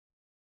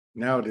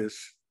Now it is.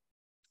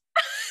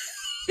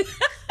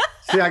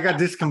 See, I got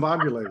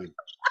discombobulated.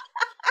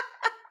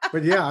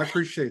 But yeah, I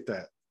appreciate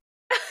that.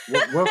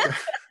 Well,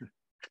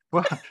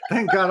 well,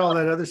 thank God all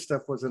that other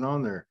stuff wasn't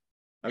on there.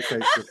 Okay,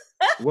 so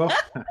well,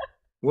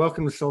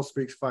 welcome to Soul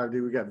Speaks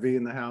 5D. We got V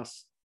in the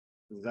house.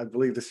 I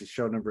believe this is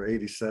show number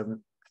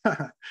 87.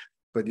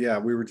 But yeah,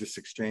 we were just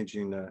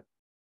exchanging,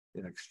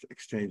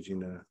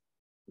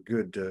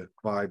 good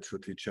vibes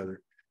with each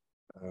other.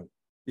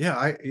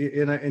 Yeah,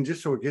 and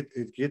just so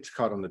it gets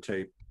caught on the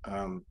tape.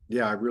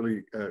 Yeah, I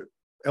really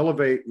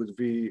Elevate with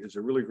V is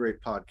a really great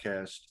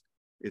podcast.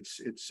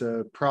 It's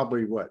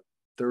probably what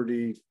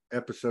 30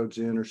 episodes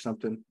in or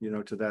something,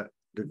 to that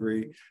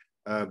degree.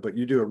 But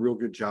you do a real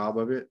good job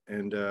of it,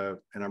 and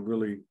I'm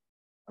really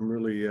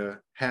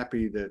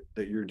happy that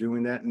you're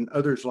doing that, and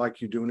others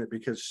like you doing it,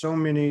 because so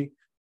many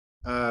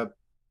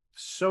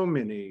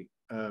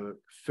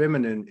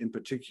feminine in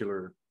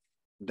particular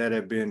that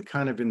have been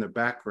kind of in the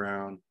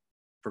background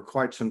for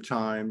quite some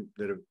time,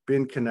 that have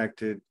been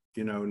connected,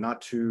 not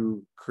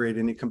to create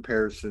any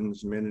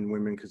comparisons, men and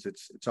women, because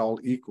it's all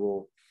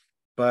equal.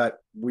 But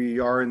we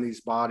are in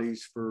these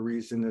bodies for a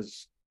reason,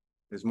 as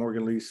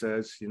Morgan Lee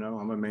says,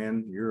 I'm a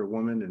man, you're a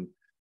woman,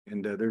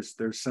 and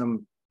there's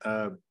some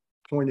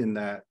point in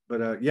that.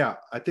 But yeah,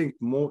 I think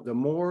the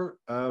more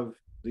of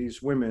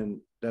these women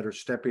that are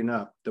stepping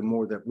up, the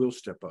more that will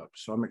step up.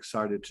 So I'm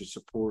excited to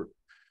support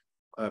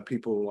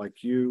people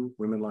like you,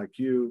 women like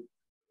you,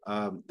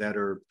 that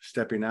are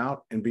stepping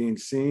out and being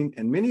seen,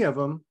 and many of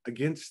them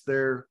against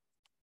their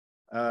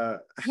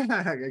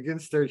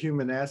against their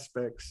human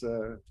aspects,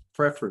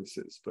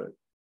 preferences. But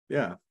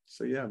yeah,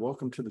 so yeah,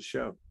 welcome to the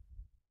show.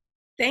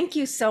 Thank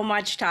you so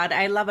much, Todd.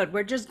 I love it.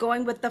 We're just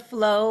going with the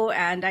flow.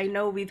 And I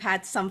know we've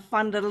had some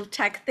fun little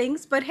tech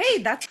things, but hey,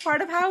 that's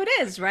part of how it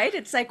is, right?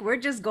 It's like we're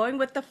just going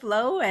with the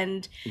flow,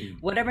 and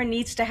whatever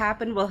needs to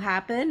happen will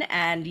happen.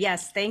 And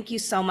yes, thank you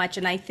so much.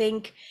 And I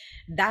think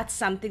that's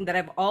something that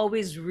I've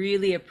always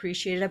really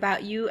appreciated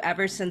about you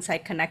ever since I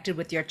connected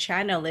with your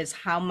channel, is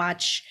how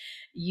much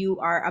you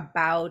are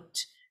about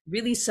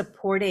really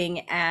supporting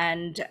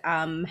and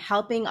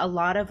helping a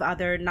lot of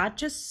other, not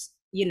just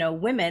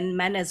women,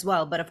 men as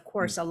well, but of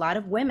course a lot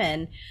of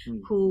women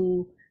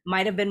who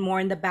might have been more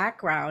in the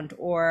background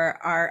or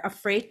are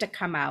afraid to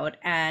come out.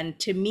 And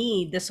to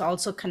me, this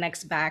also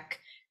connects back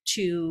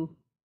to,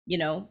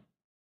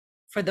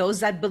 for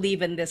those that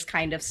believe in this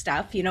kind of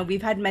stuff,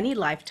 we've had many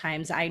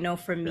lifetimes. I know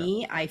for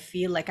me, I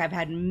feel like I've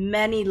had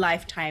many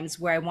lifetimes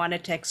where I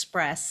wanted to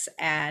express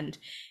and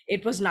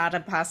it was not a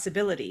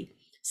possibility.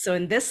 So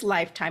in this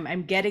lifetime,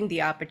 I'm getting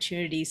the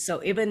opportunity.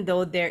 So even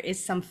though there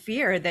is some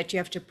fear that you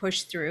have to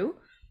push through,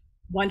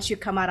 once you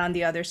come out on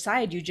the other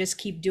side, you just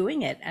keep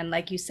doing it. And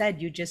like you said,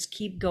 you just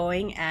keep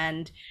going.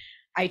 And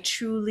I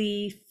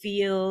truly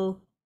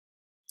feel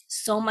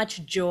so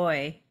much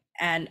joy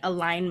and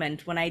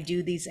alignment when I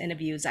do these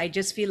interviews. I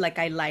just feel like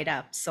I light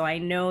up. So I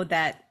know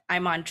that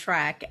I'm on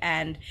track,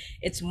 and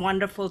it's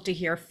wonderful to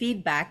hear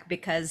feedback,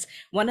 because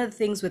one of the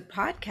things with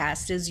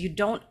podcasts is you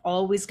don't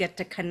always get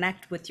to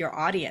connect with your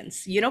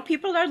audience.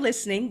 People are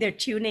listening, they're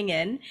tuning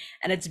in,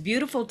 and it's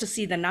beautiful to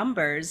see the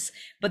numbers,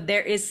 but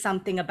there is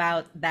something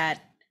about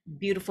that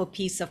beautiful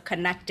piece of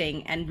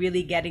connecting and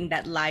really getting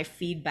that live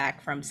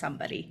feedback from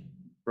somebody.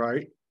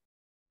 Right.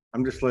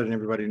 I'm just letting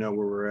everybody know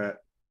where we're at.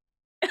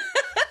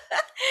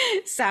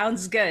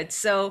 Sounds good.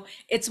 So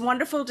it's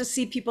wonderful to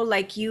see people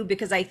like you,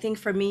 because I think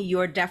for me,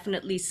 you're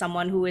definitely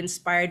someone who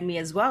inspired me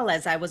as well,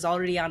 as I was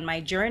already on my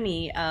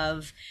journey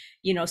of,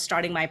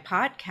 starting my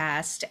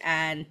podcast,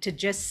 and to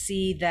just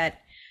see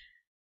that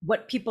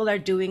what people are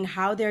doing,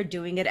 how they're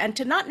doing it, and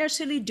to not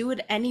necessarily do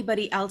it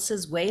anybody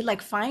else's way.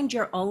 Like, find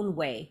your own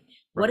way.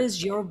 What Right.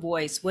 is your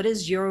voice? What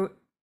is your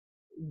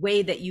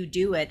way that you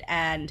do it?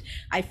 And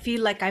I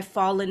feel like I've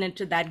fallen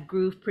into that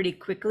groove pretty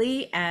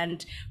quickly,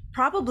 and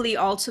probably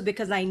also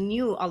because I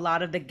knew a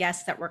lot of the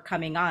guests that were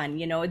coming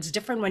on. It's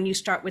different when you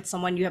start with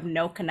someone you have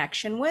no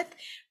connection with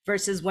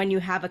versus when you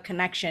have a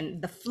connection.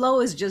 The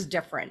flow is just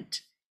different.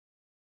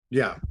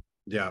 Yeah,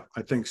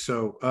 I think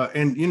so.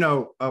 And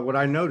what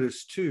I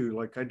noticed too,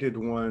 like I did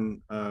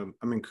one,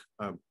 kind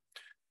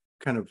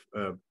of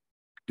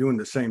doing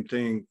the same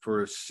thing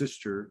for a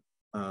sister,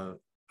 a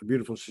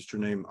beautiful sister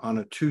named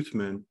Anna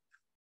Toothman.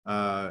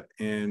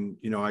 And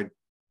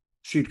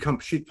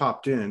she'd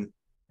popped in,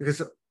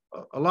 because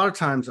a lot of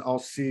times I'll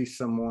see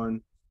someone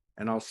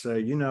and I'll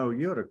say, you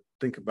ought to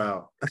think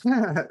about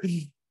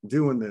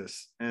doing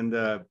this. And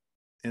I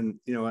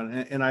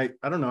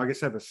don't know, I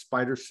guess I have a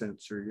spider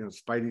sense, or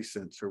spidey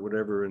sense or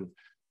whatever. And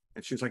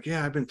she's like,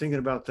 yeah, I've been thinking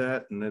about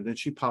that. And then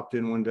she popped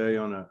in one day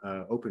on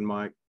a open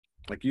mic,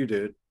 like you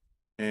did,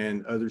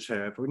 and others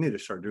have. We need to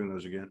start doing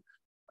those again,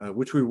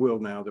 which we will,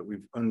 now that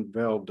we've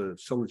unveiled the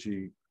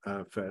Soulogy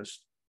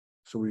Fest.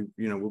 So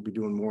we'll be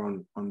doing more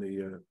on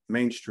the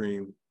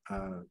mainstream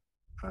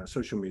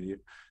social media.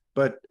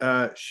 But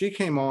she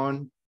came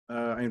on.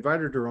 I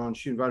invited her on.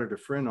 She invited a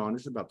friend on.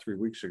 This is about 3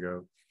 weeks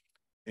ago,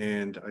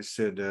 and I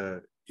said,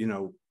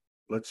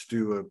 let's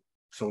do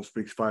Soul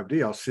Speaks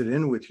 5D, I'll sit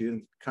in with you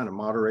and kind of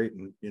moderate,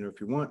 and if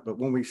you want. But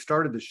when we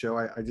started the show,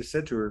 I just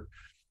said to her,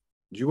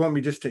 do you want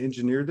me just to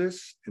engineer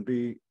this and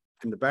be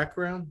in the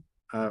background,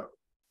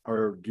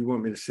 or do you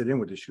want me to sit in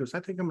with you? She goes, I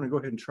think I'm going to go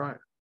ahead and try it.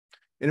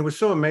 And it was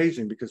so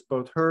amazing because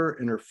both her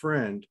and her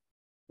friend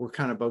were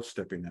kind of both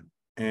stepping in,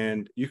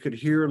 and you could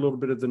hear a little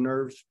bit of the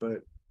nerves, but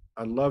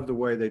I love the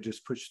way they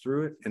just pushed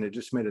through it, and it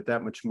just made it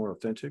that much more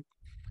authentic.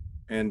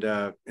 And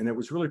it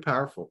was really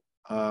powerful.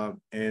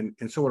 And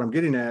so what I'm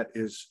getting at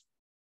is,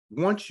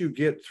 once you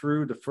get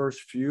through the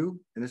first few,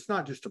 and it's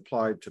not just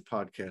applied to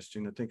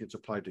podcasting, I think it's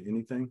applied to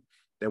anything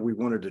that we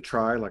wanted to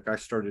try. Like I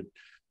started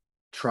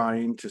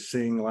trying to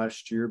sing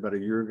last year, about a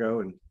year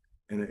ago, and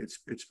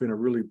it's been a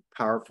really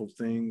powerful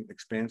thing,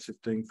 expansive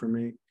thing for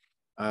me,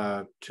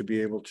 to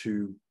be able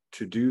to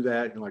do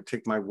that, and like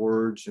take my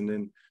words and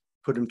then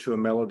put them to a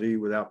melody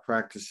without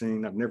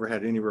practicing. I've never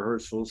had any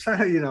rehearsals.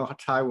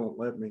 Ty won't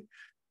let me.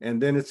 And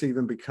then it's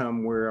even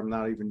become where I'm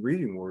not even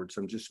reading words.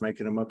 I'm just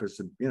making them up as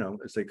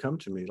as they come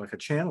to me, like a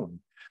channeling.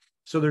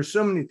 So there's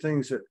so many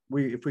things that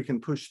if we can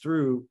push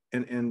through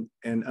and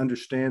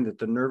understand that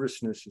the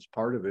nervousness is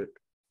part of it,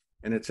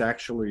 and it's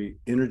actually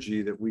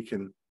energy that we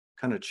can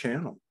kind of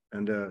channel.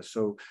 And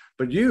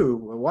but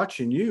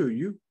watching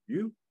you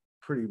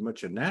pretty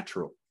much a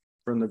natural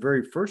from the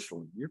very first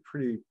one. You're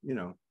pretty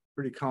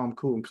calm,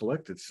 cool, and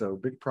collected. So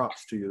big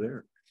props to you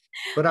there.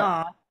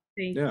 But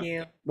thank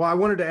you. Well, I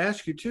wanted to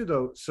ask you too,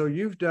 though. So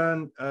you've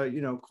done,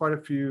 quite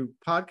a few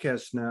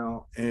podcasts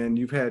now, and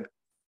you've had,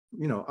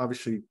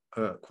 obviously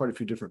quite a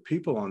few different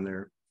people on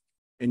there,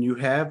 and you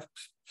have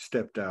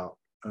stepped out,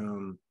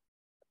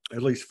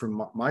 at least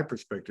from my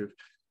perspective.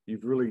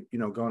 You've really,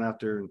 gone out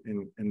there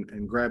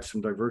and grabbed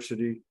some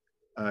diversity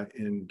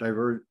in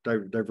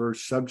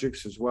diverse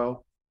subjects as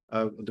well.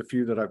 The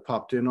few that I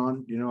popped in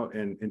on,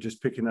 and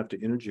just picking up the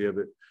energy of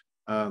it.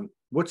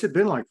 What's it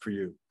been like for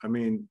you? I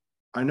mean,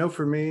 I know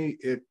for me,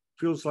 it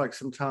feels like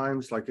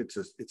sometimes like it's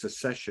a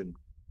session,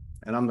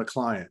 and I'm the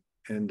client,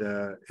 and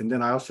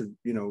then I also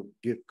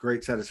get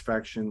great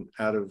satisfaction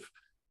out of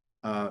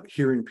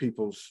hearing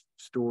people's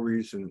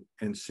stories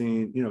and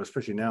seeing,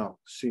 especially now,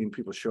 seeing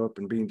people show up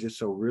and being just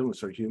so real and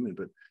so human.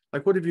 But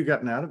like, what have you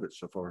gotten out of it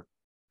so far?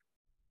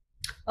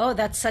 Oh,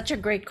 that's such a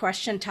great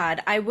question,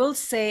 Todd. I will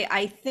say,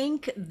 I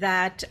think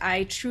that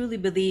I truly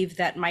believe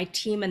that my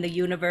team and the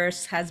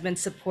universe has been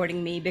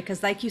supporting me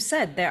because, like you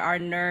said, there are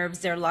nerves,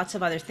 there are lots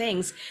of other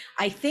things.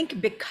 I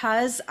think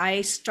because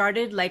I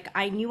started, like,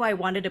 I knew I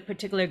wanted a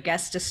particular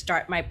guest to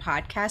start my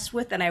podcast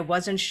with, and I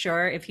wasn't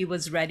sure if he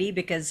was ready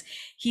because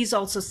he's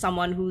also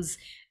someone who's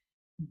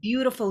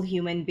beautiful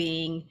human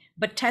being,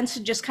 but tends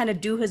to just kind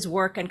of do his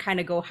work and kind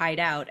of go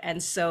hide out.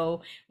 And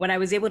so when I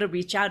was able to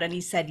reach out and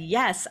he said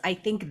yes, I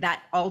think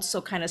that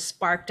also kind of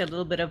sparked a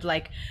little bit of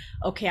like,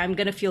 okay, I'm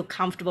going to feel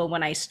comfortable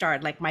when I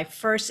start. Like my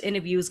first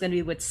interview is going to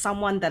be with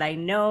someone that I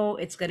know.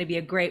 It's going to be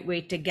a great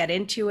way to get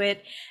into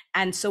it.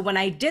 And so when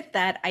I did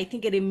that, I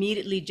think it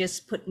immediately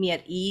just put me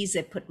at ease.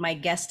 It put my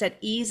guest at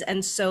ease.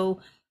 And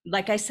so,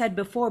 like I said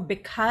before,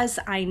 because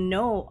I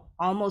know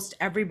almost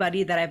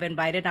everybody that I've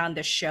invited on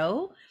the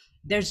show,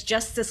 there's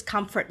just this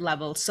comfort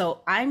level.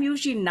 So I'm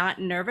usually not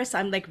nervous.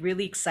 I'm like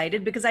really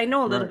excited because I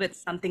know a little bit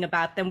something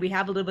about them. We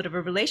have a little bit of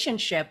a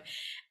relationship.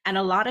 And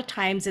a lot of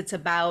times it's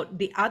about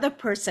the other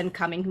person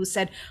coming who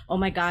said, oh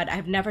my God,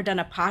 I've never done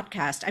a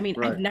podcast. I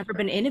mean, I've never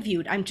been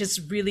interviewed. I'm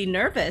just really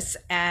nervous.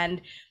 And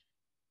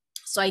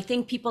so I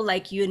think people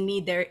like you and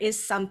me, there is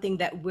something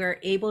that we're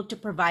able to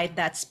provide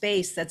that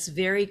space that's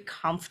very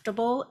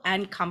comfortable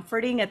and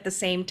comforting at the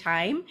same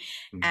time.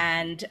 Mm-hmm.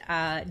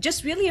 And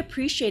just really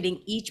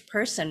appreciating each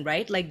person,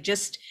 right? Like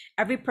just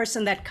every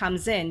person that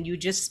comes in, you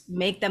just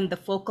make them the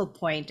focal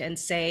point and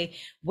say,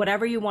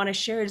 whatever you want to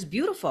share is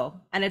beautiful.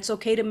 And it's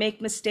okay to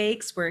make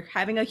mistakes. We're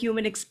having a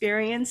human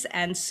experience.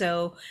 And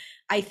so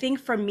I think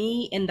for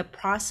me, in the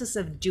process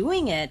of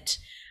doing it,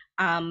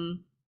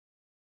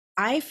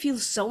 I feel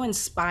so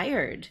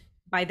inspired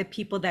by the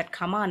people that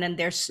come on and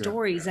their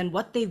stories and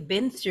what they've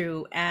been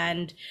through.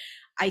 And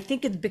I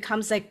think it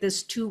becomes like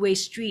this two-way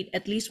street,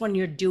 at least when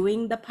you're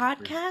doing the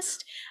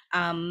podcast.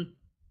 I'm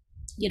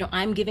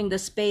giving the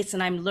space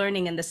and I'm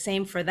learning, and the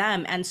same for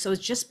them. And so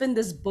it's just been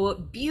this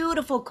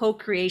beautiful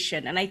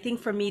co-creation. And I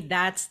think for me,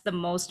 that's the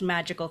most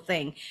magical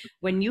thing.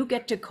 When you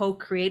get to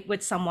co-create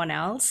with someone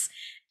else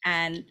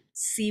and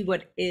see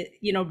what it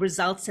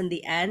results in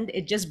the end,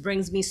 it just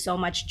brings me so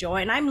much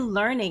joy. And I'm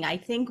learning. I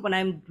think when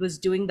I was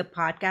doing the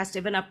podcast,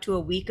 even up to a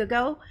week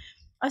ago,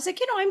 I was like,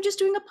 I'm just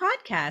doing a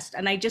podcast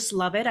and I just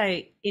love it.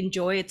 I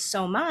enjoy it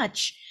so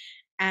much,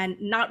 and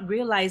not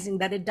realizing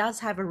that it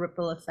does have a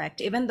ripple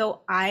effect. Even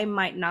though I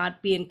might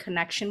not be in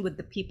connection with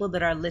the people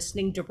that are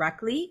listening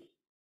directly,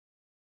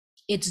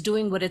 it's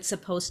doing what it's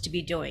supposed to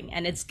be doing,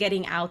 and it's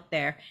getting out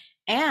there,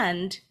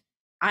 and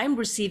I'm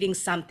receiving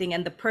something,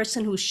 and the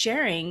person who's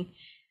sharing,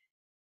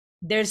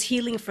 there's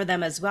healing for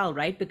them as well,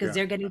 right? Because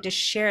they're getting to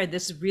share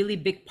this really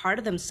big part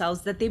of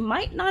themselves that they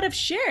might not have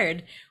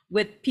shared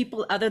with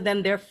people other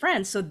than their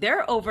friends. So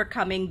they're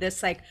overcoming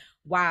this, like,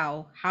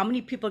 wow, how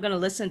many people are going to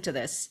listen to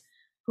this?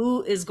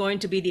 who is going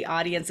to be the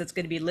audience that's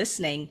going to be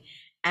listening,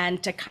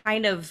 and to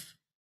kind of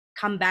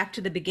come back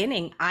to the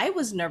beginning. I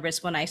was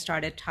nervous when I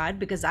started, Todd,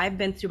 because I've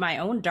been through my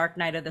own dark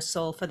night of the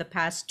soul for the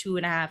past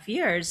 2.5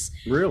 years.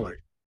 Really?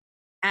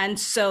 And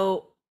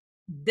so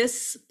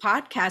this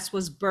podcast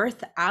was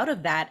birthed out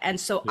of that. And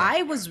so Yeah.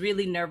 I was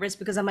really nervous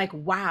because I'm like,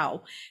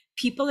 wow,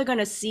 people are going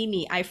to see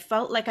me. I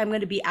felt like I'm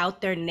going to be out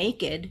there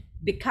naked,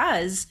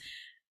 because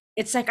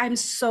it's like I'm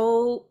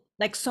so,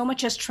 like, so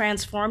much has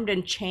transformed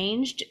and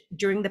changed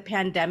during the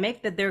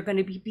pandemic, that there are going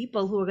to be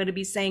people who are going to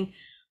be saying,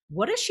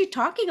 what is she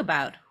talking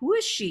about? Who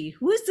is she?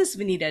 Who is this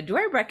Vanita? Do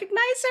I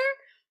recognize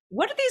her?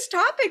 What are these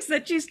topics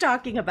that she's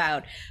talking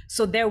about?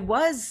 So there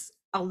was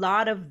a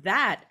lot of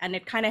that, and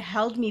it kind of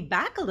held me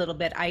back a little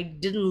bit. I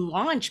didn't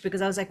launch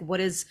because I was like,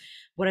 what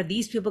are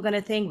these people going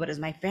to think? What is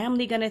my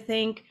family going to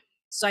think?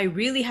 So I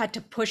really had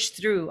to push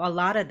through a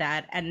lot of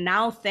that. And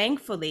now,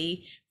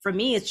 thankfully, for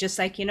me, it's just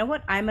like, you know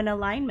what? I'm in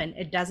alignment.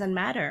 It doesn't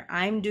matter.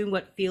 I'm doing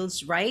what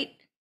feels right.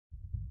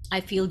 I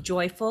feel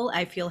joyful.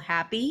 I feel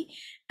happy.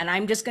 And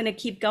I'm just going to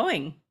keep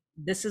going.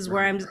 This is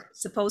where Right. I'm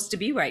supposed to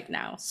be right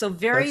now. So,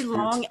 very That's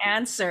long beautiful.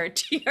 answer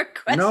to your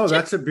No,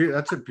 question.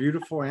 that's a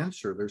beautiful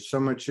answer. There's so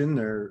much in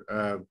there.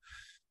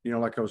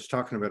 Like I was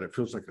talking about, it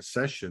feels like a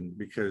session,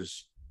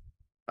 because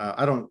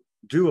I don't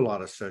do a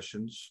lot of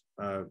sessions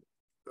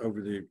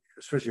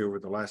especially over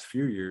the last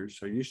few years.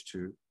 I used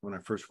to when I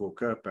first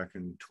woke up back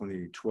in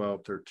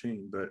 2012,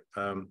 13. But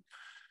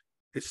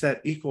it's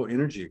that equal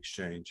energy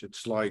exchange.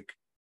 It's like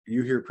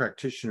you hear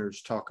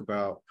practitioners talk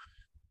about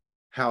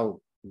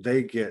how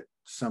they get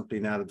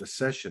something out of the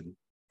session.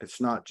 It's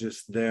not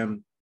just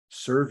them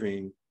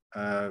serving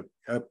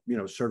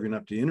serving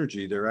up the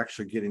energy. They're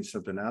actually getting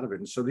something out of it.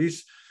 And so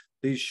these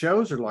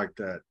shows are like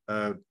that.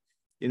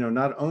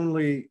 Not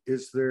only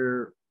is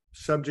there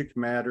subject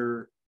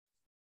matter,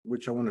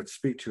 which I want to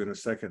speak to in a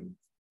second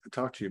to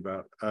talk to you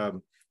about,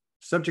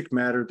 subject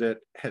matter that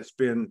has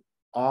been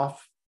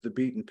off the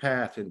beaten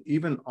path and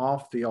even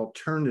off the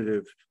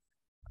alternative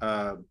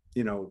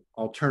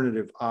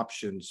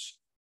options,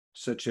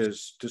 such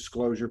as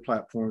disclosure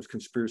platforms,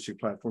 conspiracy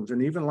platforms,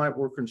 and even light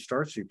worker and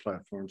starseed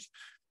platforms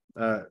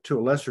to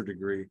a lesser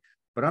degree.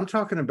 But I'm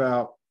talking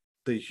about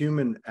the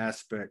human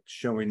aspect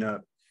showing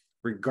up,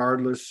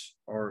 regardless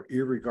or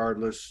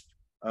irregardless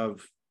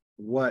of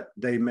what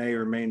they may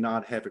or may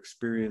not have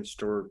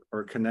experienced or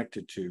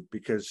connected to.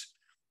 Because,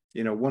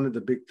 one of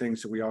the big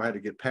things that we all had to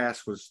get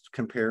past was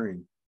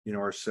comparing,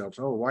 ourselves.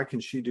 Oh, why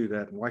can she do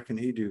that? And why can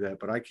he do that?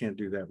 But I can't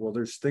do that. Well,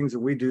 there's things that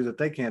we do that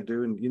they can't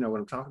do. And you know what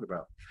I'm talking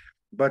about.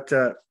 But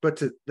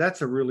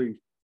that's a really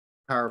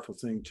powerful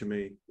thing to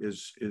me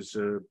is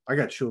I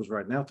got chills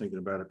right now thinking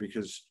about it,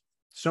 because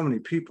so many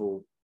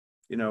people,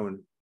 we're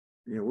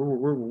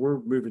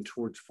moving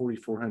towards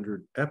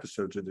 4,400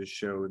 episodes of this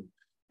show.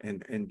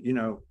 And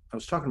I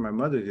was talking to my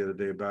mother the other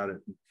day about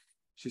it. And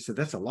she said,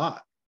 that's a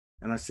lot.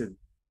 And I said,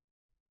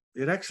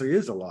 it actually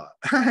is a lot,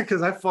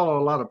 because I follow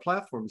a lot of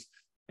platforms,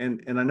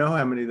 and I know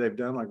how many they've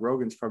done. Like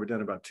Rogan's probably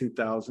done about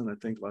 2,000, I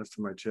think, last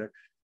time I checked.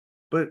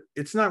 But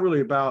it's not really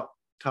about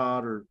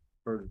Todd or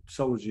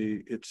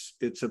Soulogy.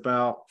 It's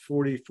about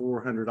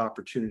 4,400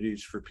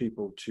 opportunities for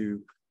people to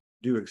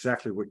do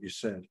exactly what you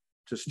said,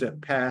 to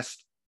step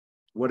past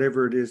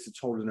whatever it is that's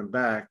holding them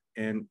back,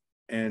 and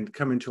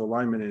come into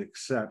alignment and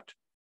accept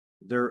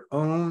their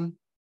own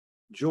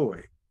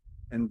joy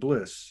and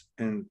bliss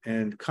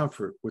and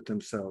comfort with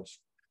themselves.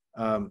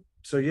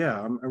 So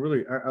yeah,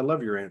 I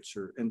love your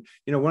answer. And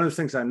one of the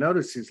things I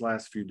noticed these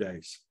last few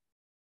days,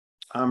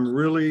 I'm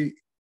really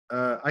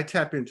I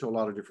tap into a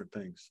lot of different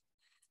things.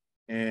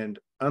 And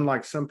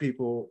unlike some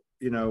people,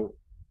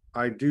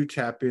 I do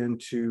tap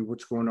into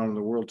what's going on in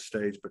the world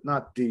stage, but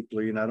not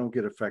deeply, and I don't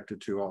get affected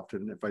too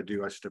often. If I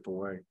do, I step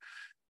away.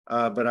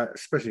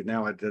 Especially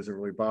now, it doesn't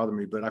really bother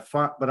me. But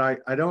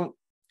I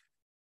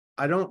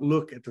don't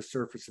look at the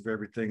surface of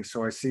everything.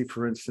 So I see,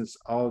 for instance,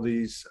 all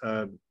these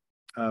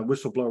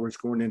whistleblowers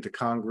going into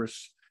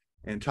Congress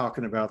and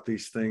talking about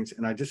these things,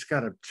 and I just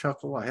got to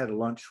chuckle. I had a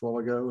lunch a while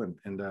ago,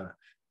 and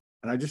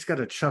I just got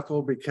to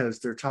chuckle, because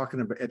they're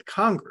talking about at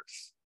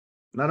Congress.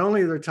 Not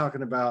only are they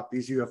talking about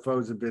these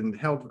UFOs have been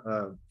held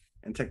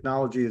and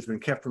technology has been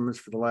kept from us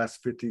for the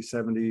last 50,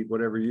 70,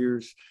 whatever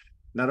years.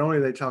 Not only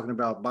are they talking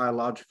about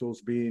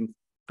biologicals being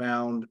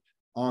found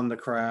on the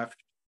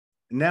craft,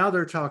 now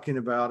they're talking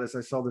about, as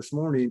I saw this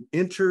morning,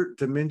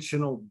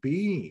 interdimensional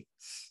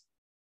beings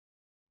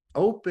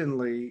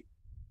openly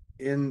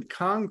in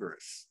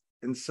Congress.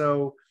 And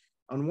so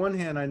on one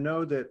hand, I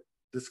know that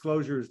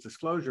disclosure is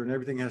disclosure and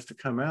everything has to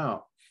come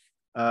out.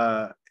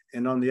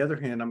 And on the other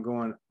hand, I'm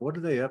going, what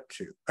are they up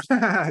to?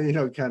 Kind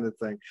of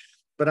thing.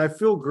 But I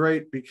feel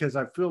great, because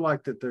I feel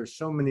like that there's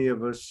so many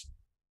of us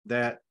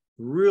that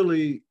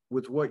really,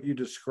 with what you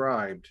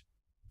described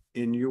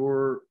in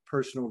your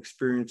personal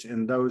experience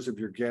and those of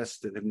your guests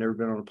that have never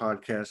been on a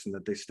podcast and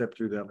that they step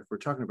through that, like we're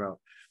talking about,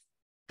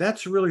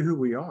 that's really who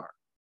we are.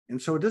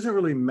 And so it doesn't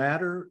really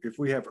matter if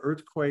we have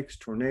earthquakes,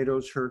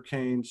 tornadoes,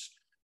 hurricanes,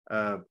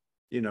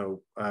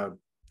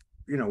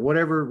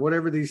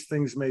 whatever these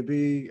things may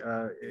be,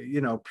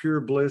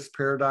 pure bliss,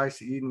 paradise,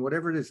 Eden,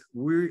 whatever it is,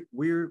 we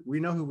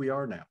know who we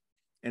are now,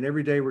 and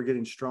every day we're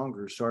getting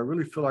stronger. So I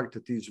really feel like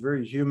that these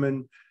very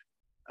human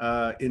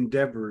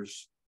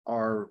endeavors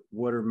are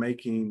what are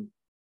making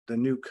the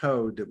new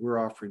code that we're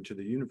offering to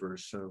the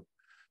universe. So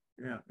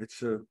yeah,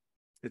 it's a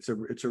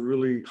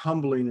really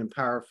humbling and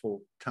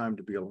powerful time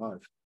to be alive.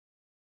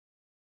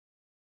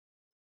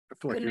 I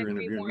feel like Couldn't you're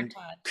agree interviewing more, me.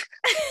 Todd.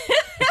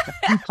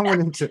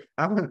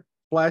 I went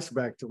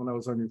flashback to when I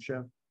was on your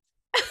show.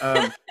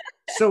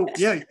 So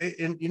yeah,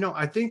 and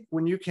I think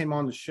when you came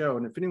on the show,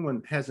 and if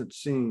anyone hasn't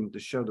seen the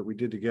show that we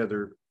did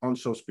together on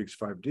Soul Speaks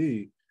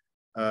 5D,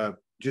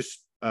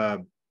 just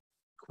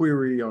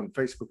query on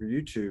Facebook or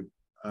YouTube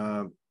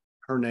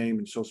her name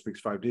and Soul Speaks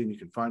 5D, and you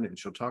can find it, and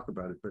she'll talk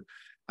about it. But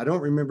I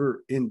don't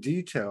remember in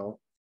detail.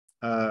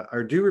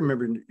 I do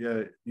remember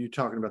you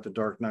talking about the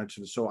dark nights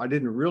of the soul. I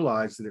didn't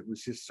realize that it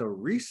was just so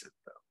recent,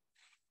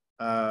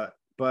 though.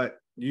 But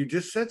you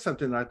just said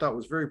something that I thought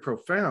was very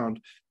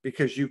profound,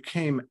 because you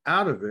came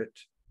out of it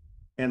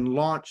and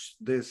launched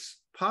this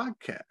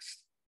podcast.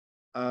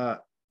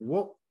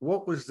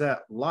 What was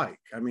that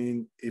like? I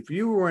mean, if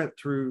you went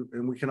through,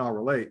 and we can all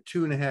relate,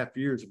 2.5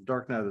 years of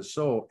dark night of the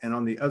soul, and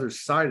on the other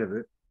side of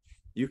it,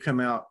 you come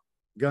out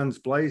guns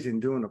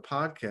blazing doing a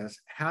podcast.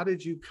 How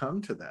did you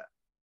come to that?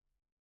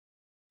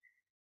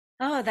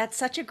 Oh, that's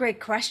such a great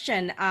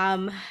question.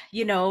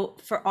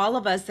 For all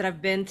of us that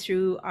have been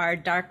through our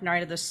dark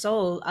night of the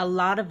soul, a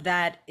lot of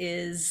that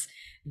is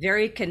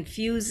very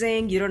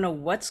confusing. You don't know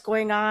what's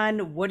going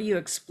on. What are you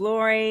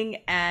exploring?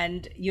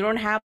 And you don't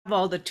have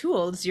all the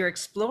tools you're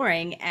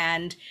exploring.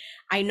 And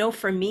I know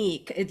for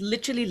me, it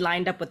literally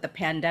lined up with the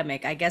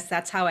pandemic. I guess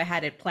that's how I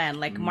had it planned.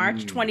 Like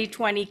March Mm,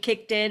 2020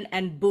 kicked in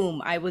and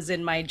boom, I was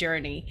in my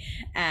journey.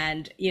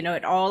 And,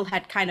 it all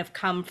had kind of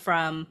come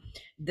from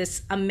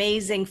this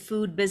amazing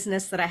food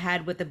business that I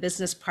had with a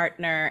business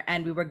partner,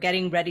 and we were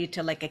getting ready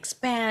to like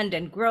expand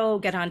and grow,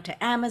 get onto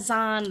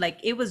Amazon. Like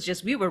it was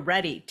just, we were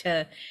ready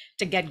to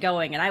get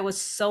going. And I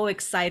was so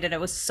excited. I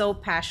was so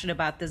passionate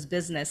about this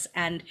business,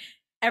 and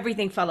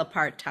everything fell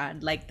apart,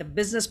 Todd. Like the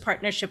business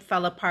partnership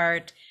fell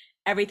apart,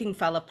 everything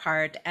fell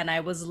apart, and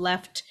I was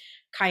left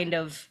kind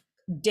of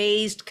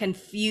dazed,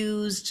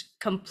 confused,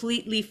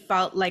 completely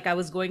felt like I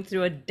was going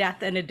through a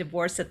death and a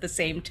divorce at the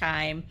same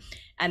time.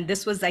 And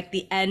this was like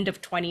the end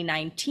of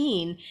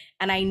 2019.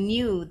 And I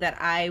knew that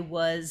I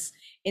was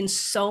in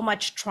so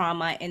much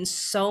trauma, in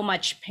so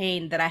much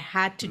pain, that I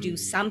had to do mm,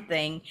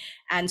 something.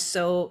 And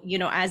so,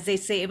 as they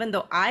say, even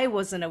though I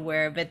wasn't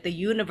aware of it, the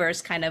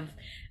universe kind of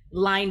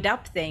lined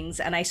up things.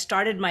 And I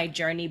started my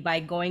journey by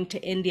going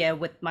to India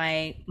with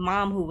my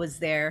mom, who was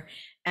there.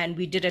 And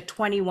we did a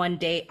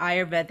 21-day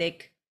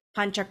Ayurvedic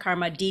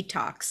panchakarma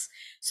detox.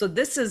 So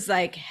this is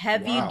like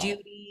heavy wow.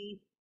 duty,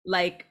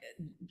 like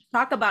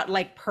talk about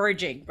like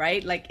purging,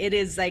 right? Like it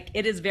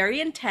is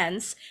very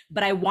intense,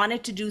 but I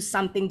wanted to do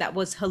something that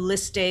was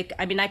holistic.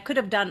 I mean, I could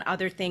have done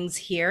other things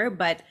here,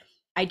 but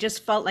I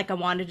just felt like I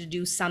wanted to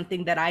do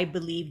something that I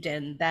believed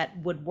in that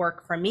would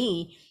work for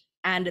me.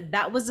 And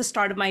that was the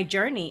start of my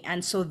journey.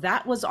 And so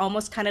that was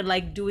almost kind of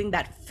like doing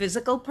that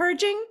physical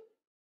purging.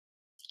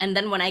 And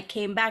then when I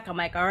came back, I'm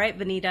like, all right,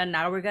 Vanita,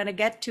 now we're gonna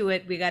get to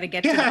it. We got to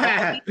get to all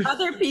Yeah, these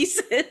other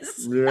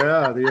pieces.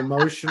 the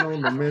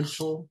emotional, the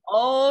mental.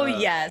 Oh, Uh,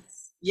 yes.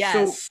 so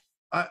Yes.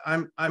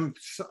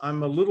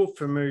 I'm a little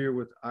familiar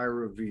with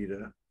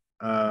Ayurveda,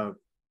 uh,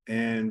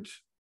 and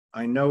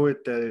I know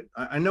it that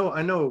I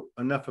know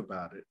enough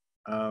about it,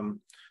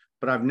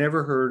 but I've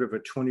never heard of a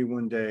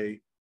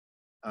 21-day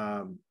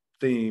um,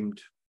 themed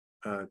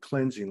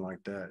cleansing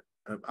like that.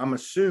 I'm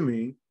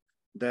assuming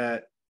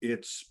that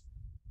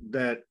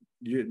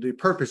the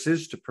purpose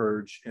is to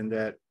purge, and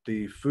that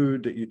the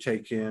food that you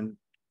take in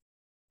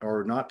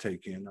or not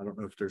take in, I don't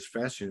know if there's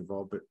fasting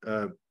involved,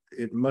 but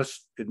it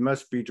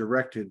must be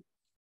directed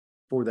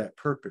for that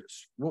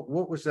purpose.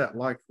 What was that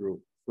like,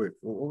 real quick?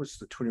 What was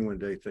the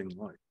 21-day thing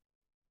like?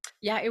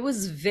 Yeah, it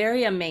was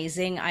very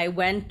amazing. I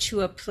went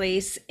to a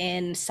place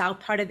in south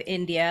part of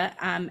India,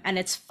 and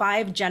it's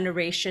 5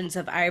 generations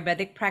of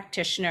Ayurvedic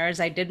practitioners.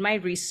 I did my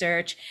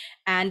research,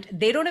 and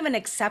they don't even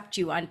accept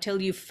you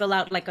until you fill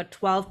out like a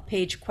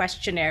 12-page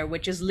questionnaire,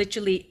 which is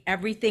literally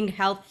everything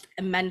health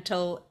and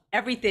mental,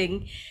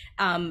 everything.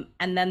 And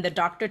then the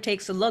doctor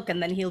takes a look,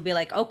 and then he'll be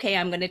like, okay,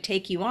 I'm going to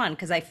take you on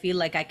because I feel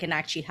like I can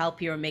actually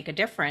help you or make a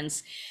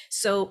difference.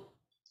 So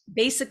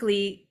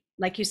basically,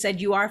 like you said,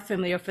 you are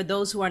familiar. For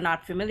those who are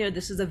not familiar,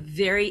 this is a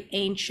very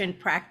ancient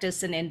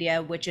practice in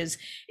India, which is,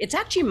 it's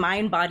actually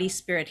mind, body,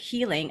 spirit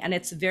healing, and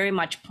it's very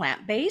much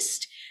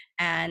plant-based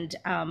and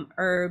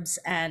herbs,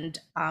 and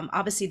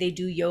obviously they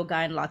do yoga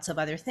and lots of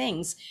other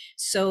things.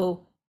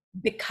 So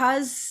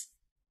because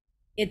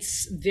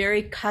it's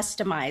very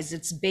customized,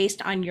 it's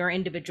based on your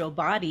individual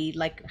body.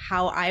 Like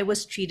how I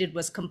was treated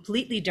was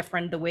completely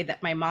different the way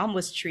that my mom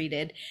was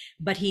treated,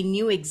 but he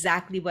knew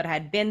exactly what I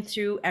had been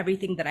through,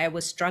 everything that I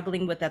was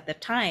struggling with at the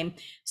time.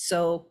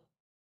 So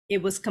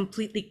it was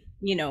completely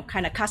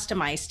kind of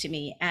customized to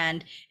me.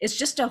 And it's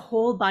just a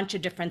whole bunch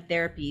of different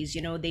therapies.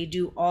 They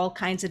do all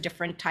kinds of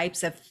different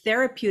types of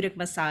therapeutic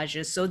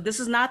massages. So this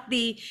is not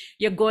the,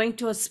 you're going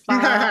to a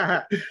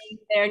spa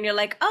there and you're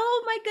like,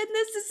 oh my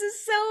goodness, this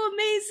is so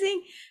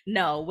amazing.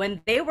 No,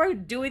 when they were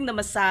doing the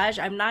massage,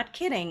 I'm not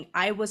kidding,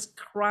 I was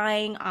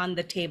crying on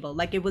the table.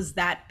 Like, it was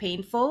that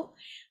painful.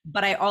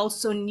 But I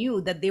also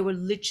knew that they were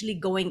literally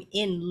going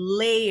in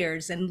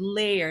layers and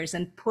layers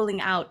and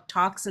pulling out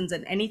toxins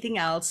and anything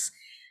else,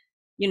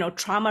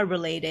 trauma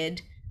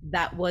related,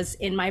 that was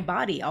in my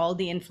body, all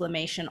the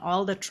inflammation,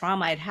 all the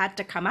trauma, it had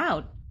to come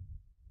out.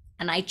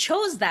 And I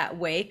chose that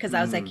way because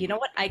I was like, you Mm, know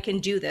what? I can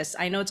do this.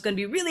 I know it's going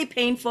to be really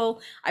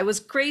painful. I was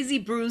crazy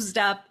bruised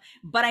up,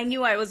 but I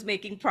knew I was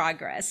making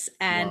progress.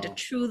 And wow.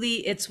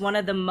 truly, it's one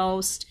of the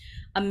most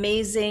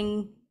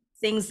amazing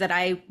things that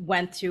I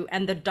went through.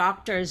 And the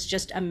doctor is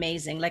just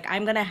amazing. Like,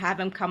 I'm going to have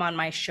him come on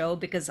my show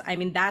because I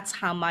mean, that's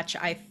how much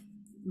I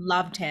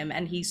loved him.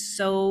 And he's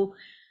so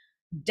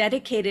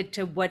dedicated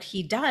to what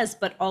he does,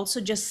 but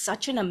also just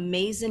such an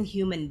amazing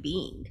human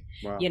being,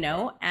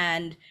 Wow.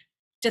 and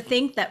to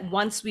think that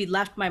once we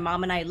left, my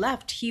mom and I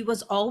left, he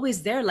was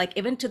always there. Like,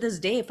 even to this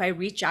day, if I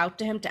reach out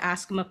to him to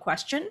ask him a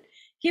question,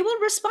 he will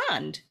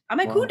respond. I'm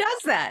like, who Wow.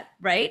 does that?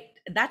 Right?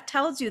 That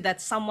tells you that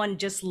someone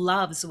just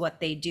loves what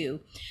they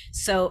do.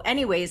 So,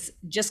 anyways,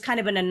 just kind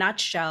of in a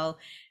nutshell,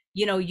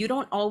 you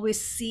don't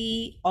always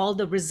see all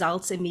the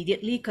results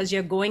immediately because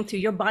your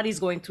body's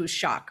going through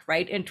shock,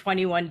 right? In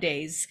 21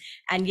 days.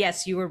 And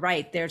yes, you were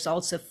right. There's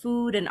also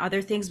food and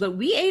other things, but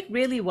we ate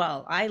really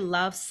well. I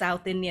love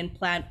South Indian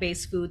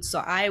plant-based food, so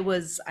I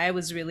was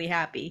really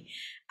happy.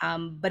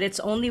 But it's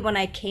only when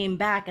I came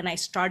back and I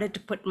started to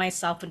put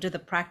myself into the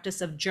practice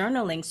of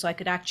journaling so I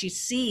could actually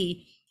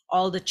see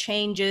all the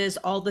changes,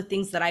 all the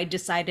things that I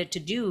decided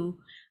to do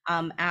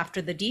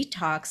after the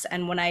detox.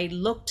 And when I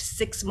looked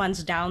 6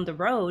 months down the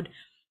road,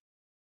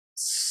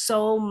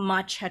 so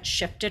much had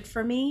shifted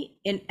for me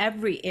in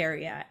every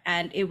area.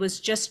 And it was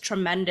just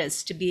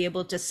tremendous to be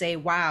able to say,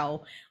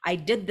 wow, I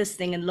did this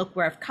thing and look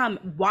where I've come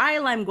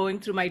while I'm going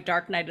through my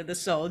dark night of the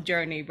soul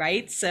journey,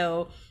 right?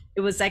 So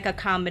it was like a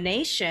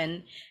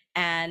combination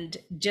and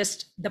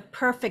just the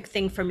perfect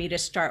thing for me to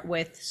start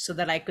with so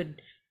that I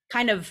could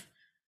kind of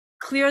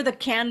clear the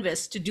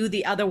canvas to do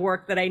the other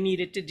work that I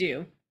needed to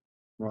do.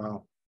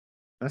 Wow.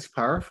 That's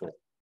powerful.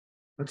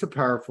 That's a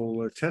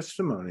powerful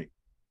testimony.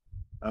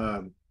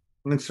 Um,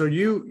 and so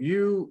your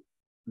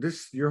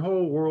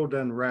whole world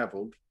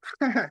unraveled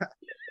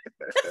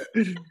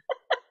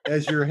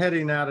as you're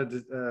heading out of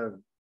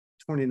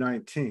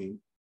 2019,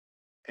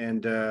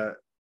 and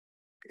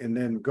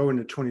then go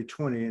into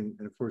 2020,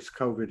 and of course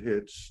COVID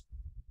hits.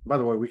 By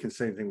the way, we can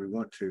say anything we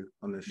want to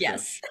on this show,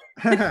 Yes.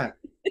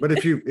 but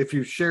if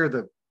you share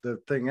the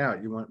thing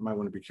out, might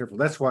want to be careful.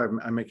 That's why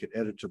I make it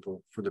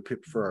editable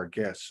for our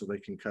guests, so they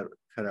can cut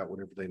out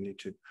whatever they need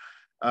to.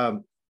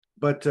 Um,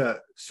 but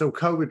so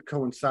COVID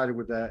coincided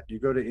with that. You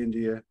go to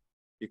India,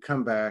 you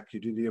come back, you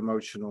do the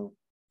emotional,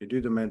 you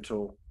do the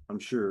mental, I'm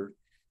sure,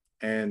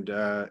 and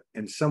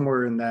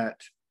somewhere in that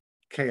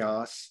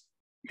chaos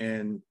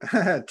and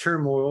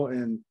turmoil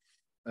and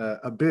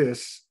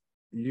abyss,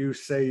 you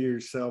say to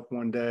yourself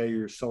one day,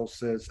 your soul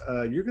says,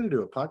 "You're going to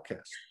do a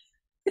podcast."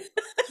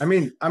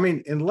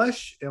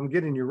 Unless I'm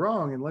getting you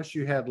wrong, unless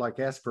you had like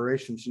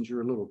aspirations since you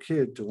were a little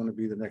kid to want to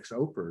be the next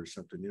Oprah or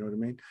something, you know what I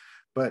mean?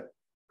 But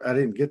I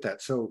didn't get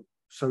that. So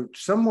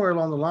somewhere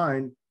along the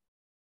line,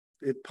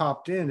 it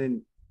popped in,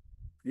 and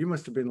you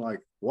must have been like,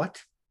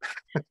 "What?"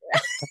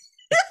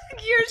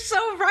 You're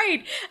so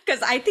right.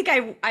 Because I think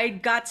I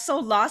got so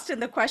lost in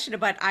the question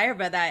about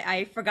Ayurveda,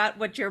 I forgot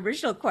what your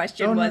original Oh,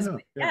 question no, was. no,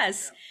 But yeah,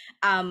 yes,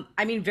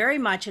 I mean, very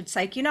much. It's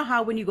like,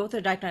 how when you go through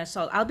the dark night of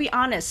soul, I'll be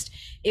honest,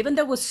 even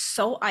though it was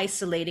so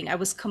isolating, I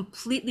was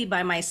completely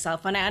by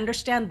myself. And I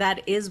understand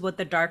that is what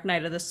the dark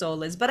night of the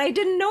soul is. But I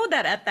didn't know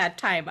that at that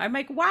time. I'm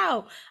like,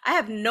 wow, I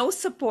have no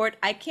support.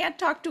 I can't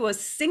talk to a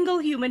single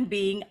human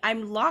being.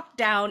 I'm locked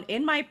down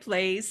in my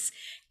place,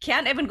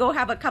 can't even go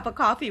have a cup of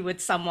coffee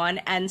with someone.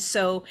 And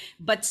so,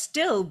 but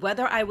still,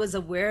 whether I was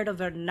aware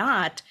of it or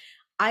not,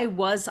 I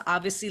was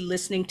obviously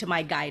listening to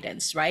my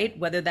guidance, right?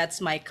 Whether that's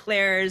my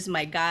clairs,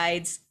 my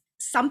guides,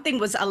 something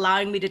was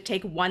allowing me to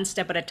take one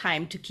step at a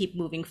time to keep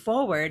moving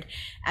forward.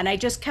 And I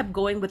just kept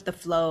going with the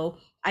flow.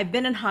 I've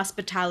been in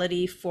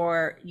hospitality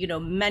for,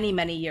 many,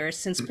 many years,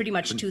 since pretty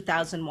much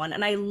 2001.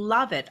 And I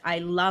love it. I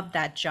love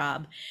that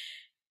job.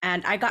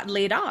 And I got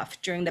laid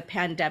off during the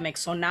pandemic.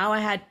 So now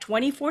I had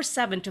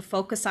 24/7 to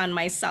focus on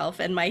myself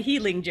and my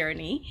healing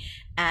journey.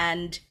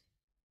 And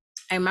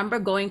I remember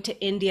going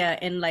to India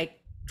in like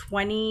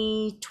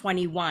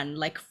 2021,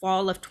 like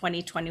fall of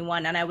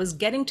 2021. And I was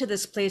getting to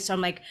this place where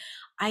I'm like,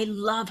 I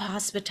love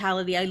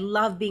hospitality. I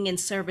love being in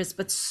service,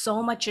 but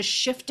so much is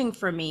shifting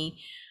for me.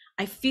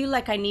 I feel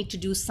like I need to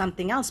do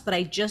something else, but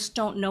I just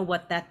don't know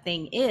what that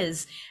thing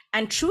is.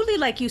 And truly,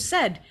 like you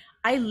said,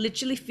 I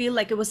literally feel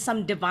like it was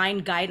some divine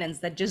guidance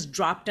that just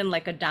dropped in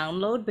like a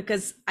download,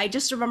 because I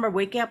just remember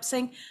waking up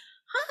saying,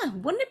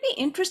 wouldn't it be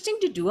interesting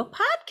to do a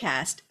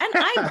podcast? And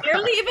I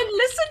barely even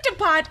listened to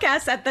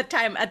podcasts at the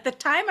time. At the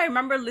time, I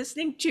remember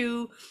listening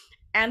to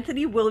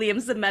Anthony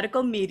Williams, the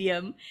medical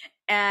medium,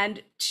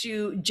 and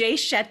to Jay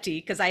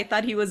Shetty, because I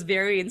thought he was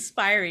very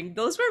inspiring.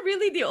 Those were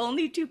really the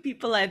only two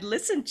people I'd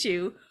listened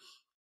to.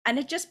 And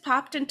it just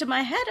popped into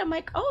my head. I'm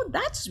like, oh,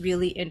 that's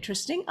really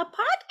interesting, a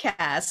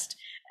podcast.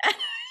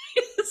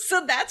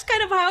 So that's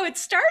kind of how it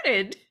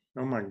started.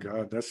 Oh my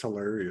God, that's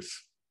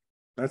hilarious.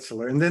 That's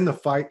hilarious. And then the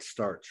fight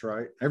starts,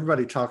 right?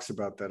 Everybody talks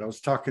about that. I was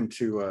talking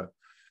to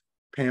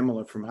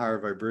Pamela from Higher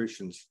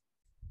Vibrations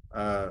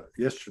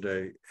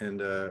yesterday,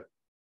 and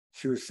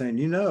she was saying,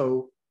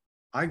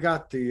 I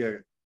got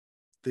the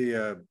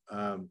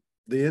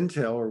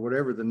intel or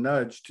whatever, the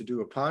nudge to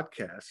do a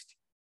podcast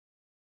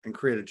and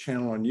create a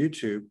channel on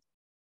YouTube.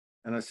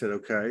 And I said,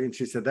 okay. And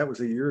she said, that was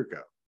a year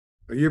ago,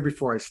 a year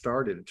before I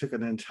started. It took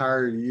an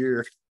entire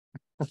year.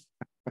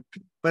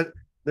 But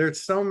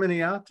there's so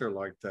many out there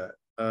like that.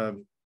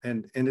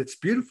 And it's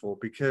beautiful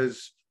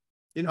because,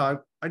 I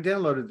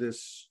downloaded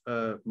this,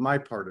 my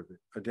part of it.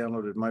 I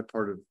downloaded my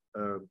part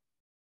of,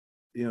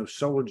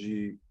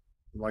 Soulogy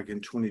like in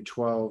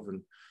 2012.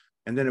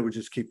 And then it would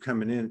just keep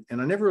coming in.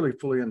 And I never really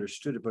fully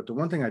understood it. But the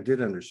one thing I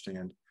did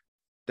understand,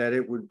 that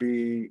it would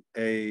be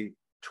a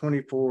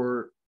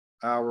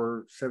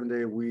 24-hour,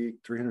 7-day a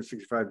week,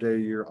 365-day a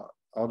year,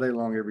 all day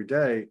long, every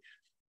day,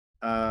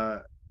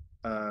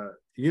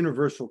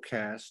 universal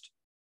cast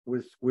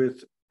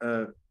with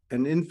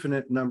an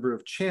infinite number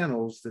of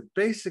channels that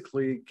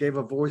basically gave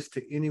a voice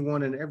to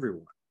anyone and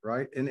everyone,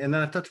 right? And then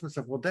I thought to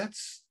myself, well,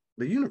 that's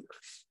the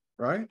universe,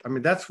 right? I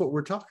mean, that's what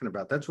we're talking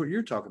about. That's what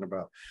you're talking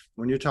about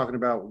when you're talking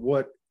about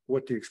what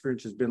the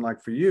experience has been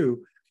like for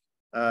you.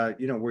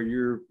 Where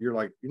you're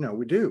like,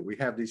 we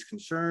have these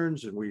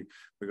concerns, and we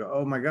go,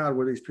 oh my God,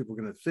 what are these people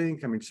going to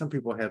think? I mean, some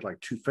people had like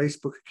 2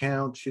 Facebook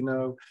accounts,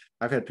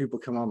 I've had people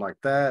come on like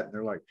that, and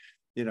they're like,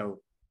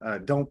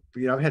 don't,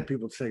 I've had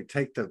people say,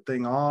 take the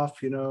thing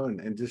off,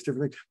 and just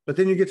different things. But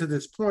then you get to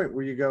this point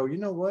where you go, you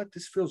know what,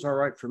 this feels all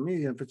right for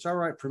me. And if it's all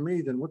right for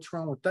me, then what's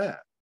wrong with that?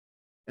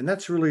 And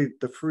that's really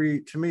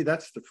to me,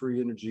 that's the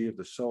free energy of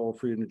the soul,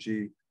 free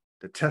energy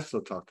that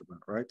Tesla talked about,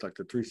 right? Like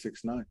the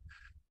 369.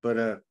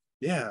 But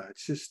yeah,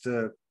 it's just,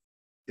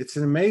 it's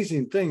an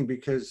amazing thing,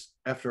 because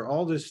after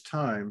all this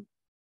time,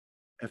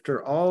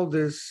 after all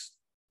this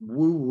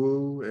woo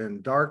woo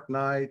and dark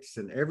nights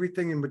and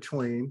everything in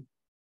between,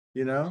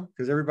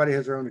 because everybody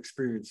has their own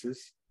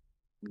experiences,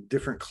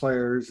 different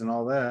clairs and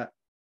all that,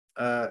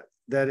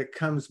 that it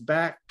comes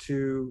back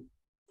to,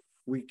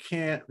 we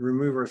can't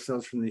remove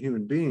ourselves from the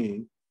human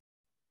being.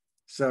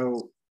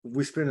 So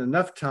we spend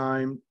enough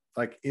time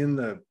like in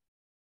the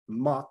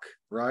muck,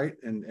 right?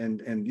 And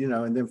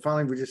then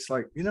finally we just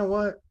like, you know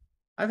what?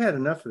 I've had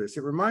enough of this.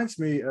 It reminds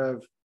me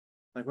of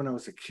like when I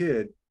was a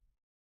kid,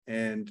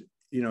 and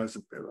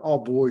all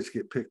boys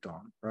get picked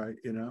on, right?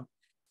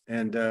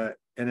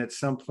 And at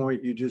some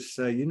point you just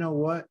say, you know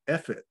what?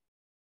 F it.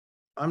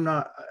 I'm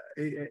not,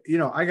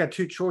 I got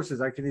 2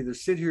 choices. I can either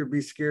sit here,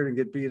 be scared and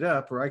get beat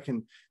up, or I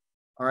can,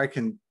 I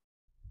can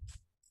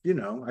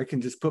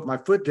just put my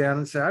foot down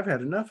and say, I've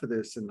had enough of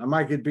this. And I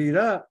might get beat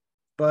up,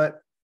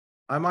 but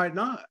I might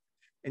not.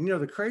 And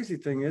the crazy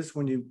thing is,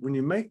 when you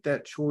make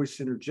that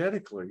choice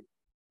energetically,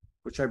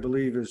 which I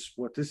believe is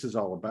what this is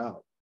all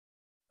about,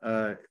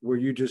 where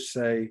you just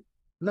say,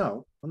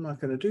 no, I'm not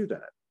going to do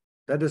that.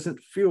 That doesn't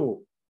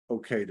feel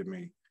okay to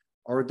me,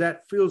 or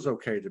that feels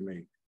okay to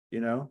me.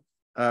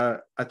 I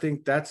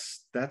think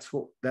that's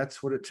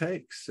what it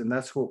takes, and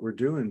that's what we're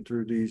doing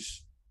through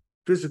these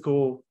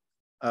physical,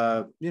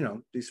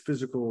 these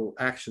physical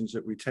actions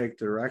that we take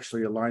that are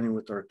actually aligning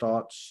with our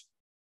thoughts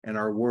and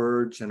our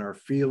words and our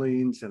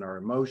feelings and our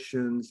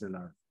emotions and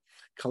our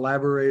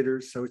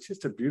collaborators. So it's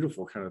just a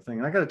beautiful kind of thing.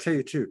 And I got to tell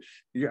you too,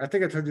 I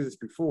think I told you this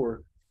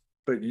before,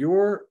 but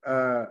your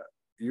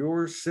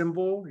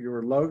symbol,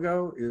 your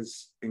logo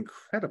is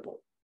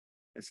incredible.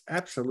 It's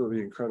absolutely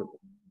incredible.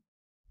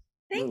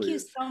 Thank Really you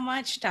is. so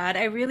much, Todd.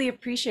 I really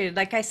appreciate it.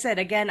 Like I said,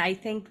 again, I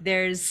think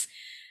as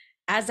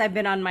I've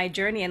been on my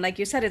journey, and like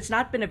you said, it's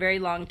not been a very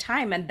long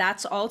time. And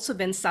that's also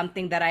been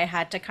something that I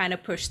had to kind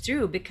of push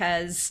through,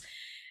 because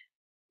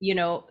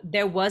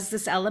there was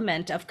this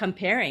element of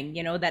comparing,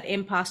 that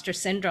imposter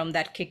syndrome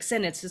that kicks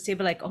in. It's to say,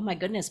 like, oh my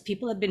goodness,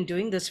 people have been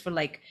doing this for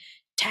like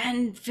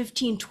 10,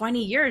 15,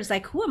 20 years.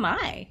 Like, who am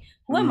I?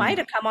 Who am I Mm,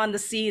 to come on the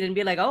scene and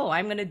be like, oh,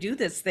 I'm going to do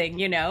this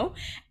thing,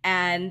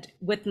 And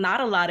with not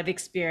a lot of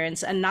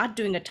experience and not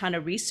doing a ton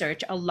of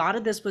research, a lot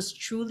of this was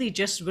truly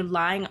just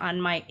relying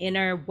on my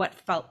inner what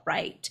felt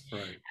right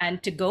right.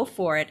 and to go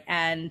for it.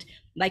 And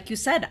like you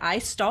said, I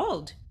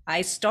stalled.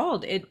 I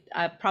stalled it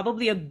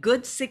probably a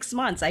good 6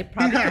 months. I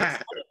probably could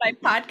have started my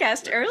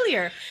podcast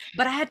earlier,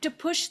 but I had to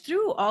push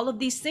through all of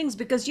these things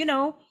because,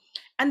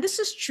 and this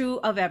is true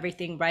of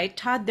everything, right,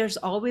 Todd? There's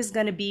always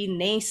going to be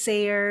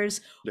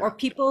naysayers or Yeah.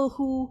 people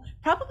who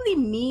probably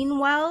mean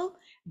well,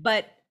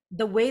 but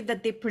the way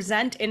that they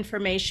present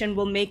information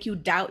will make you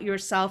doubt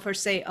yourself or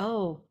say,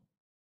 oh,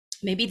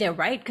 Maybe they're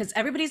right, because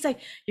everybody's like,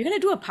 you're going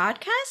to do a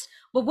podcast?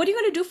 Well, what are you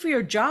going to do for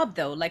your job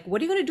though? Like,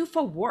 what are you going to do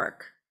for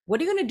work? What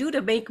are you going to do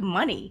to make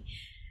money?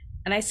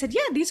 And I said,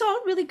 yeah, these are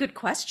all really good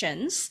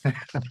questions.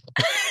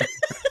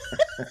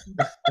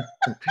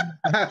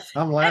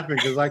 I'm laughing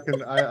because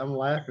I'm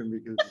laughing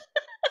because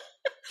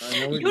I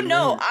know what You you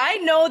know, mean. I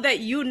know that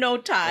you know,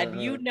 Todd, Uh,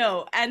 you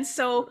know. And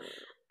so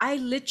I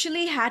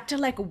literally had to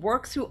like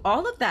work through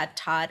all of that,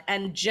 Todd,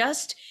 and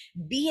just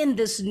be in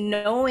this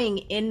knowing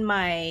in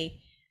my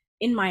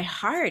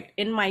heart,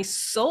 in my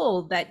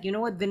soul that, you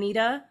know what,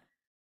 Vanita,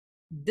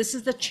 this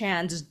is the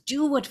chance,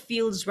 do what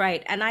feels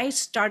right. And I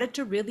started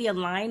to really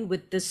align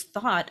with this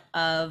thought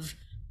of,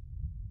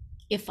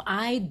 if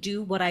I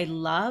do what I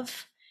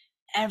love,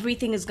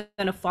 everything is going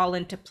to fall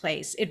into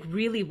place. It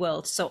really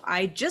will. So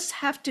I just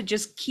have to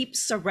just keep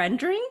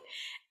surrendering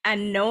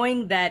and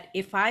knowing that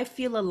if I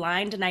feel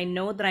aligned and I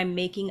know that I'm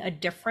making a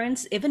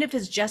difference, even if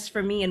it's just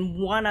for me and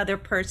one other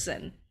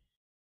person,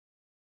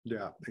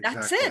 yeah,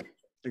 that's exactly.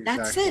 it.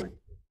 That's Exactly. it.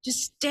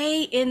 Just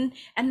stay in.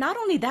 And not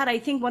only that, I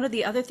think one of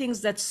the other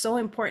things that's so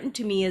important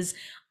to me is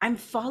I'm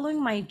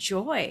following my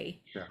joy.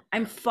 Yeah.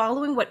 I'm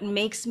following what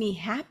makes me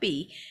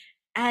happy.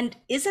 And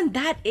isn't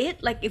that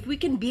it? Like, if we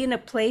can be in a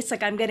place,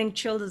 like I'm getting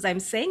chilled as I'm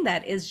saying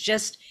that, is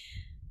just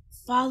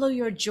follow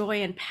your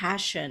joy and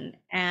passion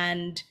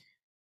and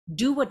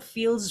do what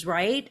feels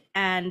right.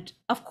 And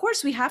of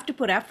course, we have to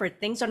put effort.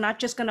 Things are not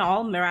just going to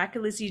all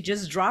miraculously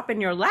just drop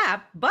in your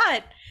lap,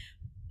 but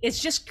it's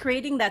just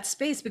creating that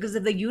space, because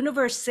if the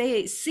universe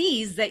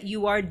sees that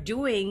you are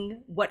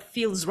doing what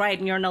feels right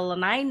and you're in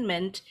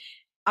alignment,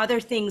 other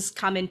things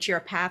come into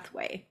your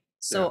pathway. Yeah.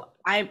 So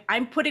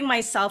I'm putting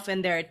myself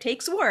in there. It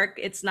takes work.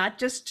 It's not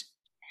just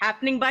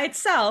happening by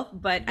itself,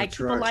 but I That's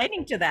keep right.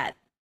 aligning to that.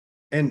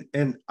 And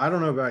I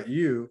don't know about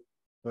you,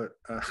 but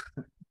I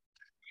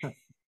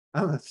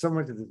don't know, so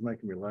much of this is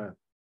making me laugh.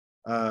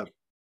 Uh,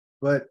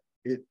 but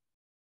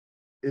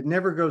it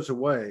never goes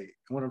away.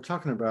 And what I'm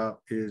talking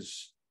about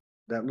is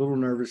that little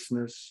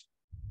nervousness,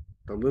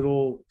 the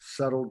little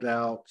subtle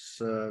doubts,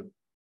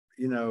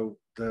 you know,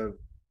 the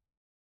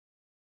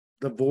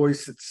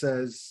voice that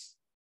says,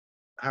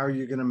 "How are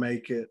you going to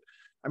make it?"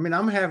 I mean,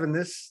 I'm having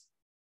this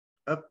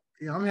up.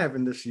 You know, I'm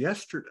having this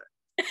yesterday,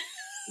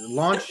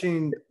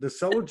 launching the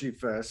Soulogy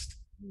Fest,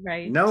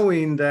 Right.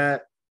 knowing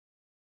that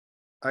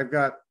I've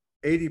got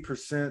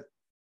 80%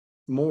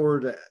 more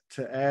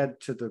to add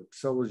to the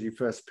Soulogy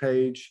Fest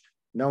page,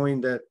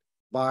 knowing that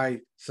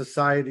by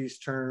society's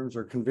terms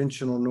or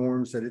conventional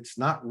norms that it's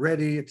not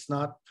ready, it's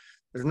not,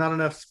 there's not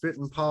enough spit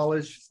and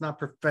polish, it's not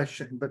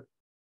profession, but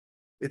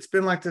it's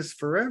been like this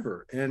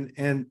forever. And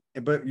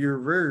but you're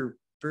very,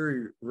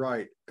 very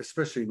right,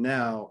 especially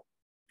now,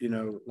 you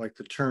know, like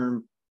the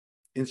term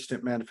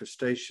instant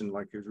manifestation,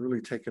 like it's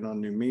really taken on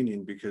new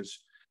meaning, because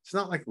it's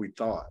not like we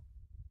thought.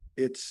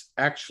 It's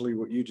actually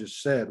what you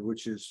just said,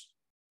 which is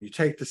you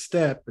take the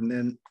step and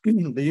then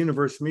the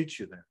universe meets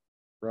you there,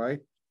 right?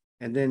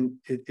 And then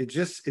it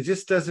just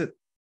doesn't,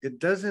 it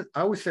doesn't,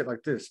 I always say it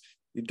like this: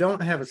 you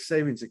don't have a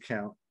savings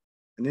account,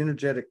 an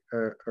energetic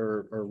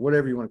or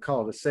whatever you want to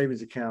call it, a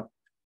savings account,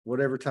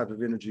 whatever type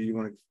of energy you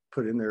want to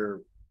put in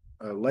there,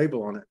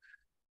 label on it,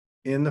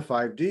 in the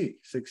 5D,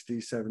 6D,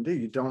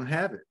 7D. You don't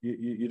have it.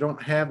 You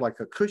don't have like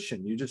a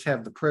cushion. You just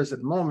have the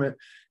present moment,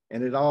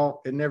 and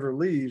it never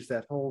leaves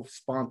that whole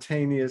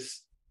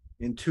spontaneous,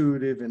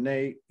 intuitive,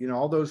 innate, you know,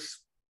 all those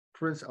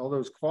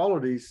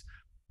qualities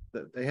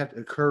that they have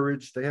to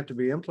courage, they have to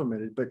be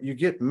implemented, but you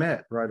get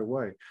met right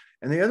away.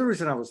 And the other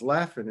reason I was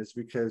laughing is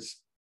because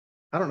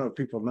I don't know if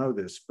people know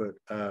this, but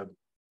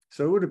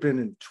so it would have been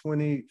in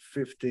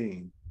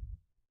 2015.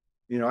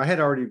 You know, I had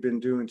already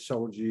been doing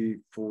Soulogy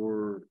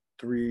for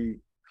 3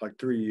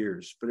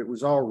 years, but it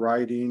was all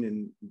writing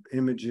and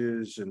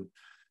images, and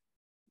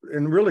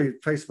really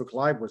Facebook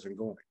Live wasn't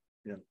going.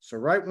 You know, so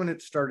right when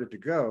it started to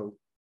go,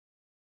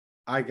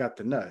 I got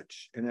the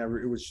nudge, and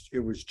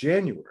it was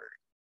January,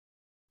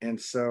 and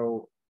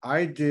so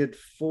I did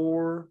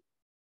four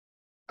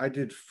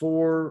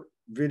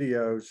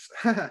videos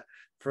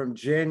from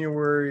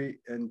January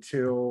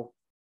until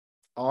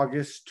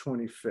August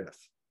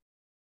 25th,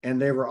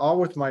 and they were all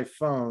with my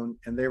phone,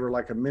 and they were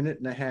like a minute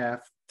and a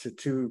half to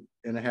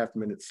 2.5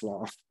 minutes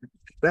long.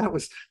 that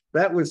was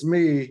that was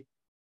me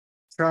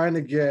trying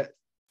to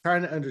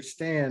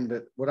understand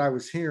that what I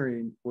was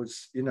hearing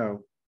was,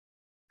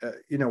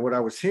 what I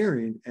was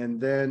hearing.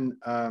 And then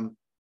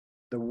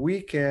the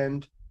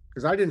weekend,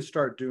 because I didn't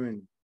start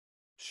doing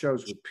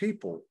shows with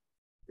people,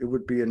 it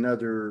would be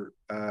another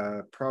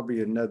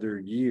probably another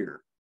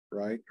year,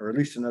 right? Or at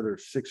least another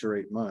 6 or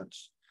 8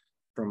 months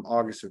from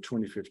August of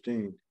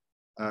 2015.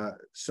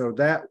 So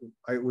that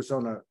it was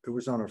on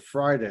a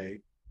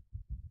Friday.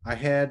 I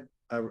had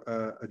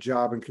a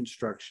job in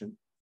construction.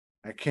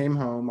 I came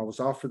home. I was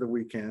off for the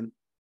weekend,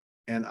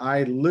 and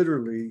I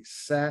literally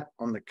sat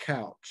on the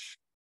couch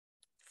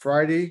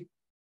Friday,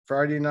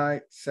 Friday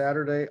night,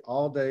 Saturday,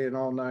 all day and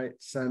all night,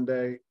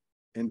 Sunday,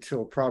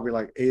 until probably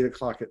like 8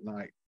 o'clock at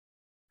night.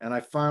 And I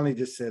finally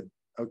just said,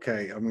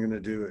 "Okay, I'm going to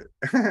do it."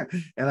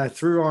 And I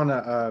threw on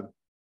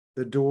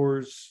the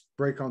Doors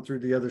break on through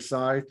the other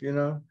side,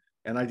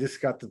 and I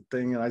just got the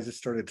thing and I just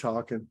started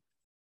talking,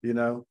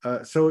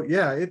 so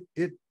yeah,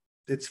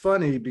 it's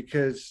funny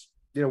because,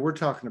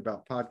 we're talking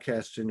about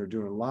podcasting or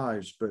doing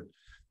lives, but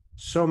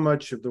so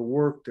much of the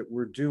work that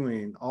we're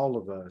doing, all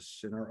of us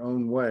in our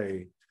own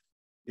way,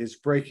 is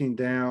breaking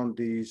down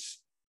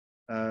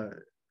uh,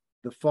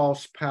 the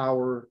false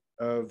power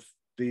of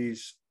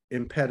these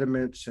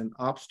impediments and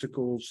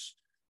obstacles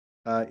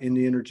in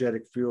the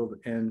energetic field.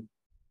 And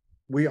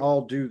we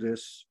all do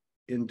this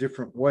in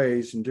different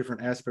ways, in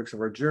different aspects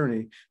of our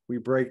journey. We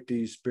break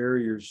these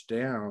barriers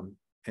down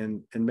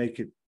and make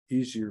it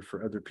easier for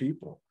other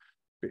people.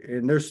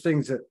 And there's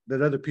things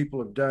that other people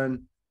have done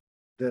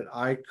that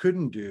I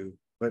couldn't do,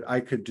 but I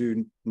could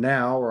do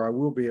now, or I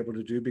will be able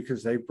to do,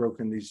 because they've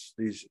broken these,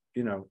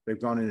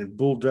 they've gone in and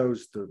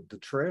bulldozed the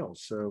trails.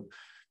 So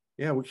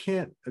yeah,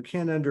 I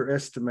can't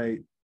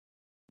underestimate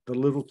the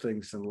little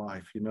things in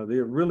life. They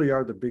really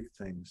are the big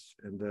things.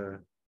 And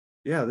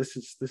yeah, this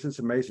is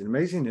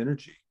amazing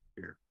energy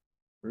here.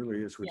 It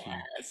really is with you.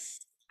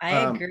 Yes, I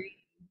Um, agree.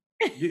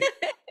 you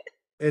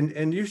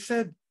and you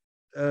said,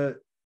 uh,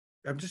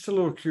 I'm just a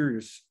little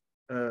curious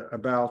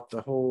about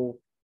the whole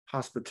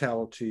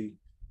hospitality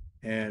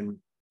and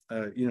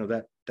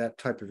that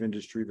type of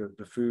industry,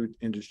 the food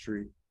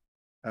industry.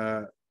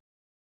 Uh,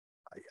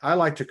 I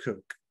like to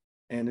cook,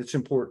 and it's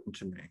important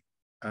to me.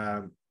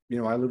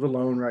 I live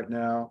alone right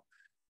now,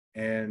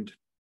 and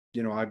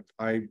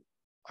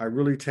I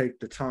really take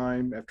the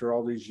time after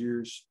all these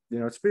years.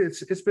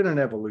 It's been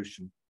an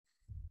evolution.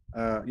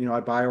 I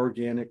buy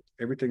organic,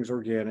 everything's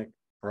organic,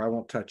 or I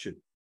won't touch it.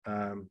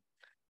 Um,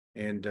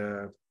 and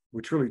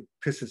Which really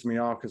pisses me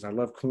off because I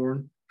love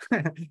corn.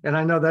 And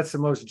I know that's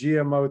the most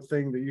GMO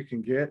thing that you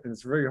can get, and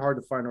it's very hard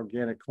to find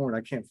organic corn.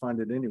 I can't find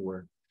it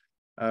anywhere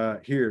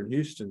here in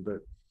Houston. But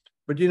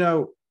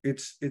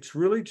it's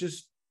really just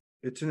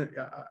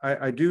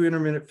I do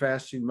intermittent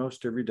fasting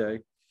most every day,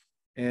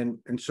 and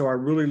so I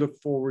really look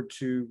forward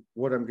to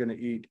what I'm going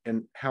to eat and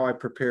how I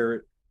prepare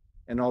it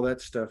and all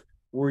that stuff.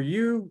 Were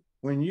you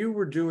When you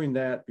were doing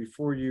that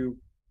before you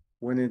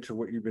went into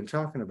what you've been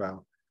talking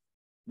about?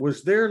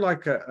 Was there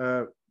like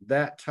a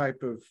that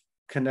type of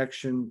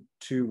connection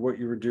to what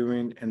you were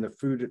doing and the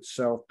food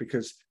itself?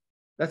 Because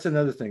that's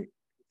another thing.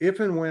 If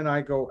and when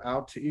I go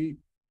out to eat,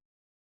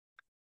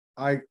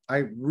 I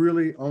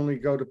really only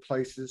go to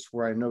places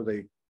where I know they,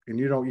 and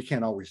you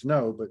can't always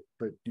know,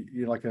 but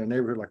you like in a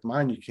neighborhood like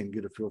mine, you can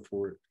get a feel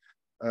for it.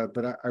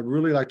 But I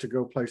really like to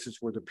go places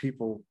where the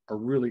people are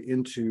really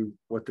into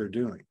what they're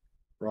doing,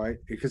 right?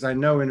 Because I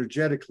know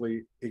energetically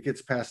it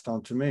gets passed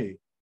on to me.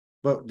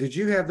 But did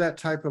you have that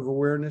type of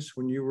awareness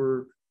when you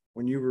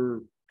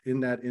were in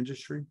that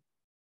industry?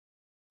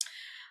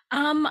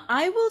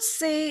 I will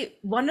say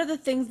one of the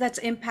things that's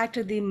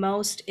impacted the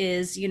most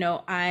is,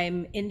 I'm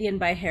Indian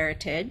by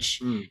heritage.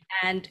 Mm,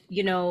 And,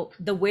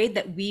 the way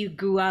that we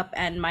grew up,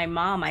 and my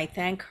mom, I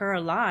thank her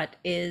a lot,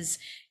 is,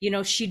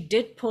 she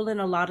did pull in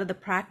a lot of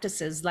the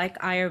practices like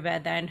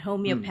Ayurveda and mm,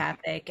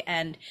 homeopathic.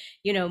 And,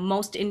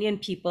 most Indian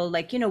people,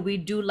 like, we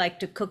do like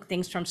to cook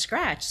things from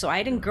scratch. So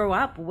I didn't yeah, grow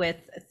up with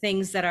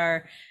things that are,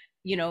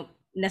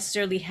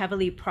 necessarily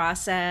heavily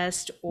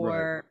processed, right.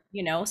 or,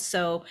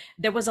 so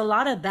there was a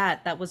lot of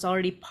that was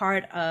already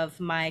part of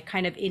my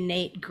kind of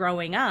innate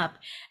growing up.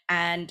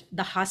 And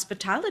the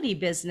hospitality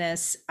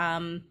business,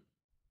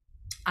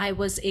 I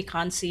was a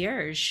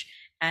concierge,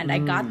 and I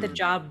got the Mm,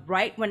 job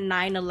right when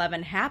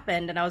 9/11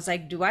 happened, and I was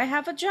like, do I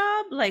have a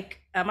job? Like,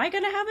 am I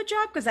going to have a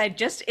job? Because I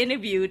just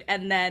interviewed,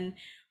 and then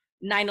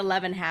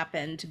 9/11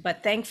 happened.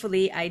 But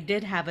thankfully I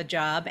did have a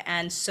job,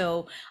 and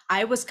so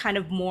I was kind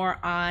of more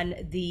on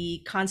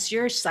the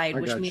concierge side,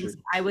 I which got means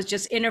you. I was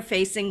just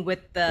interfacing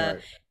with the,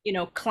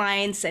 Right.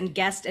 clients and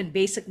guests, and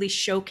basically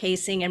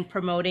showcasing and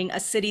promoting a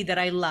city that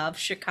I love,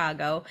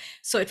 Chicago.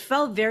 So it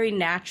felt very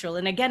natural.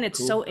 And again, it's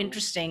Cool. so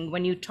interesting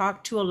when you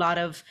talk to a lot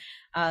of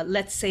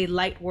let's say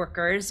light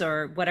workers, or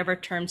whatever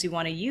terms you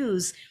want to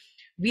use.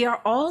 We are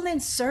all in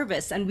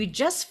service, and we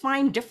just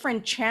find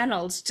different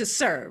channels to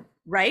serve,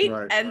 right?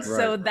 Right. And Right.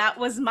 so that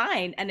was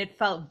mine, and it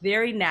felt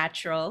very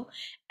natural.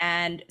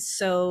 And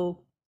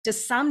so to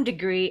some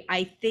degree,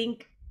 I think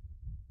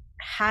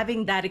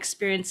having that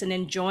experience and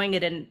enjoying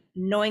it and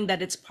knowing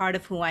that it's part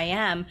of who I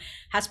am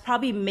has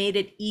probably made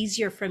it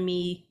easier for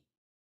me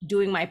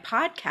doing my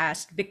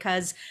podcast,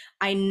 because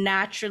I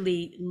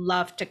naturally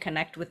love to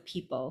connect with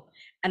people,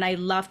 and I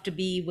love to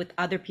be with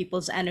other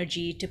people's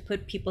energy, to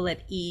put people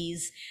at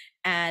ease.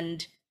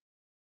 And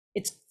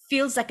it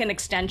feels like an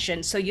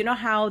extension. So,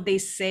 how they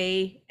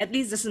say, at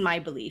least this is my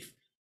belief,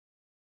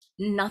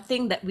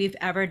 nothing that we've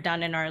ever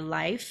done in our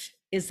life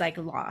is like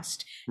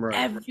lost. Right.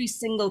 Every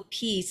single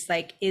piece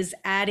like is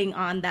adding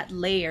on that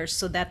layer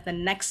so that the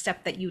next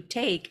step that you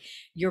take,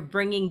 you're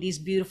bringing these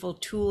beautiful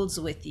tools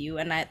with you.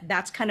 And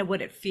that's kind of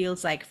what it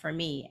feels like for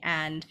me.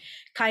 And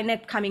kind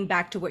of coming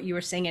back to what you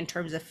were saying in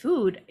terms of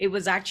food, it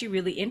was actually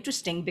really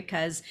interesting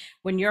because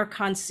when you're a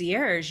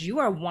concierge, you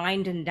are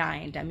wined and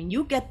dined. I mean,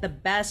 you get the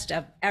best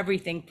of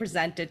everything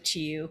presented to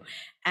you.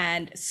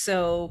 And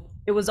so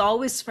it was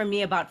always for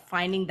me about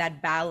finding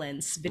that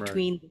balance Right.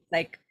 between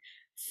like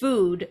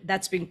food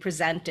that's being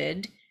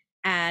presented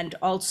and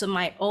also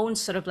my own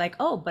sort of like,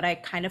 oh, but I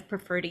kind of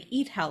prefer to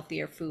eat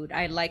healthier food.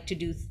 I like to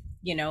do,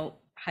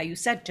 how you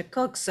said, to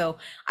cook. So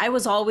I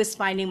was always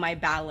finding my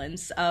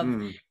balance of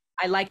Mm.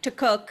 I like to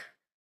cook,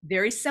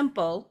 very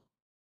simple,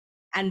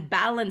 and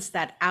balance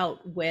that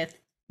out with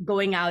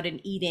going out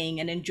and eating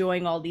and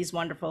enjoying all these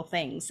wonderful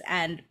things.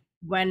 And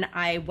when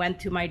I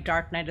went through my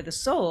dark night of the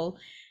soul,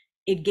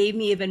 it gave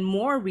me even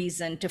more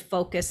reason to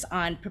focus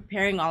on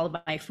preparing all of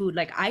my food.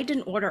 Like I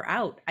didn't order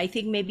out, I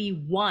think maybe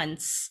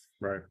once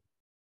Right.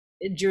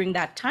 during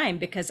that time,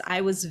 because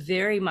I was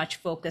very much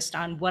focused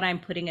on what I'm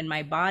putting in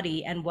my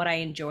body and what I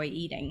enjoy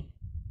eating.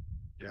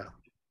 Yeah.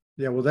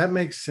 Yeah. Well, that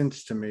makes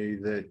sense to me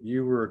that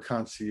you were a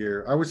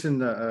concierge. I was in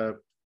the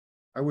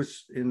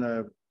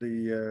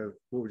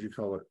what would you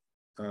call it?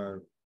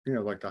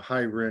 Like the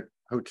high rent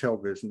hotel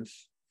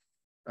business.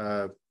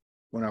 Uh,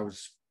 when I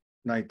was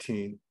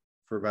 19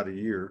 for about a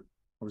year.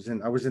 I was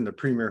in the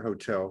Premier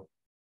Hotel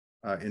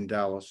in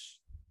Dallas.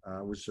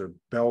 I was a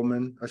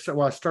bellman.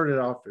 I started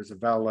off as a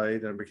valet,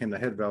 then I became the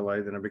head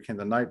valet, then I became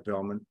the night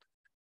bellman,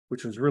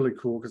 which was really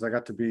cool because I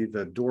got to be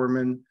the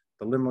doorman,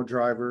 the limo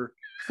driver,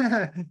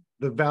 the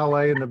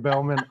valet, and the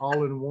bellman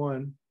all in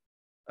one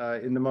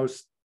in the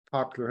most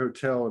popular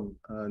hotel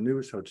and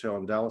newest hotel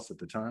in Dallas at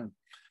the time.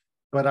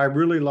 But I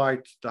really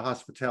liked the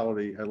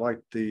hospitality. I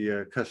liked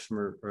the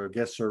customer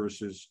guest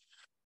services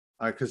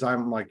because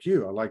I'm like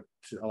you. I like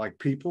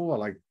people. I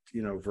like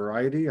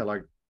variety.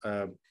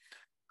 Uh,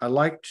 I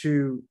like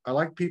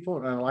people,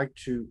 and I like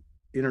to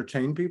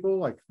entertain people.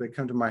 Like they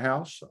come to my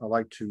house. I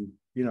like to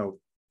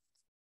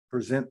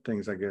present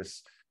things, I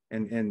guess,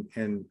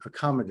 and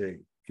accommodate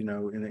in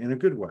a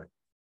good way.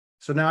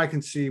 So now I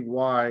can see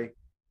why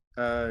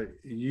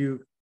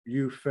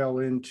you fell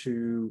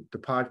into the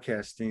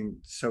podcasting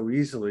so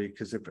easily.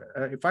 Because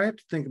if I have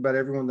to think about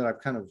everyone that I've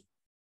kind of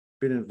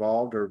been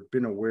involved or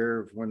been aware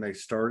of when they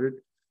started,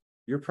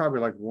 you're probably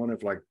like one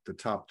of like the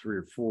top three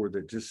or four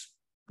that just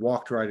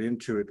walked right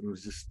into it and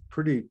was just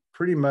pretty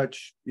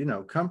much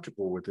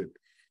comfortable with it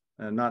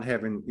and not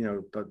having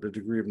the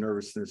degree of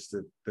nervousness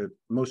that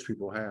most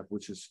people have,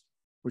 which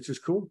is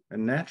cool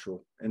and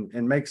natural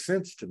and makes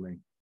sense to me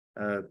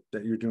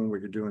that you're doing what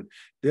you're doing.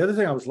 The other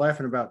thing I was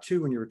laughing about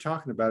too when you were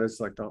talking about is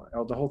like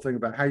the whole thing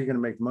about how you're going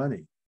to make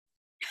money.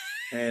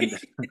 And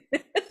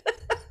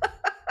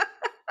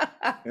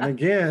and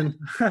again,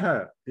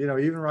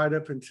 even right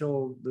up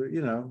until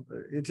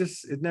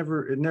it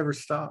never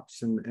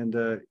stops.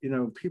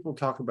 And people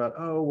talk about,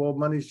 oh, well,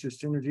 money's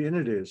just energy, and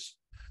it is.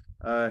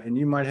 And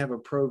you might have a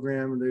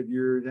program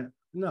that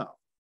no,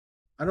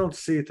 I don't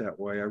see it that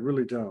way. I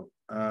really don't.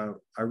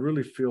 I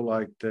really feel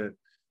like that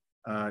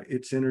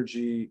it's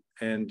energy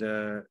and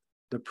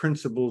the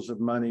principles of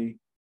money,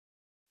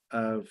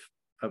 of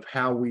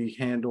how we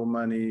handle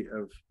money,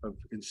 of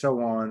and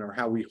so on, or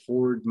how we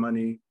hoard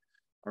money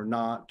or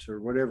not,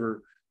 or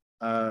whatever.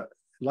 Uh,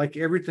 like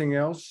everything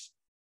else,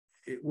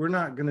 we're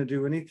not going to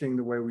do anything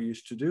the way we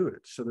used to do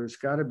it. So there's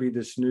got to be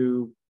this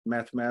new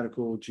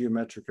mathematical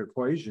geometric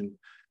equation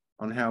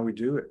on how we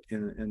do it.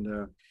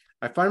 And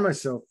I find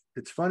myself,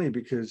 it's funny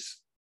because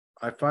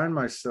I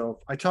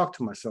talk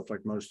to myself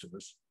like most of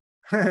us.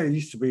 It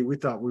used to be, we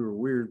thought we were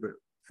weird, but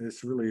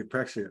it's really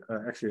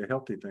actually a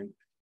healthy thing.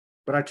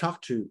 But I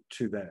talk to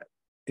that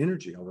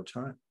energy all the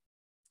time.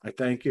 I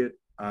thank it.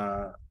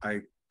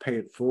 I pay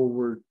it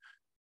forward.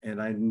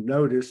 And I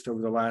noticed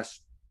over the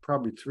last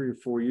probably 3 or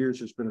 4 years,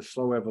 there's been a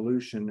slow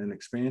evolution and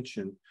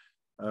expansion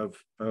of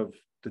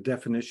the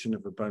definition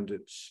of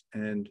abundance,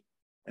 and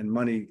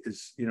money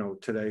is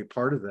today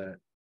part of that.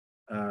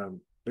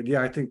 But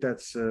yeah, I think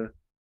that's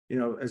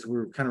as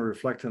we're kind of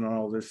reflecting on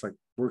all this, like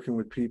working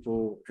with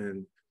people,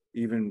 and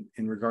even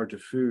in regard to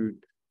food,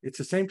 it's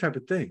the same type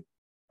of thing.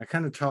 I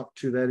kind of talk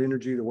to that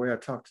energy the way I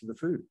talk to the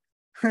food,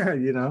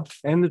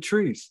 and the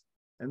trees.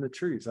 And the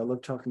trees. I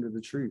love talking to the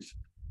trees. Uh,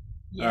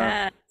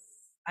 Yes,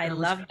 I I was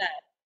love that.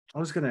 I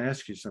was going to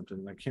ask you something,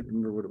 and I can't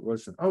remember what it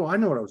was. Oh, I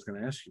know what I was going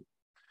to ask you.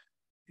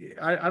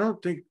 I don't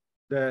think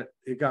that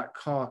it got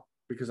caught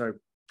because I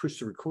pushed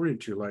the recording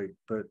too late,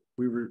 but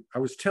I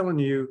was telling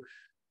you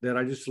that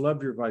I just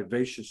love your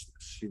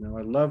vivaciousness.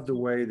 I love the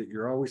way that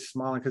you're always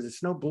smiling because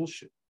it's no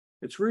bullshit.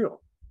 It's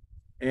real.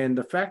 And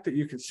the fact that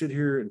you can sit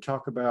here and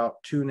talk about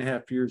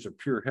 2.5 years of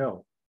pure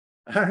hell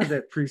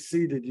that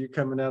preceded you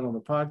coming out on the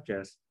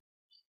podcast,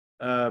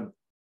 um,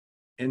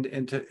 and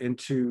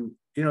to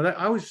that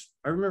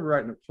I remember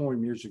writing a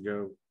poem years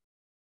ago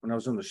when I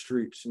was on the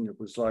streets, and it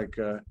was like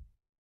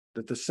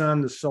that the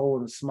sun, the soul,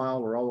 and the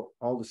smile are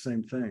all the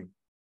same thing.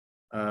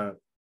 Uh,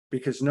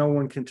 because no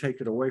one can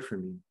take it away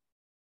from you,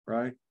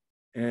 right?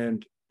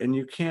 And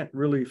you can't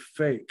really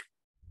fake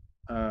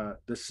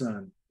the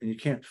sun, and you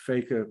can't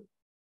fake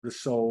the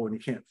soul, and you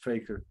can't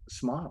fake a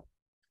smile.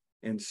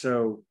 And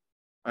so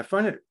I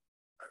find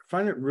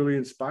it really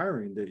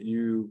inspiring that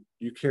you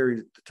carry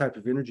the type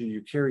of energy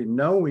you carry,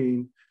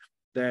 knowing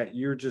that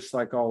you're just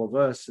like all of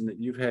us, and that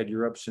you've had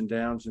your ups and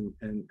downs.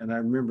 And I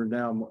remember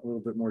now a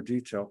little bit more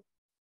detail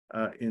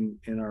in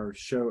our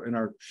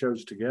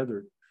shows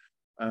together.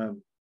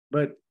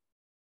 But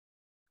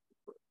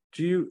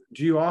do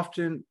you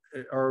often,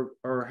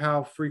 or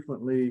how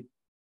frequently?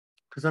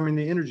 Because I mean,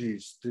 the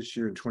energies this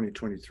year in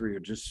 2023 are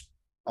just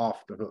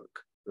off the hook,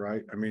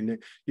 right? I mean,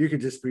 you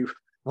could just be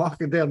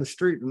walking down the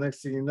street, and the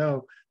next thing you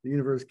know, the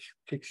universe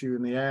kicks you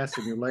in the ass,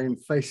 and you're laying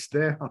face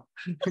down.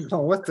 You know,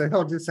 what the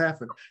hell just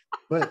happened?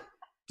 But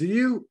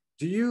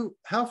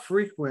how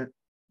frequent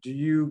do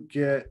you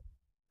get?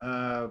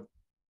 I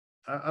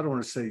don't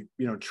want to say,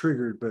 you know,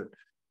 triggered, but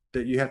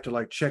that you have to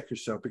like check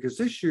yourself, because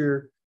this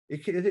year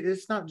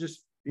it's not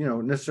just, you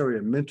know, necessarily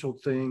a mental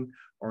thing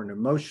or an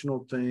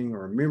emotional thing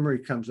or a memory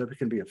comes up. It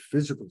can be a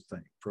physical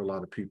thing for a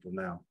lot of people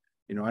now.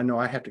 You know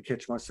I have to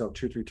catch myself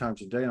 2 or 3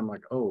 times a day. I'm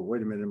like, oh,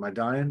 wait a minute, am I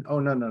dying? Oh,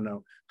 no, no,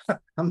 no.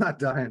 I'm not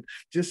dying.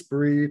 Just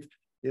breathe,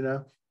 you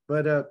know.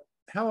 But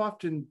how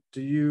often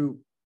do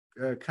you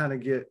kind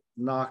of get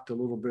knocked a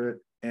little bit,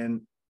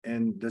 and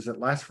does it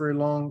last very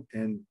long?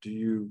 And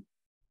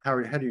how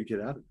do you get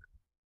out of it?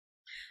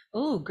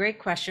 Oh, great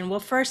question.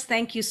 Well, first,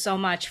 thank you so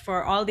much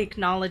for all the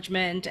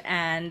acknowledgement,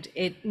 and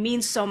it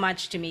means so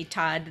much to me,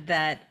 Todd,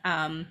 that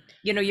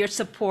your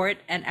support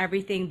and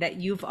everything that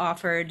you've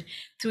offered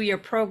through your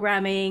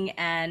programming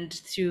and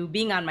through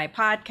being on my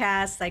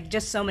podcast, like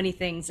just so many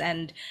things.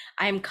 And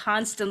I'm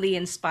constantly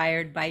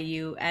inspired by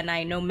you, and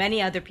I know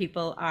many other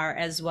people are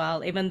as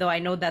well. Even though I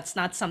know that's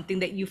not something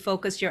that you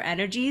focus your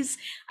energies,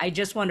 I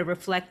just want to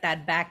reflect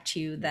that back to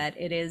you, that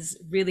it is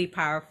really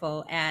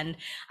powerful. And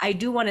I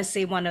do want to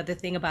say one other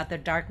thing about the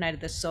dark night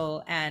of the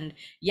soul. And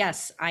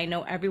yes, I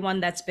know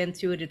everyone that's been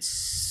through it, it's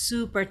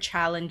super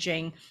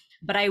challenging.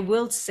 But I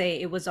will say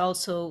it was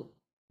also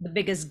the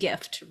biggest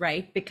gift,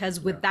 right? Because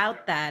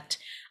without that,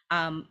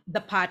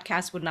 the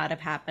podcast would not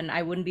have happened.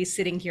 I wouldn't be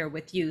sitting here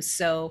with you.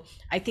 So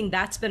I think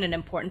that's been an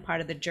important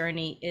part of the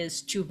journey,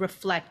 is to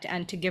reflect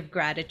and to give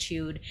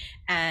gratitude.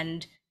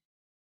 And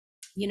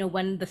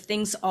when the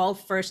things all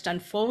first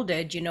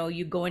unfolded,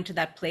 you go into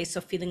that place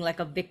of feeling like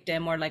a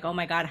victim, or like, oh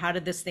my God, how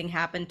did this thing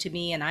happen to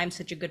me? And I'm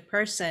such a good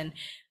person.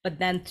 But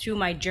then through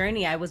my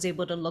journey, I was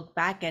able to look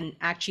back and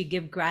actually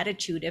give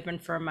gratitude, even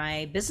for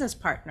my business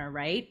partner,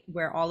 right?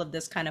 Where all of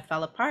this kind of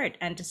fell apart,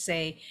 and to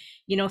say,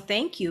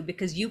 thank you,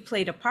 because you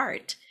played a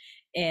part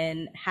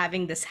in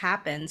having this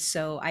happen.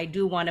 So I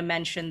do want to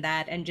mention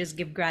that and just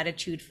give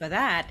gratitude for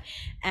that.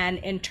 And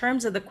in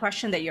terms of the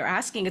question that you're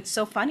asking, it's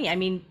so funny. I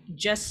mean,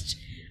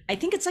 I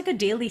think it's like a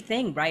daily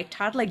thing, right,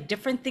 Todd? Like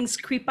different things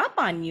creep up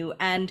on you.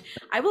 And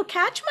I will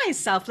catch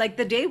myself, like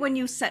the day when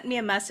you sent me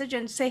a message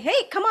and say,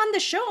 hey, come on the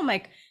show. I'm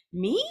like,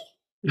 me?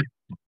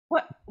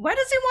 Why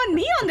does he want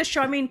me on the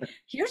show? I mean,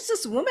 here's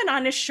this woman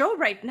on his show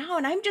right now,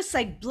 and I'm just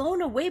like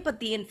blown away by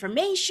the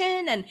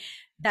information, and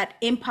that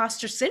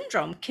imposter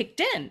syndrome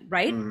kicked in,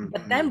 right? Mm-hmm.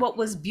 But then what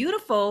was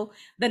beautiful,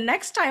 the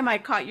next time I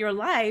caught your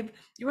live,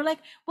 you were like,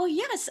 well,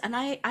 yes, and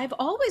I've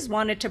always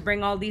wanted to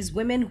bring all these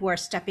women who are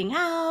stepping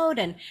out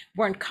and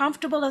weren't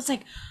comfortable. I was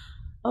like,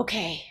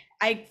 okay.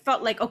 I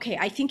felt like, okay,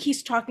 I think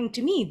he's talking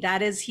to me.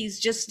 That is, he's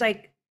just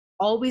like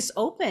always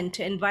open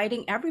to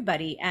inviting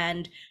everybody.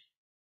 And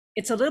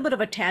it's a little bit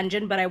of a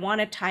tangent, but I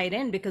want to tie it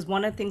in, because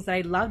one of the things that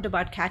I loved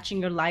about catching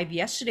your live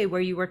yesterday,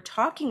 where you were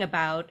talking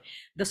about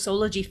the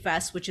Soulogy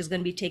Fest, which is going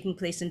to be taking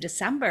place in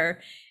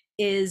December,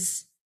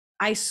 is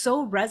I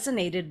so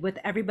resonated with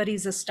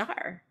everybody's a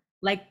star.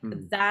 Like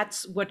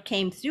that's what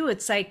came through.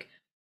 It's like,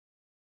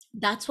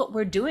 that's what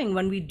we're doing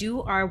when we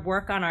do our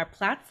work on our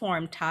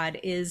platform, Todd,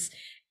 is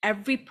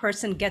every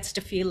person gets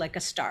to feel like a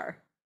star,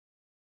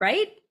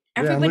 right?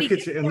 Yeah, Everybody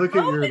and look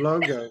at your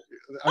logo.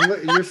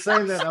 You're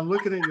saying that, I'm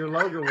looking at your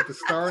logo with the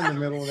star in the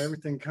middle and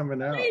everything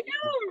coming out. I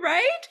know,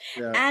 right?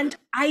 Yeah. And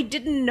I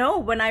didn't know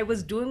when I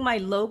was doing my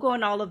logo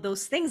and all of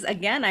those things.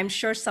 Again, I'm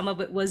sure some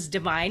of it was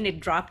divine. It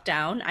dropped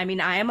down. I mean,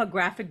 I am a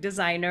graphic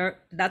designer.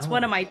 That's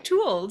one of my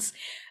tools.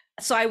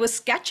 So I was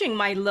sketching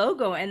my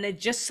logo, and it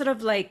just sort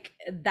of like,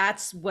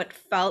 that's what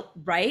felt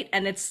right.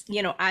 And it's,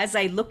 as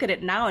I look at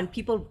it now, and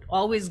people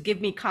always give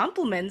me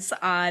compliments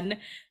on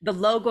the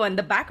logo and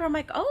the background, I'm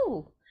like,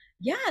 oh,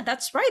 yeah,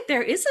 that's right.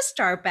 There is a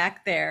star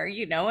back there,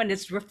 and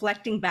it's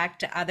reflecting back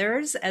to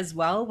others as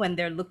well when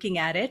they're looking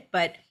at it.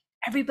 But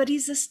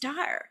everybody's a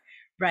star,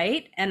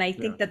 right? And I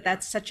think that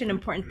that's such an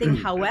important thing.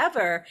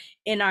 However,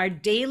 in our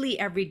daily,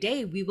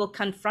 everyday, we will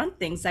confront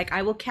things. Like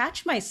I will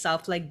catch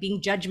myself like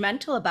being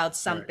judgmental about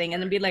something,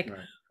 and then be like,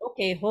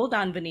 okay, hold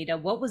on,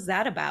 Vanita, what was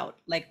that about?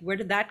 Like, where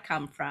did that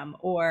come from?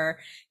 Or,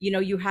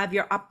 you have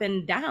your up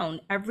and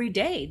down every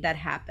day that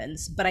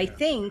happens. But I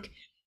think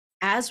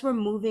as we're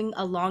moving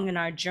along in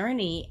our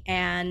journey,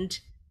 and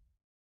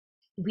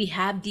we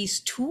have these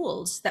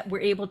tools that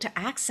we're able to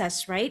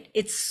access, right?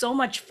 It's so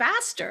much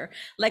faster.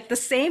 Like the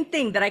same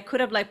thing that I could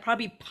have like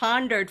probably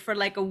pondered for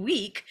like a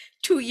week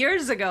 2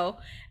 years ago.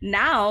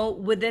 Now,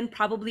 within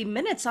probably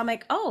minutes, I'm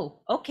like, oh,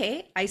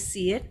 okay, I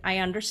see it. I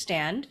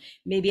understand.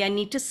 Maybe I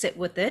need to sit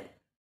with it.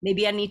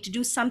 Maybe I need to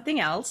do something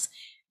else.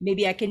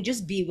 Maybe I can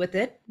just be with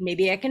it.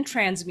 Maybe I can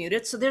transmute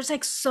it. So there's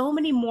like so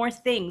many more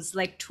things,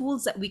 like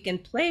tools that we can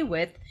play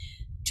with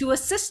to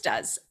assist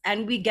us,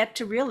 and we get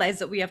to realize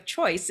that we have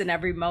choice in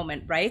every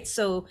moment, right?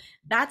 So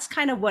that's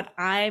kind of what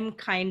I'm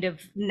kind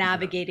of Yeah.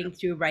 navigating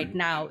through right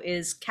now,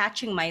 is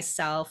catching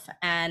myself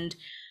and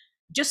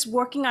just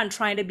working on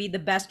trying to be the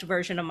best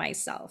version of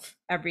myself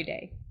every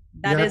day.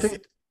 that Yeah, I is think,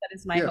 that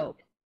is my yeah,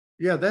 hope.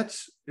 yeah,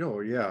 that's,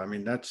 yeah, I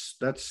mean,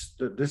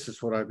 this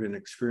is what I've been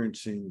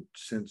experiencing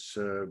since,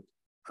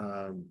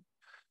 um,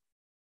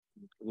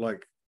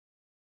 like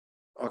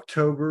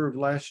October of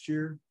last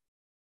year.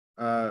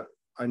 Uh,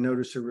 I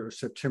noticed there was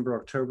September,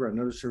 October, I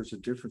noticed there was a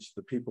difference.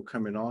 The people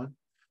coming on,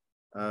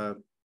 uh,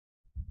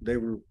 they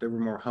were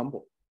more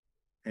humble.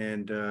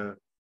 And I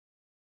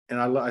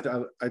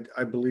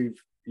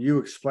believe you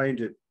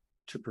explained it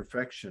to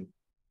perfection.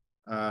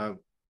 Uh,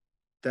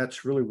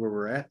 that's really where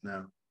we're at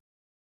now.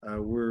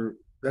 We're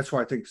That's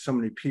why I think so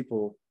many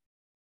people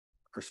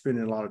are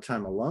spending a lot of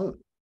time alone.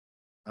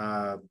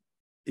 Uh,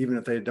 Even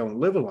if they don't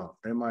live alone,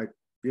 they might,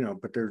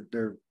 but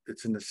they're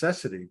it's a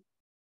necessity,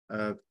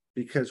 uh,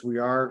 because we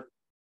are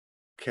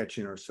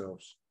catching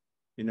ourselves,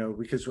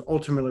 because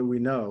ultimately we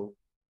know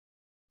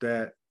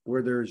that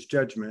where there is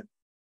judgment,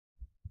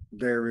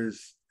 there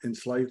is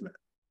enslavement,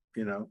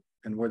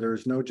 and where there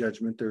is no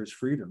judgment, there is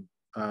freedom.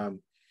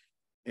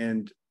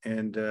 And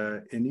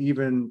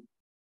even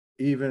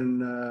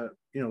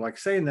like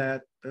saying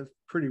that's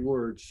pretty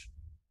words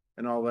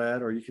and all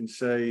that. Or you can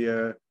say,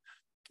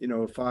 you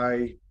know,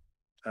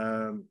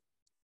 um,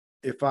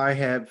 if I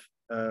have,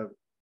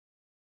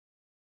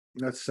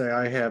 let's say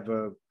I have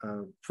a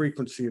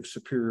frequency of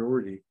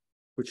superiority,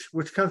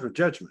 which comes with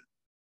judgment,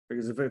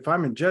 because if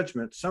I'm in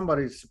judgment,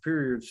 somebody's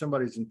superior and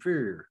somebody's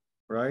inferior,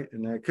 right?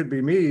 And it could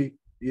be me,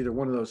 either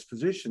one of those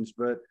positions.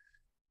 But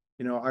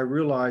I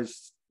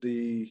realized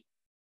the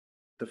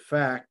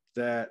fact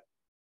that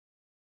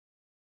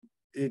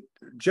it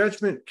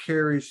judgment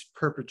carries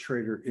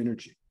perpetrator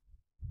energy.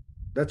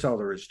 That's all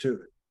there is to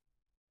it.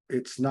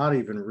 It's not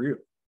even real.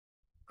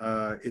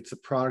 It's a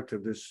product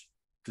of this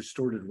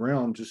distorted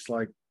realm, just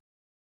like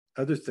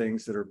other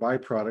things that are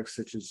byproducts,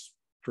 such as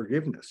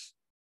forgiveness.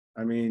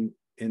 I mean,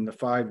 in the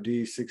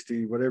 5D,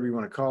 6D, whatever you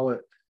want to call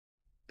it,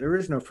 there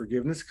is no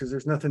forgiveness because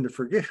there's nothing to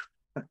forgive.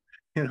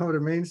 You know what I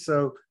mean?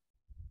 So,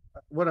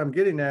 what I'm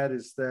getting at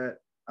is that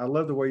I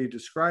love the way you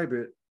describe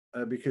it,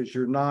 because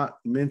you're not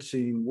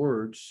mincing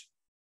words,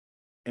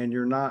 and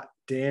you're not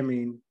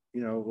damning,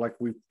 like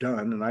we've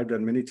done, and I've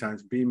done many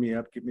times. Beam me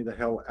up, get me the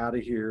hell out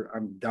of here.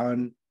 I'm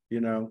done.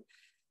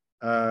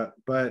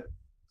 But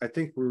I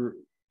think we're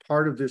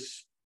part of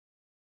this.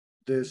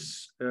 I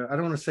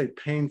don't want to say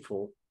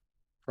painful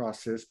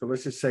process, but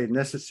let's just say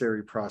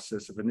necessary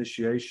process of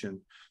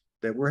initiation,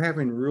 that we're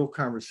having real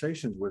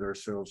conversations with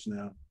ourselves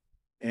now,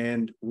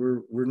 and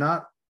we're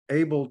not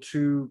able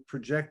to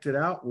project it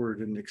outward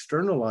and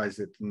externalize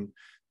it, and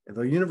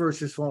the universe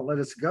just won't let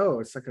us go.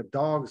 It's like a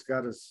dog's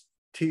got his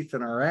teeth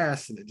in our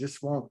ass, and it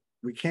just won't.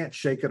 We can't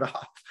shake it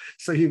off.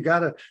 So you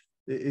gotta.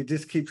 It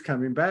just keeps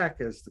coming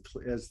back, as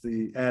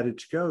the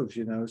adage goes,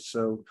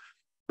 So,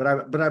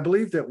 but I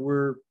believe that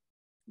we're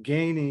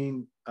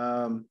gaining,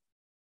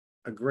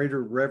 a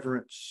greater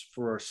reverence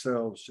for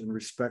ourselves and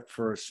respect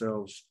for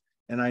ourselves.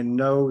 And I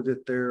know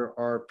that there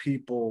are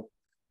people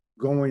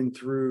going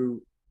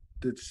through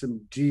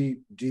some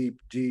deep, deep,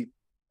 deep,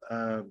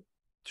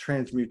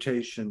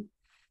 transmutation,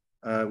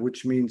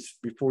 which means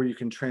before you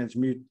can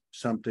transmute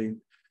something,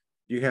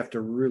 you have to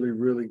really,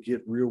 really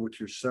get real with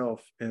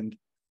yourself. And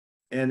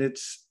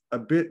it's a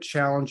bit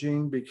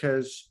challenging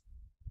because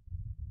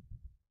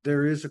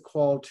there is a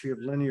quality of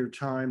linear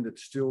time that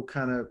still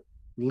kind of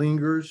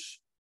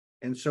lingers.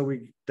 And so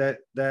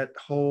that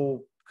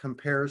whole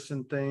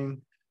comparison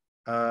thing,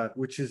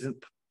 which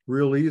isn't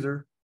real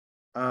either,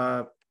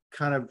 uh,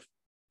 kind of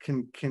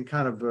can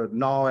kind of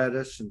gnaw at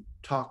us and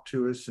talk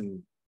to us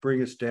and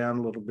bring us down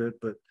a little bit.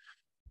 But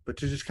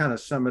to just kind of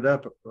sum it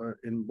up,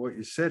 in what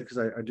you said, because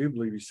I do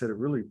believe you said it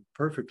really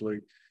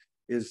perfectly,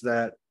 is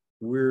that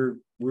we're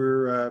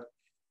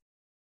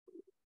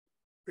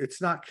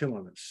it's not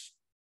killing us,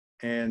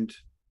 and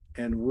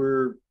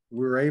we're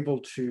able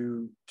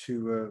to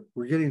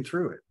we're getting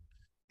through it,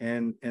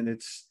 and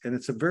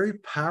it's a very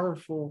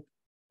powerful.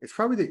 It's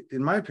probably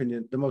in my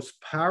opinion, the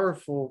most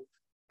powerful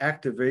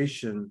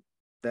activation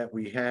that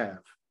we have.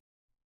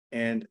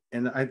 And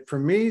for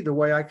me, the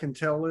way I can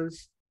tell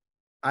is,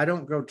 I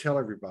don't go tell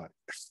everybody.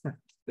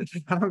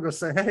 I don't go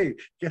say, hey,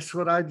 guess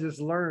what I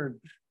just learned.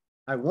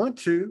 I want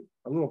to.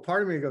 A little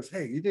part of me goes,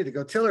 hey, you need to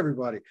go tell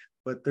everybody.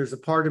 But there's a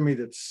part of me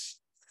that's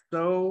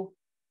so,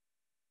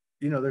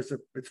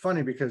 it's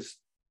funny because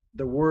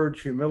the word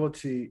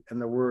humility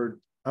and the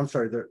word, I'm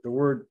sorry, the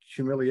word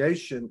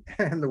humiliation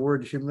and the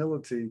word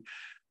humility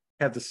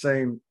have the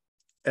same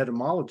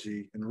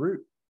etymology and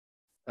root,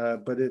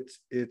 but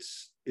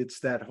it's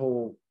that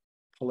whole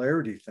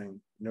polarity thing.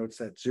 You know, it's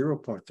that 0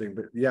 point thing.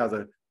 But yeah,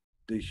 the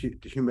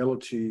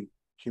humility,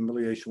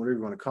 humiliation, whatever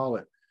you want to call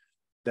it,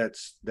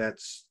 that's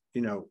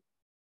you know,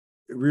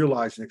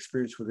 realize and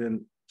experience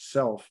within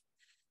self,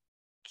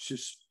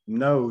 just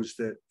knows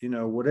that, you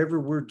know, whatever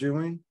we're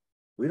doing,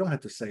 we don't have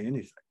to say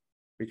anything.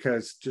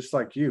 Because just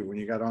like you, when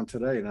you got on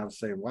today, and I was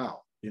saying,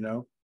 wow, you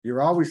know,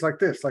 you're always like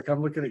this, like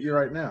I'm looking at you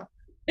right now.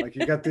 Like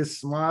you got this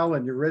smile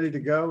and you're ready to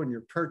go and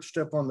you're perched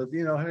up on the,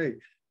 you know, hey.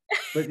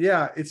 But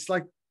yeah, it's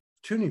like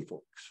tuning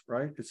forks,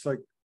 right? It's like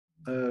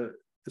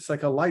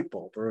a light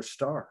bulb or a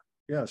star.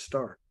 Yeah, a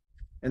star.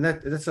 And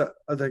that's a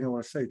other thing I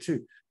want to say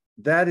too.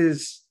 That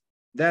is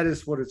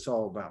what it's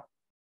all about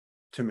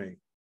to me.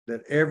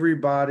 That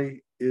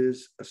everybody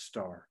is a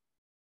star.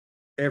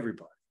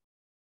 Everybody.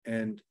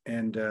 And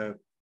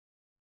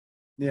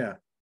yeah,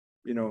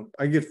 you know,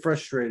 I get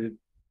frustrated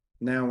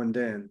now and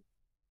then,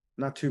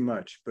 not too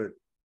much, but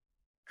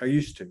I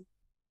used to,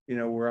 you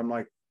know, where I'm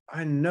like,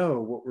 I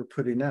know what we're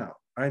putting out.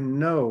 I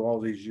know all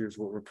these years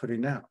what we're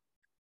putting out.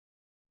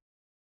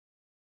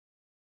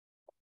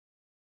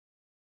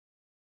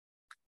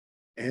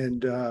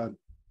 And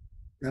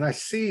I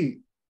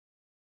see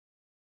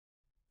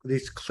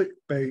these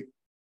clickbait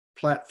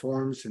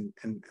platforms and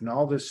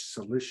all this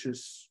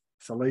salacious,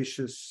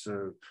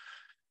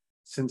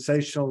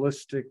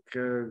 sensationalistic,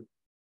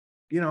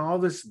 you know, all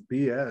this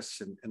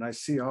BS, and I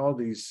see all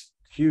these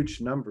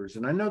huge numbers,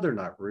 and I know they're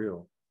not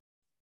real,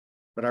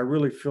 but I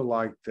really feel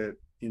like that,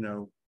 you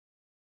know,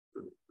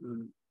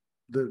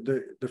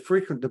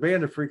 the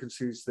band of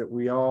frequencies that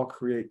we all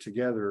create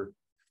together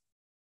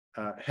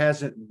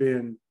hasn't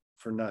been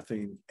for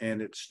nothing, and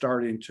it's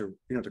starting to,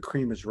 you know, the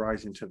cream is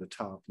rising to the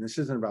top. And this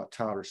isn't about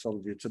Todd or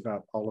Soulogy, it's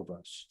about all of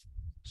us.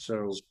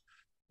 So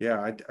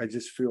yeah, I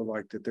just feel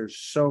like that there's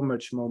so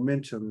much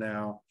momentum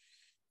now,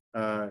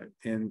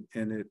 and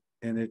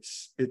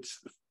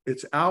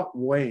it's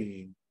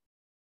outweighing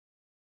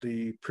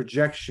the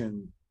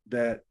projection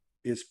that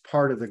is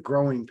part of the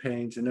growing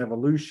pains and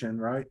evolution,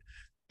 right?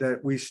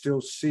 That we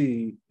still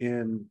see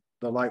in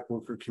the light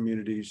worker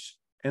communities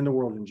and the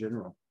world in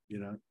general, you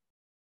know.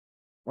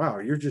 Wow,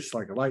 you're just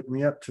like lighting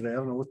me up today. I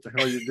don't know what the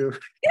hell you're doing.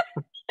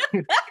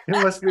 It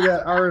must be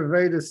that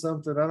Ayurveda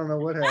something. I don't know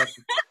what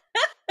happened.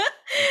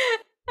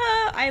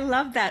 I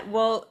love that.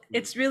 Well,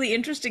 it's really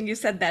interesting you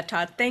said that,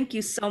 Todd. Thank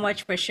you so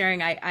much for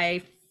sharing.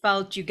 I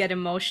felt you get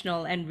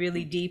emotional and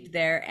really deep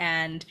there.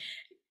 And,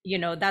 you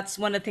know, that's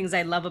one of the things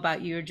I love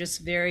about you. You're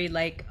just very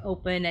like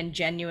open and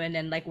genuine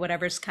and like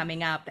whatever's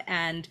coming up.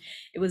 And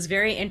it was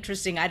very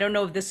interesting. I don't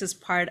know if this is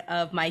part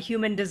of my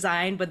human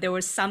design, but there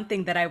was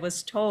something that I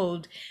was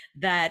told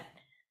that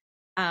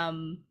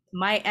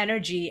my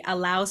energy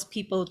allows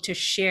people to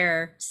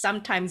share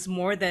sometimes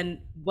more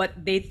than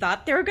what they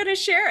thought they were going to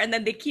share, and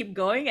then they keep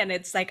going, and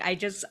it's like I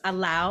just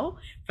allow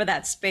for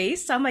that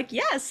space. So I'm like,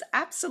 yes,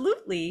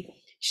 absolutely,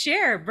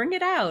 share, bring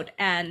it out.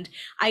 And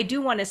I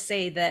do want to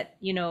say that,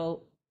 you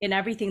know, in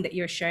everything that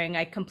you're sharing,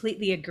 I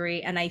completely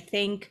agree. And I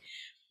think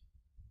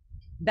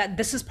that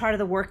this is part of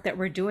the work that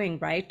we're doing,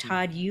 right?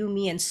 Todd, you,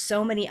 me, and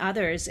so many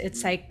others.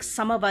 It's like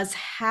some of us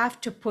have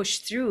to push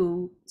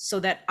through so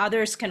that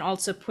others can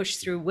also push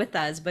through with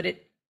us. But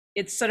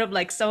it's sort of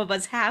like some of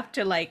us have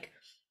to like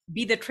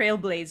be the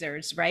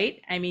trailblazers,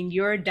 right? I mean,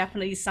 you're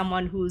definitely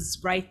someone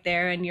who's right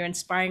there and you're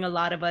inspiring a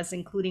lot of us,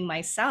 including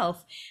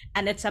myself.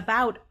 And it's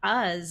about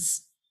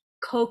us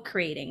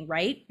co-creating,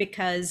 right?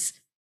 Because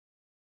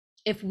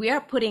if we are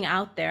putting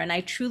out there, and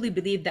I truly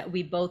believe that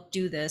we both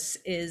do this,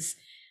 is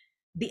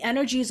the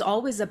energy is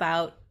always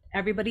about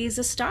everybody is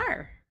a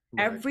star.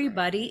 Right.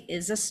 Everybody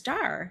is a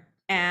star.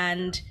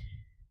 And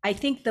I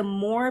think the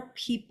more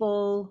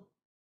people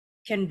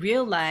can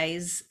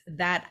realize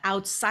that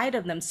outside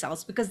of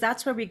themselves, because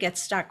that's where we get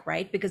stuck,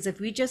 right? Because if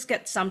we just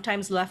get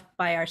sometimes left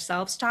by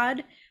ourselves,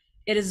 Todd,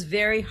 it is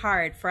very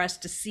hard for us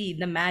to see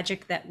the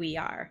magic that we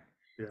are.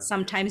 Yeah.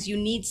 Sometimes you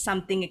need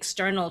something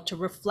external to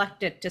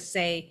reflect it, to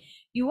say,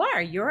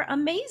 you're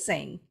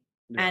amazing.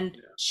 Yeah, and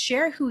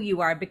share who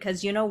you are,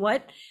 because you know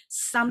what,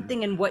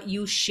 something in what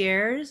you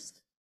shares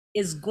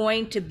is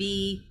going to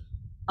be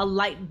a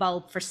light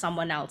bulb for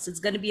someone else. It's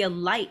going to be a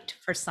light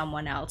for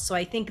someone else. So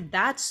I think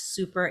that's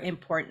super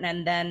important.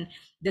 And then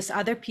this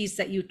other piece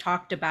that you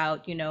talked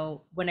about, you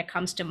know, when it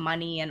comes to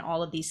money and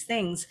all of these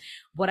things,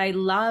 what I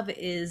love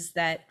is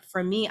that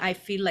for me, I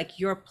feel like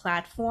your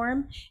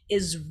platform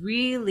is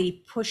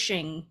really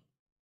pushing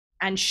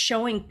and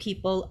showing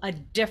people a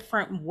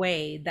different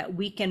way that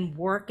we can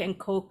work and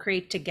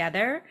co-create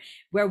together,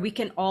 where we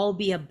can all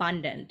be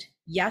abundant.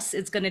 Yes,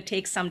 it's going to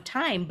take some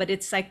time, but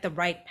it's like the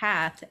right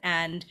path.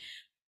 And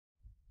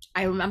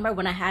I remember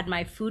when I had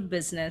my food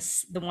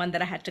business, the one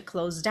that I had to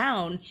close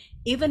down,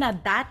 even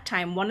at that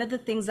time, one of the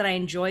things that I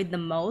enjoyed the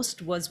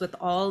most was with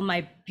all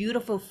my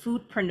beautiful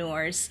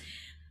foodpreneurs,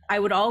 I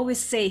would always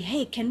say,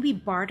 hey, can we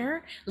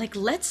barter? Like,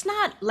 let's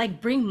not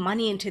like bring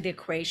money into the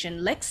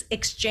equation. Let's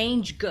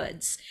exchange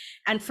goods.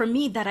 And for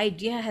me, that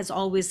idea has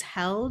always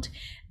held,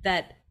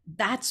 that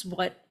that's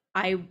what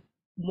I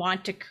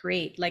want to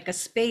create like a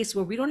space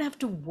where we don't have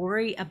to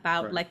worry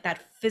about Right. like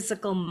that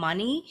physical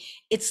money.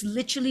 It's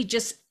literally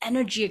just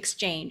energy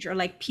exchange, or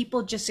like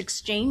people just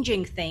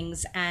exchanging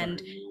things.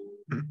 And Right.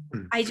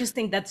 I just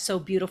think that's so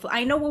beautiful.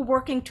 I know we're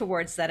working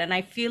towards that, and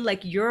I feel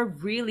like you're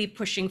really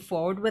pushing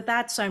forward with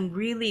that. So I'm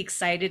really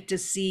excited to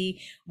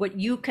see what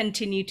you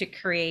continue to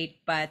create.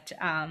 But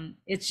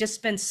it's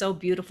just been so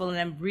beautiful, and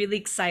I'm really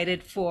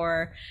excited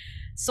for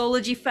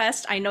Soulogy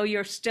Fest. I know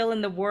you're still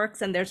in the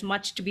works and there's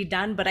much to be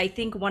done, but I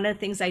think one of the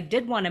things I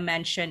did want to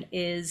mention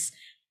is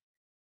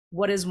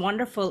what is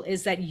wonderful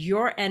is that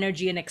your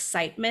energy and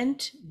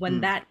excitement, when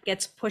Mm. that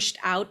gets pushed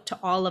out to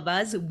all of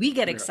us, we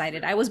get Yeah.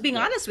 excited. I was being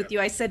Yeah. honest with you.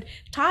 I said,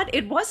 Todd,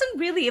 it wasn't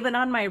really even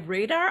on my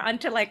radar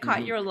until I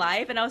caught Mhm. your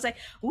live. And I was like,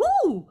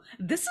 ooh,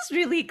 this is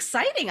really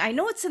exciting. I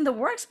know it's in the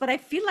works, but I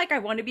feel like I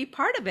want to be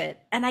part of it.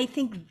 And I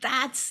think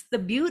that's the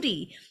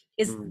beauty,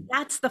 is Mm.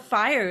 that's the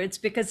fire. It's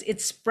because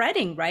it's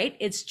spreading, right?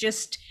 It's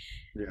just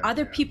Yeah.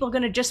 other people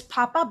going to just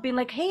pop up being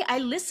like, hey, I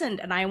listened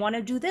and I want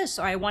to do this,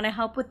 or I want to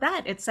help with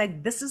that. It's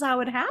like, this is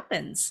how it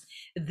happens.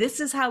 This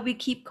is how we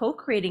keep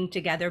co-creating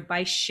together,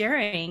 by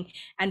sharing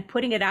and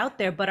putting it out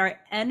there, but our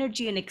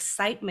energy and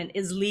excitement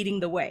is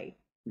leading the way.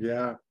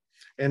 Yeah.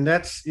 And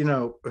that's,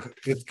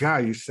 this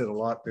guy, you said a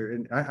lot there,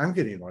 and I'm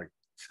getting like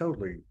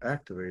totally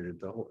activated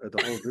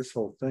this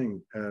whole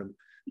thing.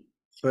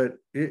 But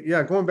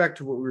yeah, going back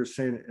to what we were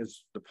saying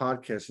as the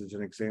podcast is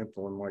an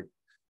example, and like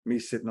me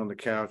sitting on the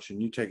couch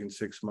and you taking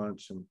 6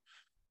 months, and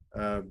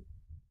uh,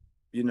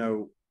 you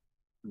know,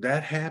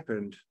 that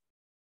happened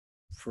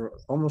for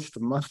almost a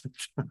month.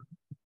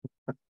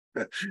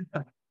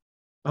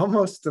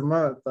 Almost a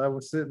month. I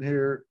was sitting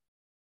here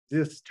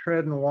just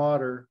treading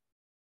water,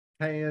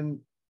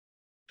 paying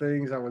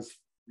things. I was,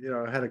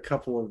 I had a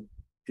couple of,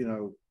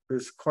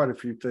 there's quite a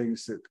few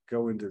things that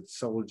go into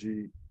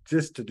Soulogy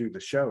just to do the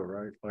show,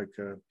 right? Like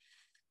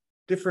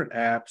different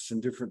apps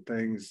and different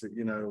things that,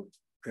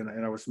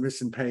 and I was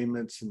missing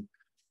payments,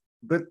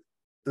 but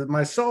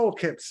my soul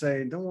kept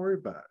saying, don't worry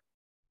about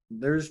it.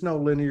 There's no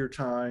linear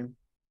time.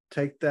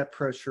 Take that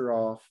pressure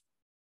off.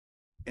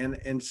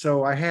 And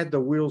so I had the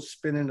wheels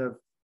spinning of,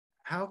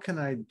 how can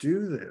I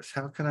do this?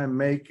 How can I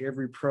make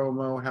every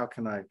promo? How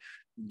can I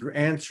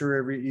answer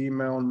every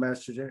email and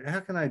message? How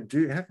can I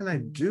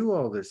do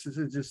all this? This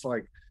is just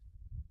like,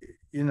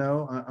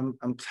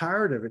 I'm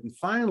tired of it. And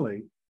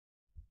finally,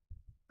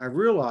 I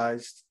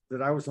realized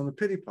that I was on the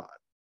pity pot.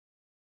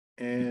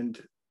 And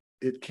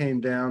it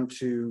came down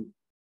to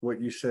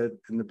what you said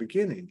in the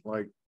beginning,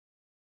 like,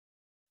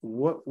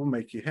 what will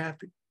make you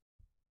happy?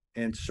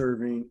 And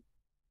serving,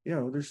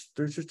 there's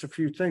just a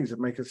few things that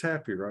make us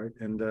happy, right?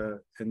 And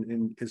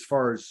as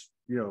far as,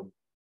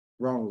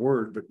 wrong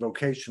word, but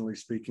vocationally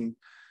speaking,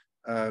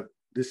 uh,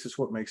 this is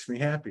what makes me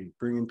happy,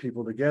 bringing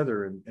people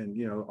together, and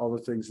all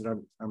the things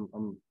that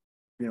I'm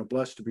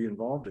blessed to be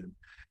involved in.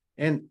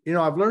 And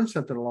I've learned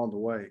something along the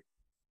way.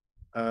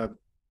 Uh,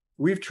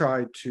 we've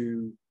tried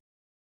to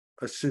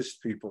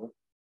assist people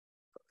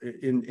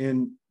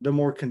in the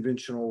more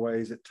conventional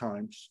ways at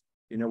times.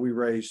 We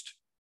raised,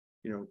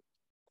 you know,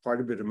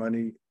 quite a bit of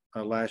money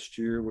last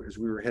year as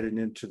we were heading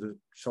into the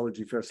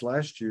Soulogy Fest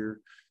last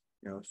year.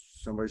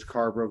 Somebody's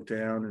car broke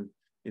down,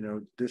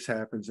 and this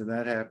happens and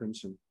that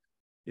happens, and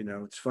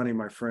it's funny.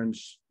 My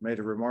friends made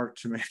a remark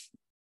to me.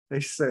 They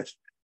said,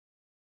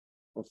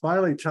 "Well,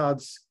 finally,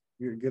 Todd's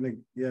you're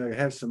gonna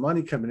have some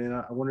money coming in.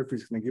 I wonder if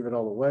he's gonna give it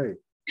all away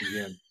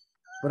again."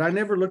 But I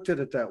never looked at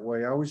it that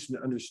way. I always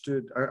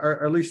understood,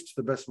 or at least to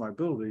the best of my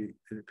ability,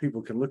 that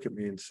people can look at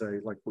me and say,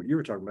 like what you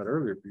were talking about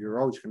earlier, you're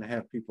always going to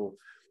have people,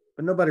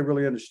 but nobody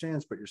really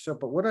understands but yourself.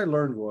 But what I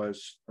learned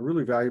was a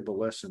really valuable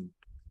lesson,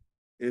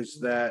 is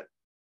that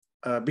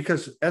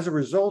because as a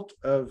result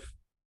of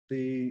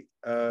the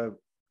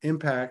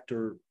impact,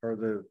 or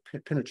the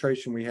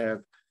penetration we have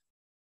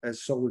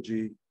as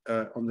Soulogy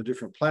on the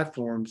different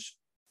platforms,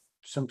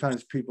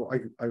 sometimes people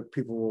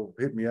will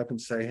hit me up and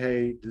say,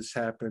 hey, this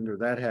happened or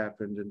that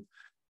happened, and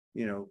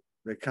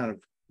they kind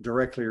of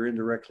directly or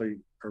indirectly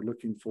are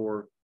looking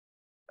for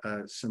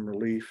some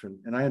relief,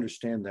 and I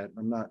understand that.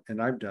 I'm not,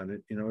 and I've done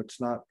it.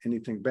 It's not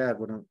anything bad.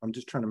 What I'm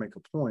just trying to make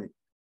a point,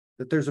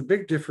 that there's a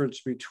big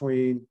difference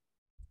between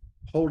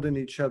holding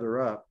each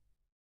other up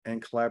and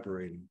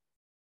collaborating.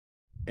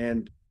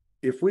 And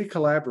if we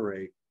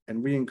collaborate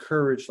and we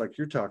encourage, like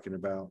you're talking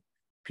about,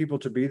 people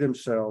to be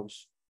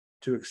themselves,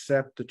 to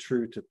accept the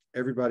truth that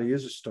everybody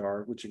is a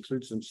star, which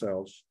includes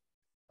themselves,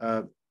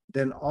 uh,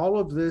 then all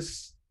of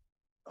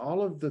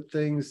the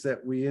things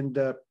that we end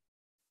up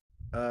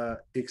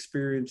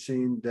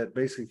experiencing, that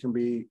basically can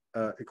be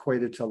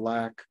equated to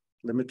lack,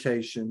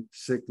 limitation,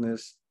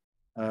 sickness,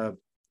 uh,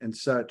 and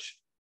such,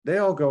 they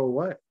all go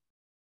away.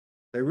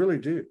 They really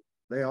do.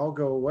 They all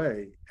go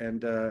away.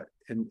 And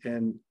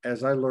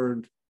as I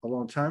learned a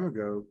long time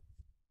ago,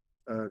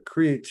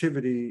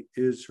 creativity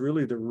is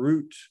really the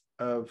root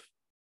of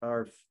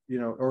our,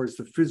 or is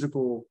the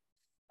physical,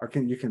 or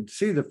you can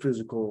see the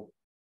physical,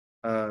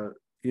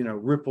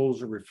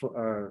 ripples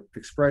or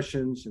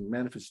expressions and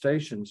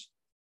manifestations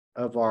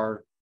of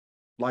our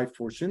life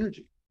force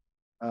energy.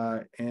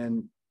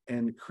 And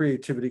and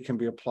creativity can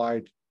be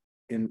applied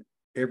in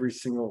every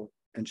single,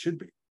 and should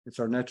be. It's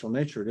our natural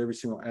nature at every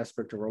single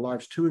aspect of our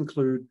lives, to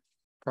include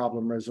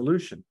problem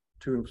resolution,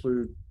 to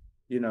include,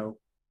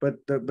 but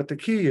the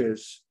key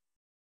is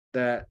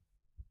that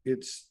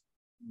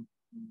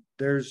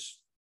there's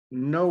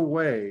no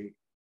way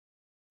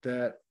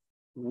that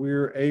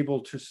we're able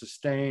to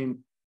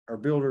sustain or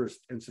build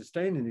and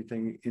sustain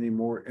anything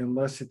anymore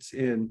unless it's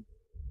in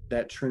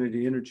that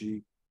trinity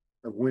energy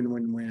of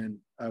win-win-win,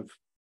 of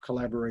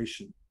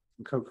collaboration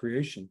and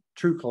co-creation,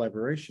 true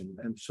collaboration.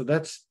 And so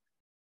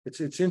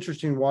it's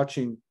interesting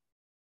watching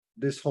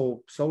this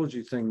whole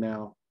Soulogy thing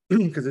now,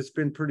 because it's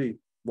been pretty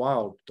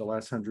wild the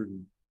last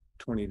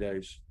 120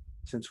 days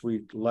since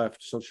we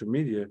left social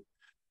media,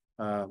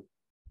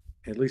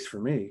 at least for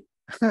me.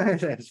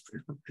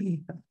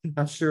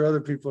 I'm sure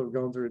other people have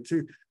gone through it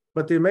too.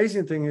 But the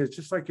amazing thing is,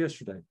 just like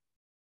yesterday,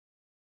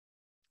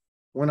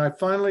 when I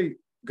finally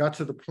got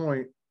to the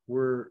point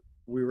where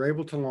we were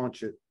able to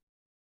launch it,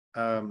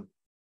 and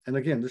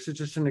again, this is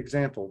just an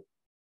example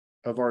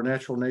of our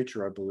natural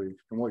nature, I believe,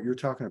 and what you're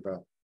talking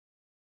about.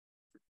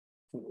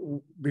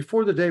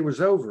 Before the day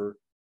was over,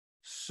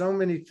 so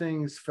many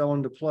things fell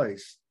into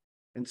place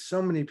and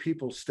so many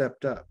people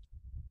stepped up,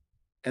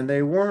 and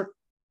they weren't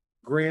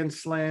grand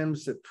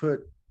slams that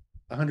put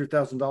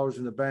 $100,000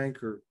 in the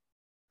bank, or,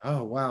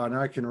 oh, wow,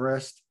 now I can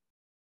rest.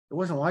 It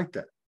wasn't like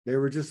that. They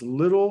were just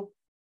little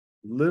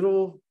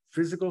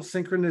physical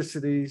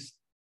synchronicities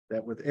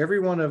that with every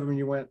one of them,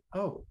 you went,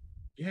 oh,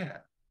 yeah.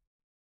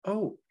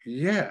 Oh,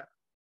 yeah.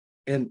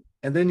 And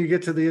then you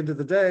get to the end of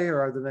the day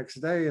or the next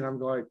day, and I'm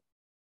like,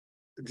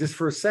 just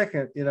for a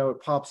second,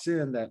 it pops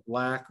in that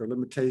lack or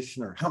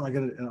limitation, or how am I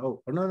going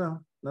to,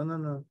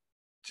 no.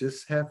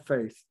 Just have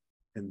faith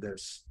in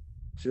this.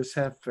 Just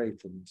have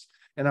faith in this.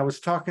 And I was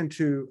talking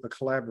to a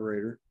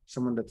collaborator,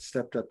 someone that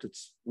stepped up,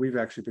 we've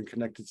actually been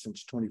connected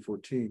since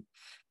 2014.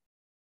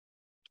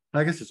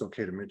 I guess it's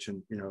okay to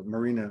mention,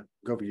 Marina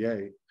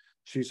Govier.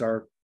 She's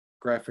our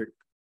graphic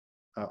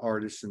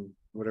artist and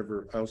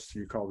whatever else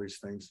you call these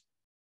things.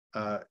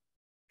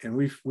 And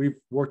we've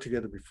worked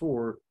together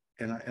before.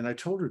 And I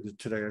told her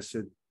today, I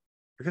said,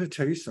 I got to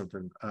tell you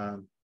something.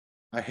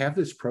 I have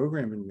this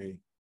program in me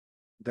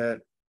that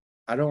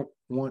I don't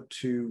want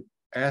to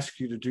ask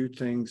you to do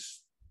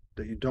things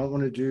that you don't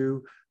want to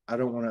do. I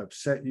don't want to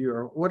upset you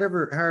or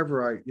whatever,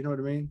 however you know what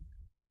I mean?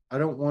 I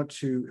don't want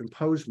to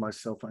impose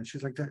myself on.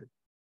 She's like, that.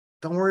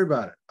 Don't worry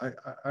about it.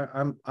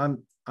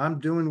 I'm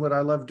doing what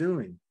I love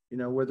doing,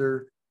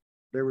 whether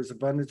there was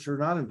abundance or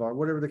not involved,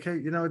 whatever the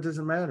case, it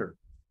doesn't matter.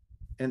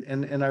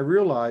 And I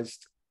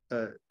realized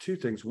two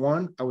things.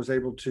 One, I was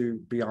able to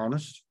be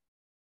honest,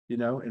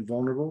 and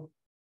vulnerable.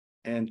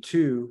 And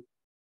two,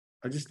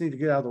 I just need to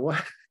get out of the way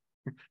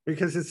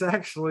because it's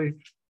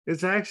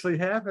actually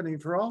happening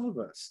for all of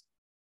us,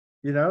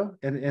 and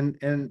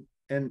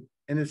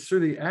it's through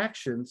the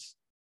actions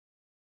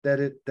that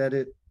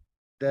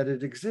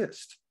it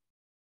exists.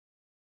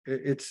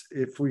 It's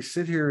if we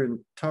sit here and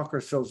talk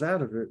ourselves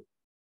out of it,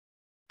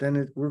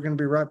 then we're going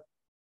to be right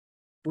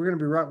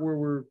where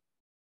we're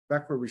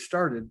back where we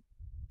started,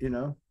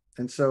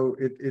 and so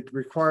it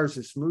requires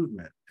this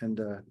movement, and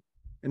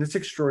it's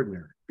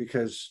extraordinary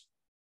because,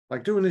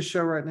 like doing this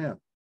show right now,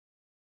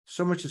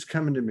 so much is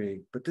coming to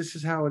me, but this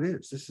is how it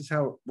is. This is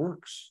how it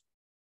works.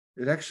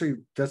 It actually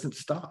doesn't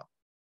stop,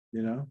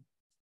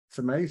 it's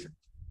amazing.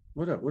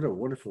 What a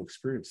wonderful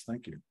experience.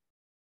 Thank you.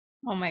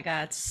 Oh my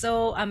God,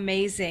 so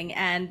amazing.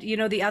 And,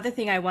 the other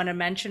thing I want to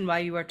mention while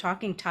you were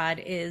talking,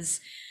 Todd, is,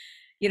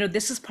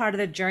 this is part of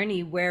the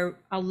journey where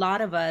a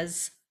lot of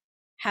us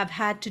have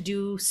had to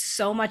do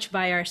so much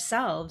by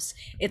ourselves.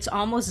 It's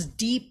almost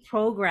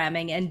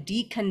deprogramming and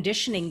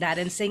deconditioning that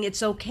and saying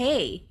it's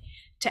okay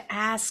to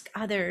ask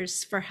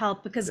others for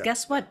help, because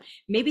guess what?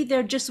 Maybe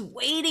they're just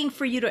waiting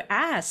for you to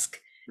ask.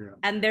 Yeah.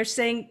 And they're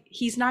saying,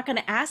 he's not going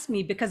to ask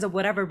me because of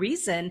whatever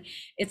reason.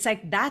 It's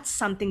like, that's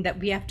something that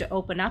we have to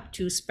open up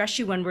to,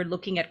 especially when we're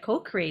looking at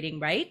co-creating,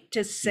 right?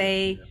 To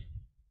say,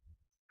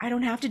 I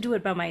don't have to do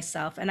it by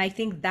myself. And I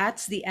think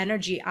that's the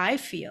energy I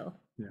feel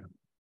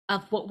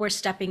of what we're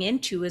stepping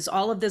into, is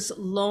all of this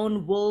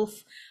lone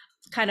wolf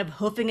kind of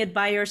hoofing it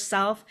by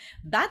yourself.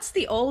 That's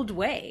the old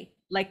way.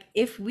 Like,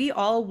 if we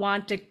all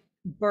want to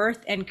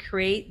birth and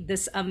create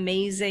this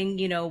amazing,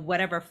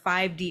 whatever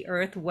 5D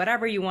earth,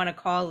 whatever you want to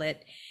call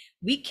it,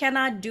 we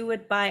cannot do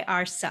it by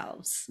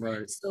ourselves.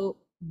 Right. So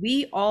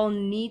we all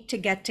need to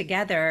get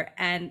together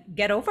and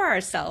get over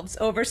ourselves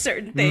over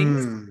certain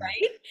things,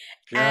 right?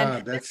 Yeah,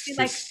 and that's be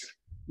just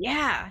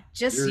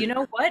you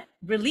know what?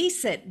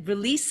 Release it,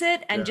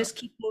 and just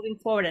keep moving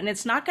forward. And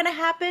it's not going to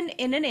happen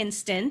in an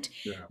instant,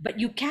 but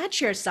you catch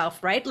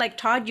yourself, right? Like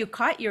Todd, you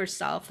caught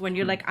yourself when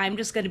you're like, I'm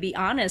just going to be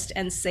honest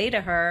and say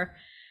to her,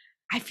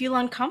 I feel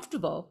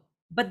uncomfortable.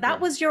 But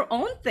that was your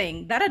own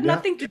thing. That had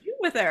nothing to do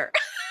with her.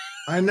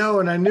 I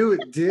know, and I knew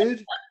it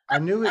did. I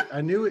knew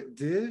it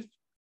did.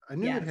 I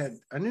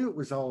knew it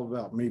was all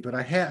about me, but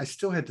I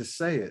still had to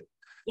say it.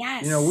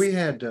 Yes. We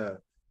had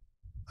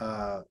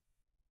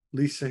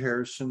Lisa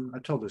Harrison. I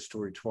told this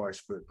story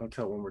twice, but I'll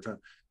tell it one more time.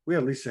 We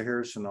had Lisa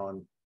Harrison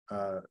on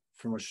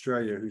from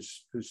Australia,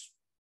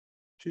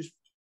 she's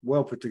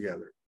well put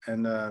together.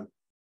 And I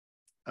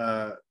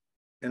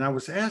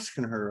was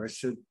asking her, I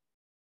said,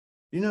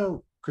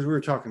 because we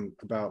were talking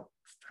about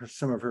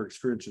some of her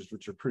experiences,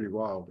 which are pretty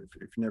wild.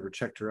 If you never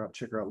checked her out,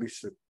 check her out,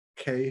 Lisa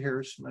K.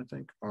 Harrison, I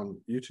think, on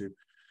YouTube,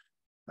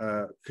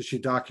 because she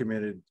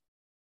documented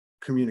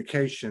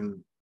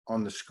communication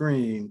on the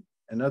screen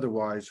and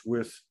otherwise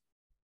with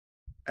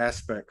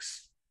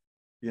aspects,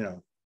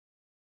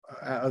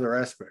 other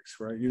aspects,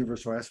 right?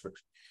 Universal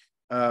aspects,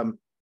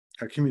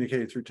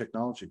 communicated through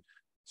technology.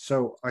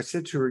 So I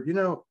said to her,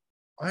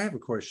 I have a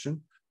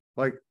question.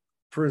 Like,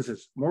 for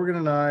instance, Morgan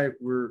and I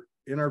were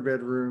in our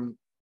bedroom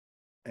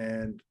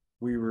and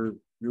we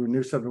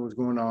knew something was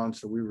going on.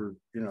 So we were,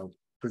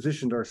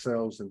 positioned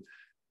ourselves, and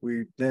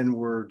we then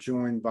were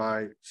joined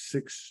by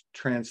 6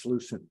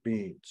 translucent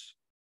beings,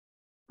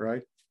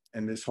 right?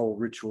 And this whole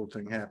ritual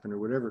thing happened or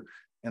whatever.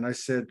 And I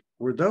said,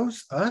 were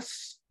those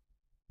us?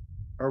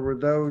 Or were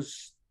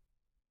those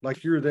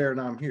like you're there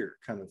and I'm here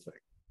kind of thing?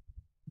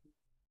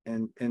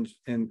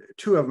 And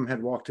 2 of them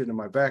had walked into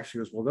my back. She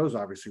goes, well, those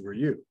obviously were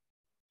you.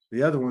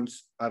 The other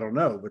ones, I don't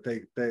know,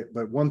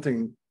 but one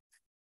thing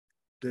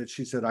that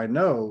she said, I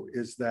know,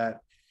 is that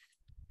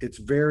it's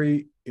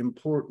very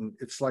important.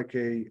 It's like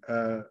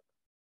I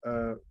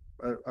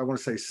want to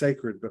say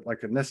sacred, but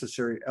like a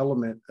necessary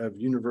element of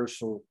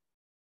universal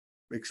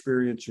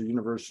experience or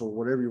universal,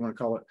 whatever you want to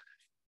call it,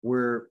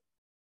 where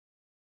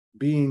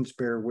beings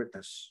bear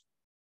witness,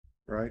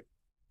 right?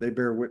 They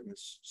bear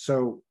witness.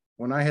 So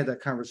when I had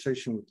that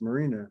conversation with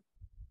Marina,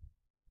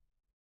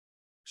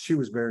 she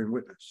was bearing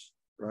witness,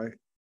 right?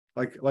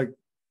 Like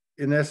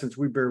in essence,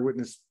 we bear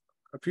witness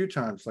a few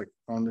times, like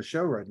on the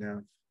show right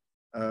now.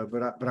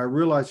 But I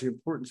realized the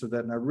importance of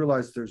that, and I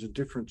realized there's a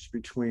difference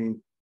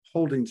between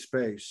holding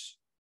space,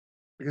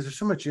 because there's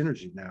so much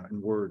energy now in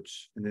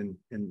words and in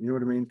you know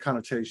what I mean,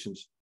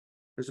 connotations.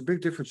 There's a big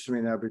difference to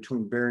me now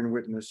between bearing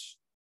witness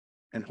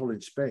and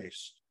holding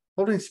space.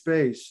 Holding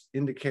space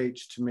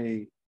indicates to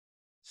me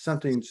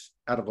something's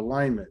out of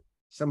alignment.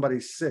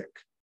 Somebody's sick.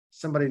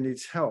 Somebody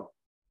needs help,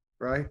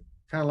 right?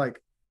 Kind of like,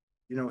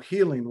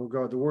 healing will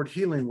go, the word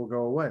healing will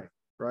go away,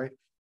 right?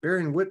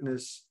 Bearing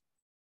witness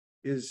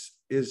is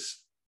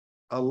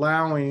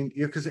allowing,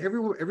 because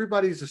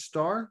everybody's a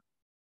star,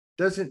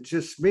 doesn't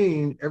just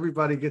mean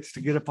everybody gets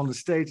to get up on the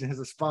stage and has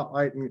a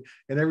spotlight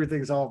and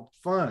everything's all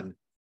fun.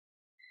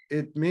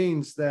 It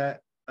means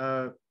that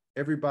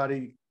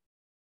everybody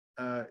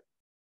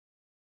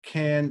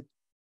can,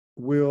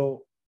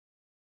 will,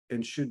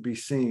 and should be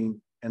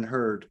seen and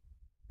heard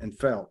and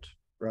felt,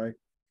 right?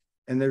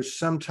 And there's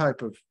some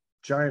type of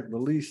giant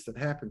release that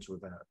happens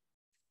with that.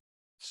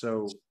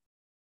 So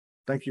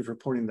thank you for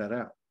pointing that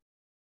out.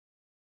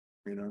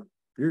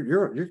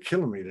 You're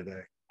killing me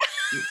today.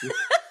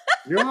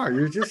 You are.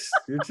 You're just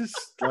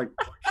like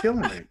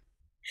killing me.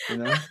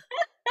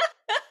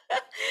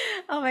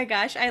 Oh my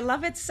gosh, I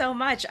love it so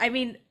much. I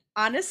mean,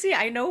 honestly,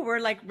 I know we're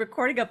like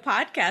recording a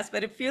podcast,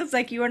 but it feels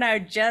like you and I are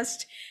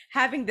just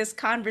having this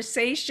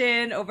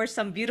conversation over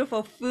some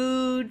beautiful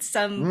food,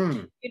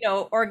 some,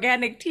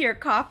 organic tea or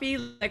coffee.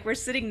 Like we're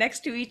sitting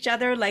next to each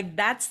other. Like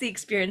that's the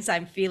experience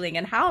I'm feeling.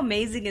 And how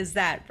amazing is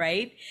that,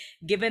 right?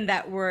 Given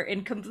that we're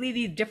in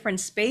completely different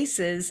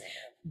spaces,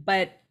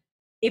 but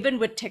even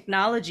with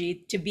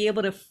technology, to be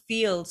able to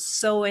feel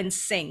so in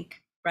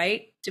sync,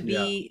 right? To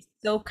Yeah. be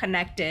so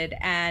connected.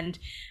 And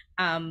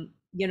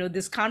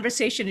this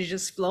conversation is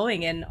just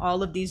flowing in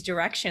all of these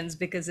directions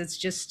because it's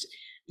just,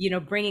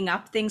 bringing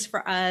up things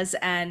for us.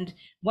 And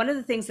one of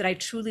the things that I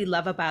truly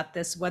love about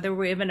this, whether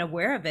we're even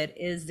aware of it,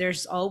 is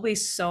there's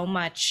always so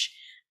much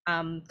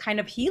kind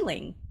of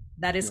healing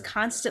that is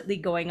constantly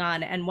going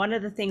on. And one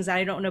of the things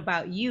I don't know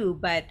about you,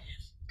 but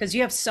because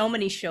you have so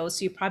many shows,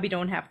 so you probably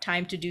don't have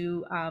time to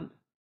do,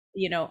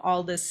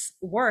 all this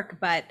work,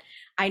 but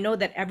I know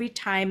that every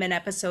time an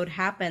episode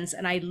happens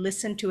and I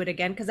listen to it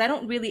again, because I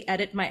don't really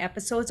edit my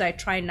episodes, I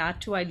try not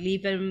to, I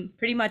leave them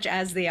pretty much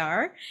as they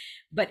are.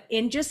 But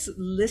in just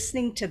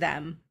listening to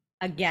them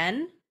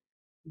again,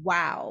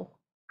 wow,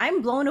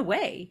 I'm blown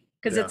away.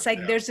 Because it's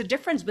like there's a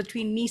difference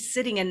between me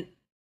sitting and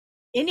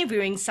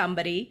interviewing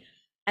somebody,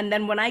 and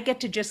then when I get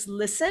to just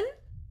listen,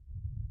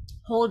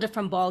 whole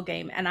different ball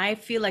game. And I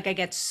feel like I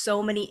get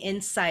so many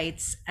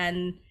insights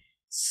and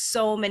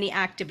so many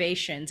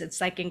activations.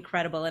 It's like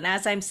incredible. And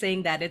as I'm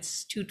saying that,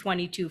 it's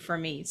 2:22 for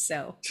me.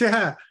 So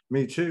yeah,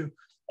 me too.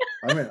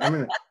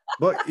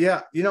 But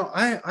yeah,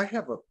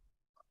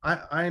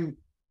 I'm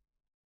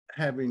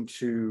having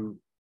to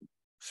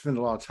spend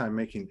a lot of time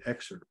making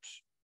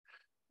excerpts,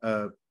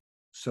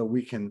 so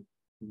we can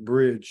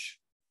bridge,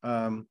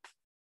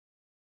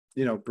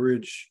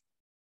 bridge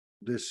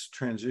this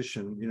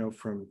transition,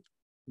 from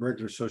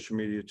regular social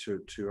media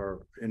to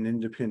an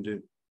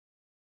independent,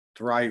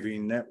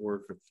 thriving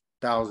network of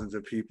thousands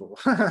of people.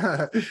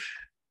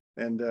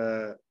 And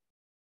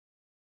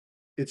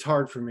it's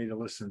hard for me to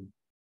listen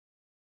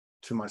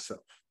to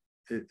myself.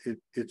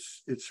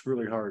 It's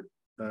really hard.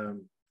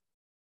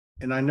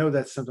 And I know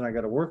that's something I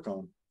got to work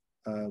on.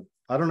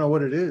 I don't know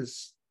what it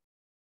is.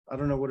 I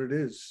don't know what it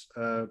is.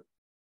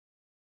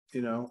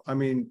 You know, I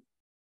mean,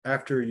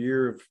 after a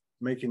year of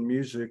making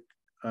music,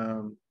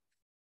 um,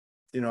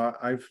 you know,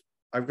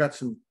 I've got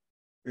some,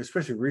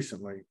 especially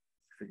recently,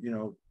 you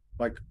know,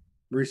 like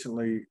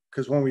recently,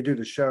 because when we do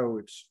the show,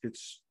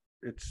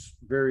 it's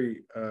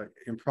very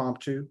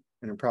impromptu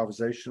and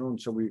improvisational, and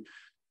so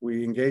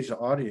we engage the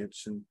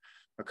audience. And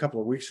a couple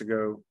of weeks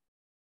ago,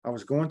 I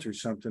was going through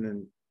something,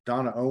 and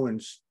Donna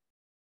Owens,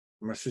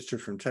 my sister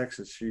from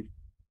Texas,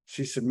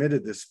 she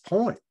submitted this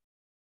poem,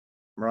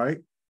 right?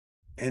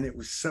 And it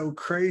was so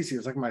crazy. It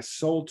was like my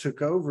soul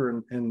took over,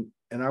 and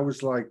I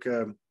was like,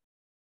 I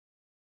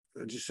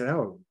just said,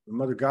 "Oh, the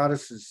Mother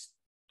Goddess is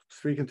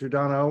speaking through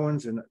Donna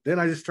Owens," and then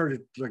I just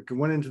started like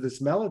went into this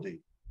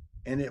melody,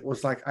 and it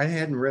was like I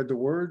hadn't read the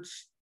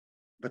words,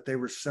 but they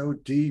were so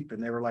deep,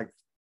 and they were like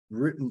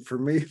written for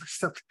me.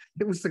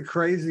 It was the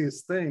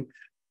craziest thing.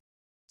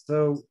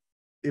 So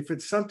if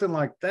it's something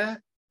like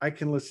that, I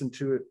can listen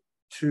to it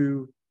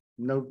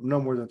no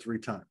more than 3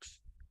 times.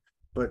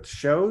 But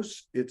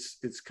shows,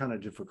 it's kind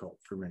of difficult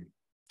for me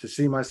to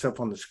see myself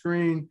on the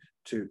screen,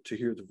 to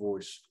hear the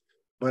voice.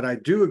 But I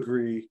do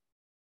agree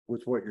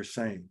with what you're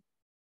saying.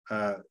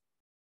 Uh,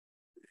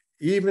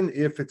 Even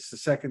if it's the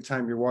second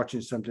time you're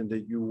watching something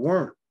that you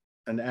weren't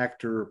an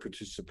actor or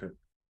participant,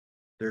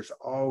 there's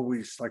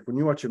always, like when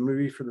you watch a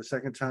movie for the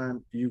second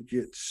time, you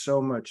get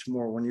so much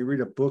more. When you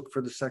read a book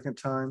for the second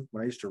time,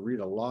 when I used to read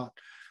a lot,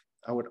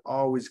 I would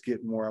always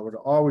get more. I would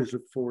always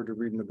look forward to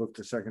reading the book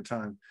the second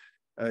time.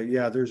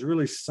 Yeah, there's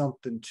really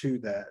something to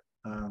that.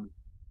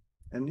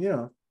 And you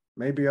know,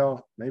 maybe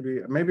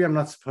I'm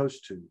not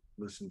supposed to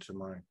listen to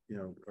my, you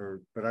know,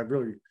 but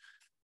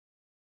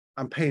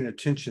I'm paying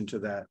attention to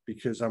that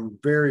because I'm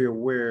very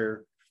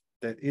aware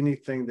that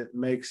anything that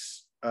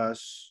makes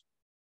us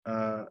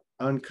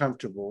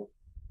uncomfortable,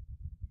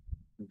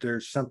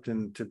 there's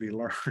something to be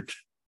learned.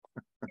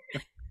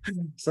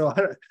 So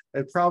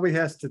it probably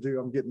has to do,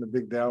 I'm getting a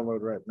big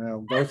download right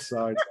now, both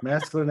sides,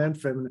 masculine and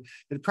feminine.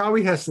 It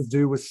probably has to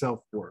do with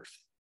self-worth.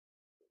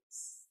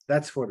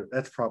 That's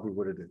probably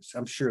what it is.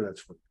 I'm sure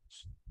that's what it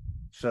is.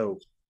 So,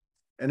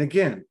 and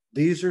again,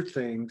 these are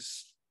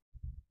things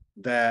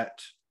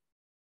that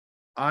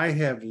I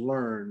have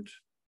learned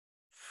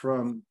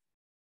from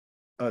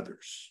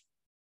others.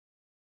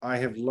 I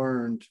have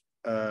learned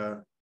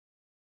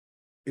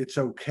it's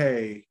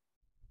okay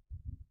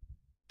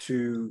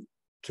to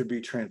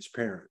be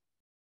transparent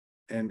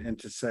and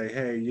to say,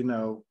 hey, you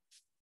know,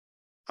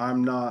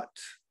 I'm not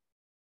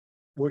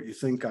what you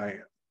think I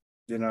am.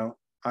 You know,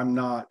 I'm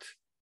not,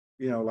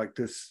 you know, like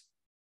this.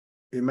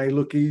 It may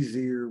look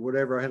easy or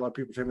whatever. I had a lot of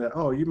people tell me that,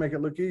 oh, you make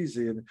it look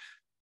easy,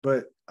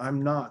 but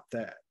I'm not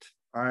that.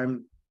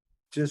 I'm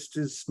just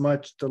as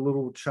much the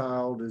little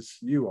child as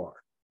you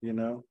are, you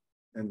know,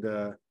 and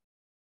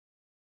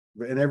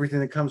everything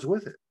that comes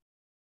with it,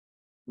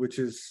 which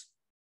is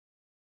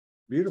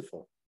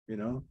beautiful. You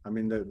know, I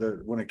mean,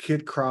 the when a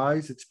kid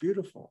cries, it's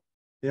beautiful.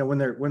 You know, when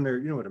they're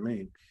you know what I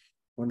mean.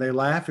 When they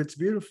laugh, it's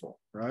beautiful,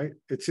 right?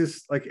 It's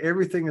just like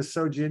everything is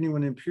so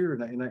genuine and pure,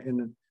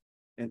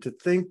 and to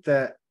think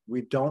that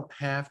we don't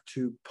have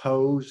to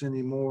pose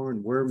anymore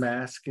and wear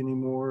masks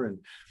anymore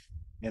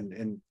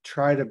and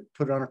try to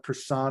put on a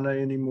persona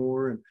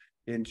anymore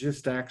and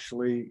just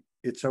actually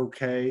it's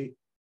okay.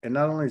 And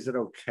not only is it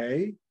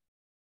okay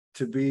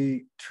to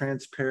be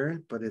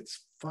transparent, but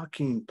it's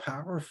fucking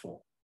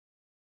powerful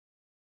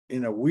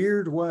in a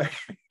weird way.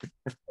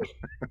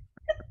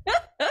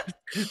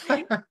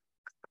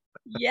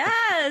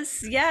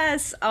 Yes,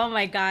 yes. Oh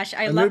my gosh,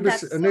 I love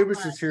Anubis, that so Anubis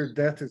is much. here.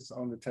 Death is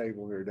on the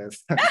table here. Death.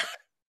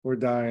 We're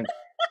dying.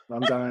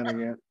 I'm dying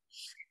again.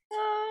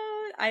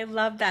 Oh, I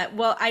love that.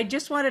 Well, I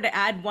just wanted to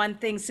add one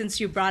thing since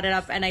you brought it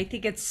up, and I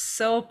think it's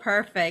so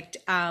perfect.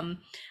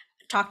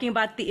 Talking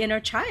about the inner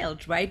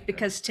child, right?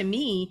 Because to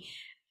me,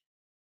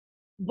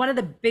 one of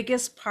the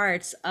biggest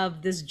parts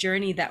of this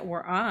journey that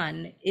we're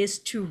on is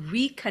to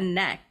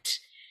reconnect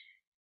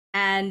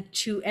and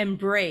to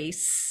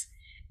embrace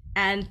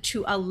and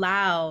to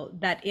allow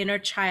that inner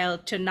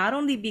child to not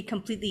only be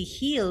completely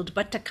healed,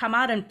 but to come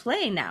out and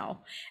play now.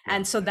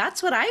 And so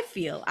that's what I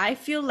feel. I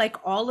feel like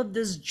all of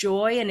this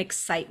joy and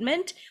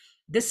excitement,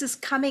 this is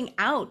coming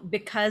out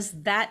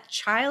because that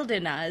child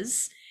in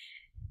us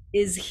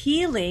is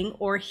healing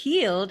or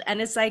healed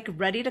and is like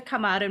ready to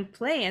come out and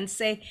play and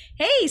say,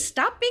 hey,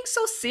 stop being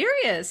so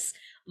serious.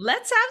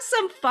 Let's have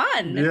some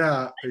fun.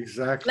 Yeah,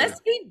 exactly.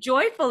 Let's be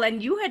joyful.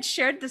 And you had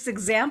shared this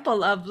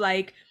example of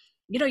like,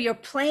 you know, you're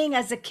playing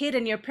as a kid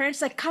and your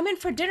parents like come in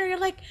for dinner. You're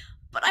like,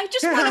 but I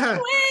just want to Yeah,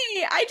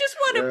 play. I just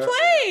want to yeah,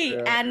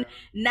 play. yeah. And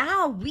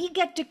now we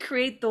get to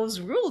create those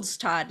rules,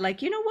 Todd.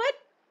 Like, you know what?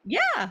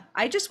 Yeah,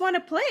 I just want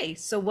to play.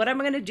 So what am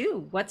I going to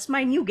do? What's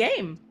my new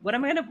game? What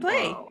am I going to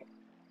play? Wow.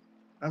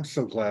 I'm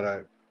so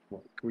glad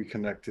we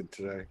connected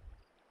today.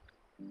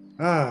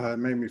 Ah, it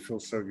made me feel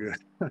so good.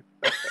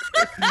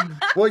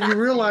 Well, you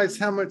realize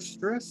how much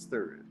stress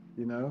there is,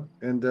 you know,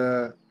 and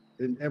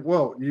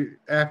well, you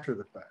after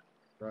the fact,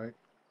 right?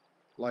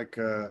 Like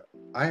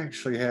I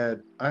actually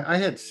I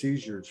had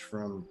seizures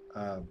from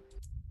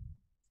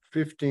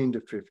 15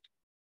 to 50.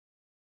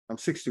 I'm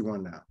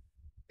 61 now.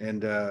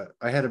 And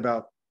I had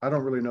about, I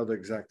don't really know the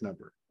exact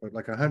number, but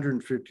like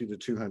 150 to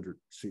 200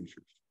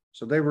 seizures.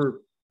 So they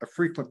were a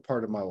frequent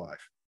part of my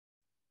life.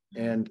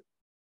 And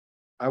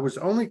I was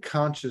only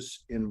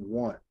conscious in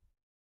one.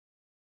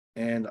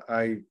 And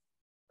I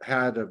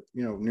had a,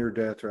 near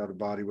death or out of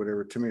body,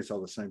 whatever. To me, it's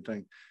all the same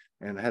thing.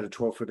 And I had a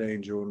 12-foot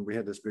angel, and we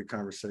had this big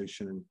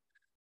conversation, and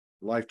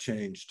life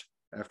changed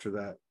after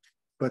that.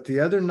 But the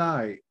other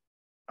night,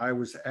 I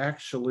was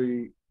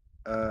actually,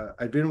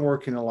 I'd been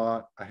working a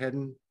lot. I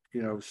hadn't,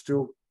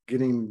 still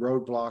getting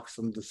roadblocks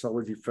on the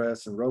Soulogy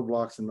Fest and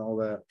roadblocks and all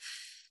that.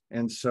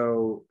 And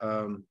so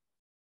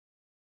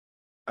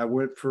I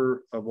went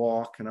for a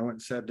walk, and I went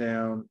and sat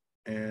down,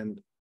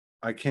 and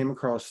I came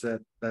across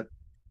that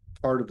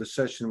part of the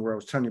session where I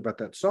was telling you about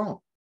that song.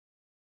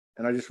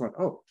 And I just went,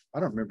 oh, I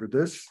don't remember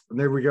this. And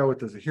there we go with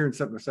this, hearing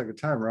something the second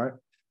time, right?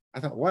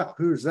 I thought, wow,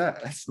 who's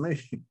that? That's me.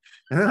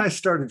 And then I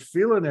started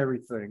feeling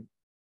everything.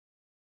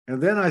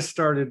 And then I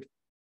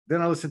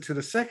listened to it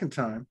a second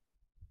time.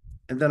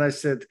 And then I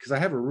said, because I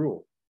have a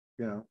rule,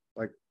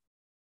 like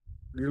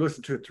you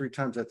listen to it 3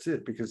 times, that's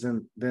it. Because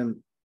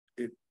then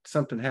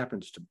something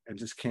happens to me. I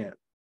just can't,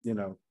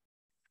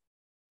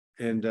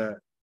 and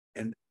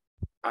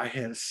I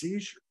had a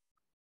seizure.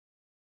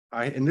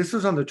 And this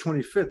was on the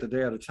 25th, the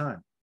day at a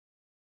time.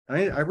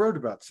 I wrote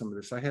about some of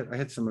this. I had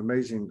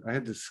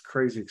this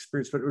crazy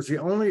experience, but it was the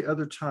only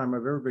other time I've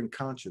ever been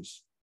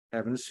conscious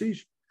having a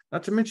seizure.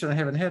 Not to mention I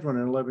haven't had one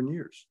in 11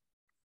 years.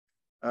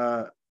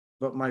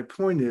 But my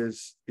point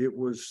is, it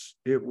was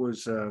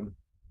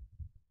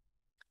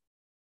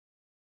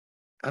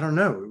I don't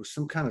know, it was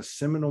some kind of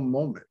seminal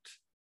moment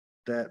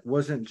that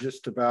wasn't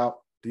just about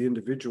the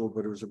individual,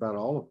 but it was about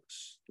all of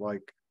us.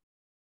 Like,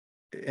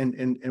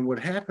 and what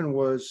happened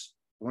was,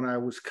 when I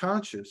was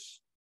conscious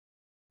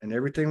and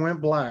everything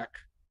went black,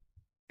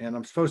 and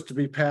I'm supposed to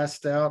be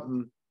passed out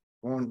and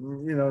on,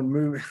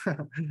 moving,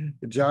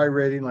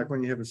 gyrating, like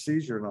when you have a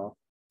seizure and all.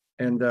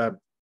 And,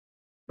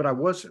 but I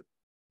wasn't.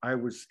 I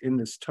was in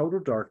this total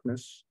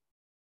darkness,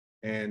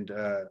 and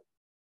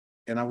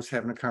I was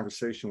having a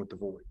conversation with the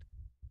void.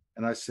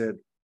 And I said,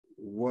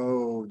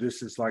 whoa,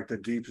 this is like the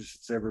deepest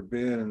it's ever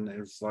been. And it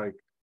was like,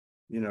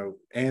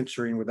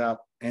 answering without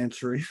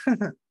answering.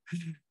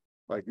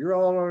 Like, you're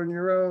all on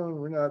your own.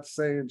 We're not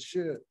saying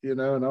shit, And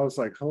I was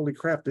like, holy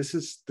crap, this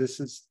is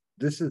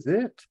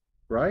it,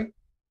 right?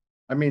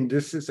 I mean,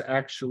 this is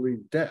actually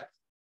death.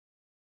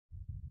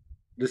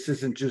 This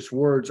isn't just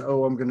words,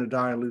 oh, I'm going to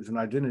die and lose an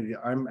identity.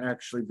 I'm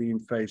actually being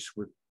faced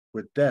with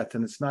death.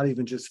 And it's not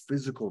even just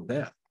physical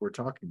death we're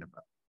talking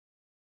about.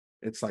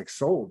 It's like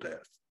soul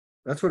death.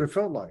 That's what it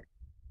felt like.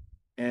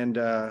 And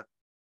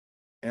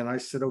I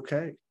said,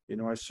 okay,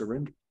 I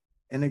surrendered.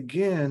 And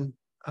again,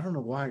 I don't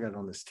know why I got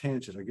on this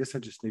tangent. I guess I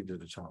just needed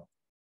to talk.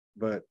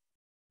 But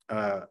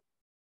that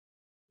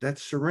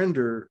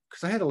surrender,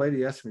 because I had a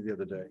lady ask me the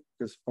other day,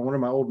 because on one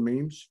of my old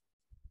memes,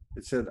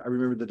 it said, I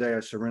remember the day I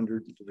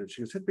surrendered.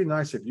 She goes, it'd be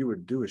nice if you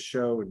would do a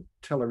show and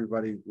tell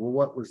everybody, well,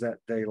 what was that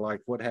day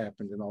like? What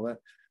happened and all that.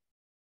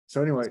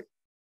 So anyway,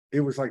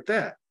 it was like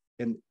that.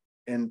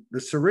 And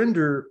the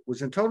surrender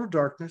was in total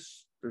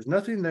darkness. There's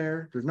nothing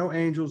there. There's no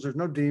angels. There's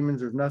no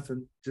demons. There's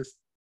nothing, just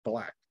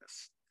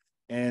blackness.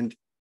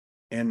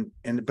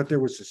 But there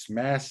was this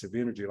massive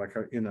energy, like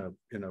in a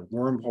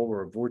wormhole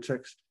or a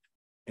vortex.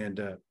 And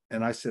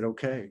I said,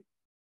 okay,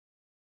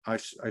 I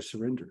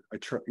surrender.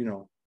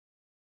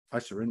 I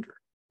surrender,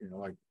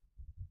 like,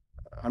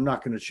 I'm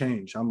not going to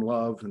change. I'm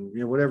love, and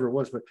whatever it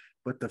was,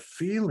 but the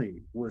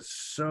feeling was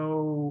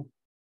so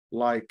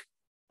like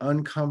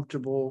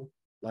uncomfortable,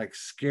 like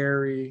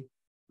scary.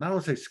 I don't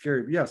want to say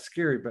scary, but yeah,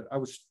 scary, but I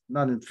was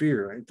not in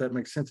fear, right? If that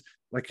makes sense.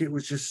 Like, it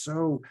was just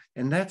so,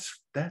 and that's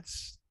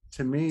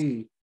to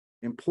me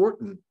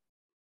important,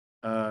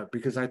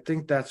 because I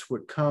think that's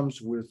what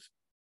comes with,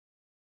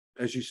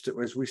 as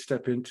we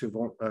step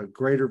into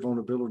greater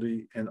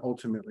vulnerability and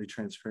ultimately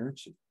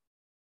transparency.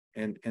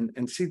 And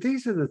see,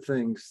 these are the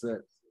things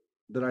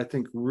that I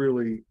think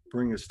really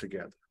bring us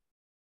together,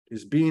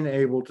 is being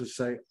able to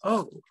say,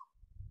 oh,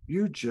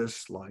 you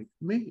just like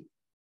me,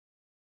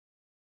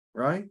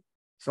 right?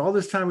 So all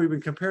this time we've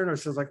been comparing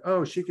ourselves, like,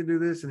 oh, she can do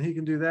this and he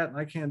can do that and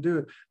I can't do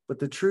it. But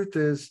the truth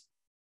is,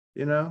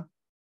 there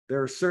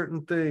are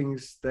certain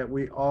things that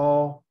we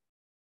all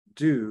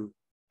do,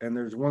 and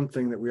there's one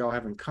thing that we all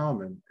have in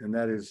common, and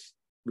that is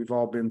we've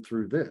all been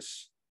through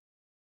this.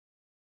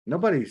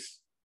 Nobody's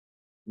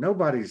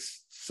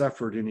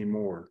suffered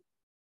anymore.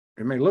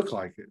 It may look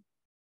like it,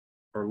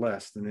 or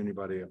less than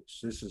anybody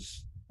else.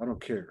 I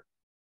don't care.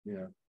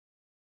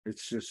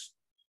 It's just,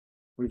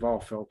 we've all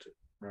felt it,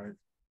 right?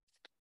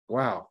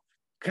 Wow.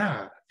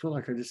 God, I feel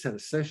like I just had a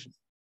session.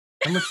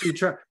 How much do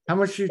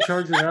you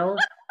charge an hour?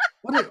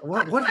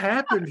 What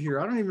happened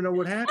here? I don't even know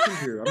what happened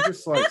here. I'm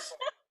just like,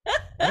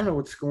 I don't know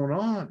what's going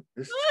on.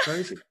 This is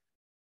crazy.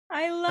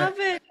 I love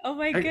it. Oh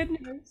my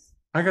goodness.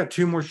 I got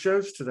 2 more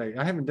shows today.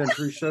 I haven't done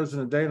 3 shows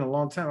in a day in a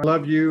long time. I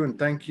love you and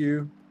thank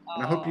you.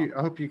 And I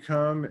hope you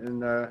come,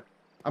 and I'm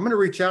going to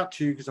reach out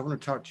to you because I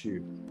want to talk to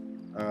you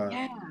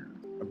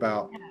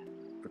about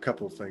a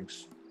couple of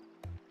things.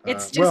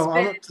 It's Well, just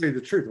I'll been, tell you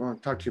the truth. I want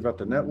to talk to you about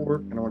the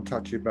network, and I want to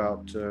talk to you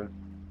about,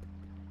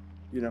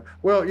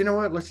 well, you know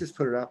what? Let's just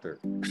put it out there.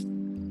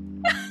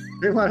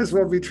 They might as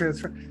well be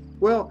transparent.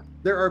 Well,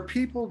 there are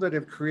people that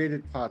have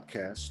created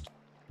podcasts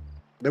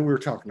that we were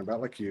talking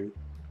about, like you,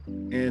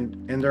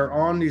 and they're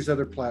on these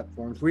other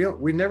platforms.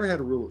 We never had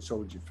a rule at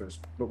Soulogy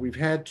Fest, but we've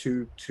had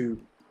to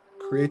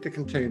create the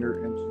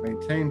container and to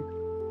maintain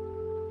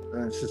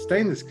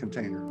sustain this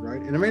container,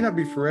 right? And it may not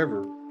be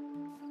forever.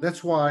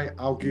 That's why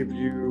I'll give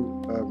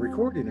you a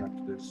recording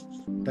after this.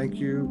 Thank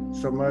you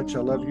so much. I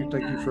love you.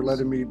 Thank you for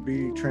letting me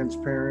be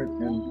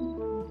transparent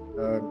and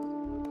uh,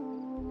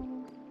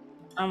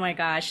 oh my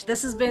gosh,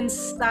 this has been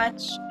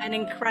such an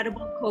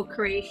incredible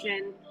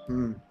co-creation.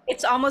 mm,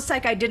 It's almost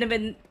like I didn't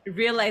even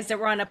realize that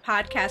we're on a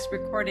podcast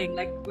recording.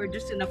 Like we're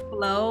just in a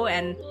flow,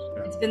 and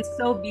yeah, it's been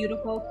so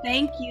beautiful.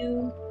 Thank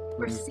you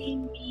for mm,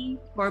 seeing me,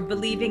 for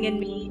believing in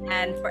me,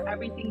 and for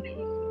everything that you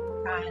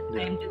do, Todd. I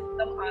yeah, am just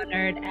so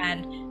honored,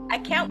 and I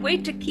can't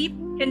wait to keep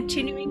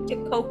continuing to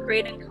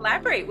co-create and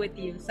collaborate with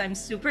you. So I'm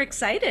super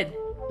excited.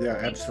 yeah,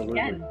 Thank you absolutely.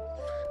 again.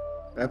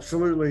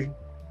 Absolutely.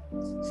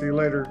 See you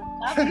later.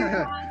 Love you.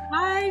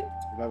 Bye.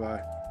 Bye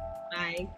bye. Bye.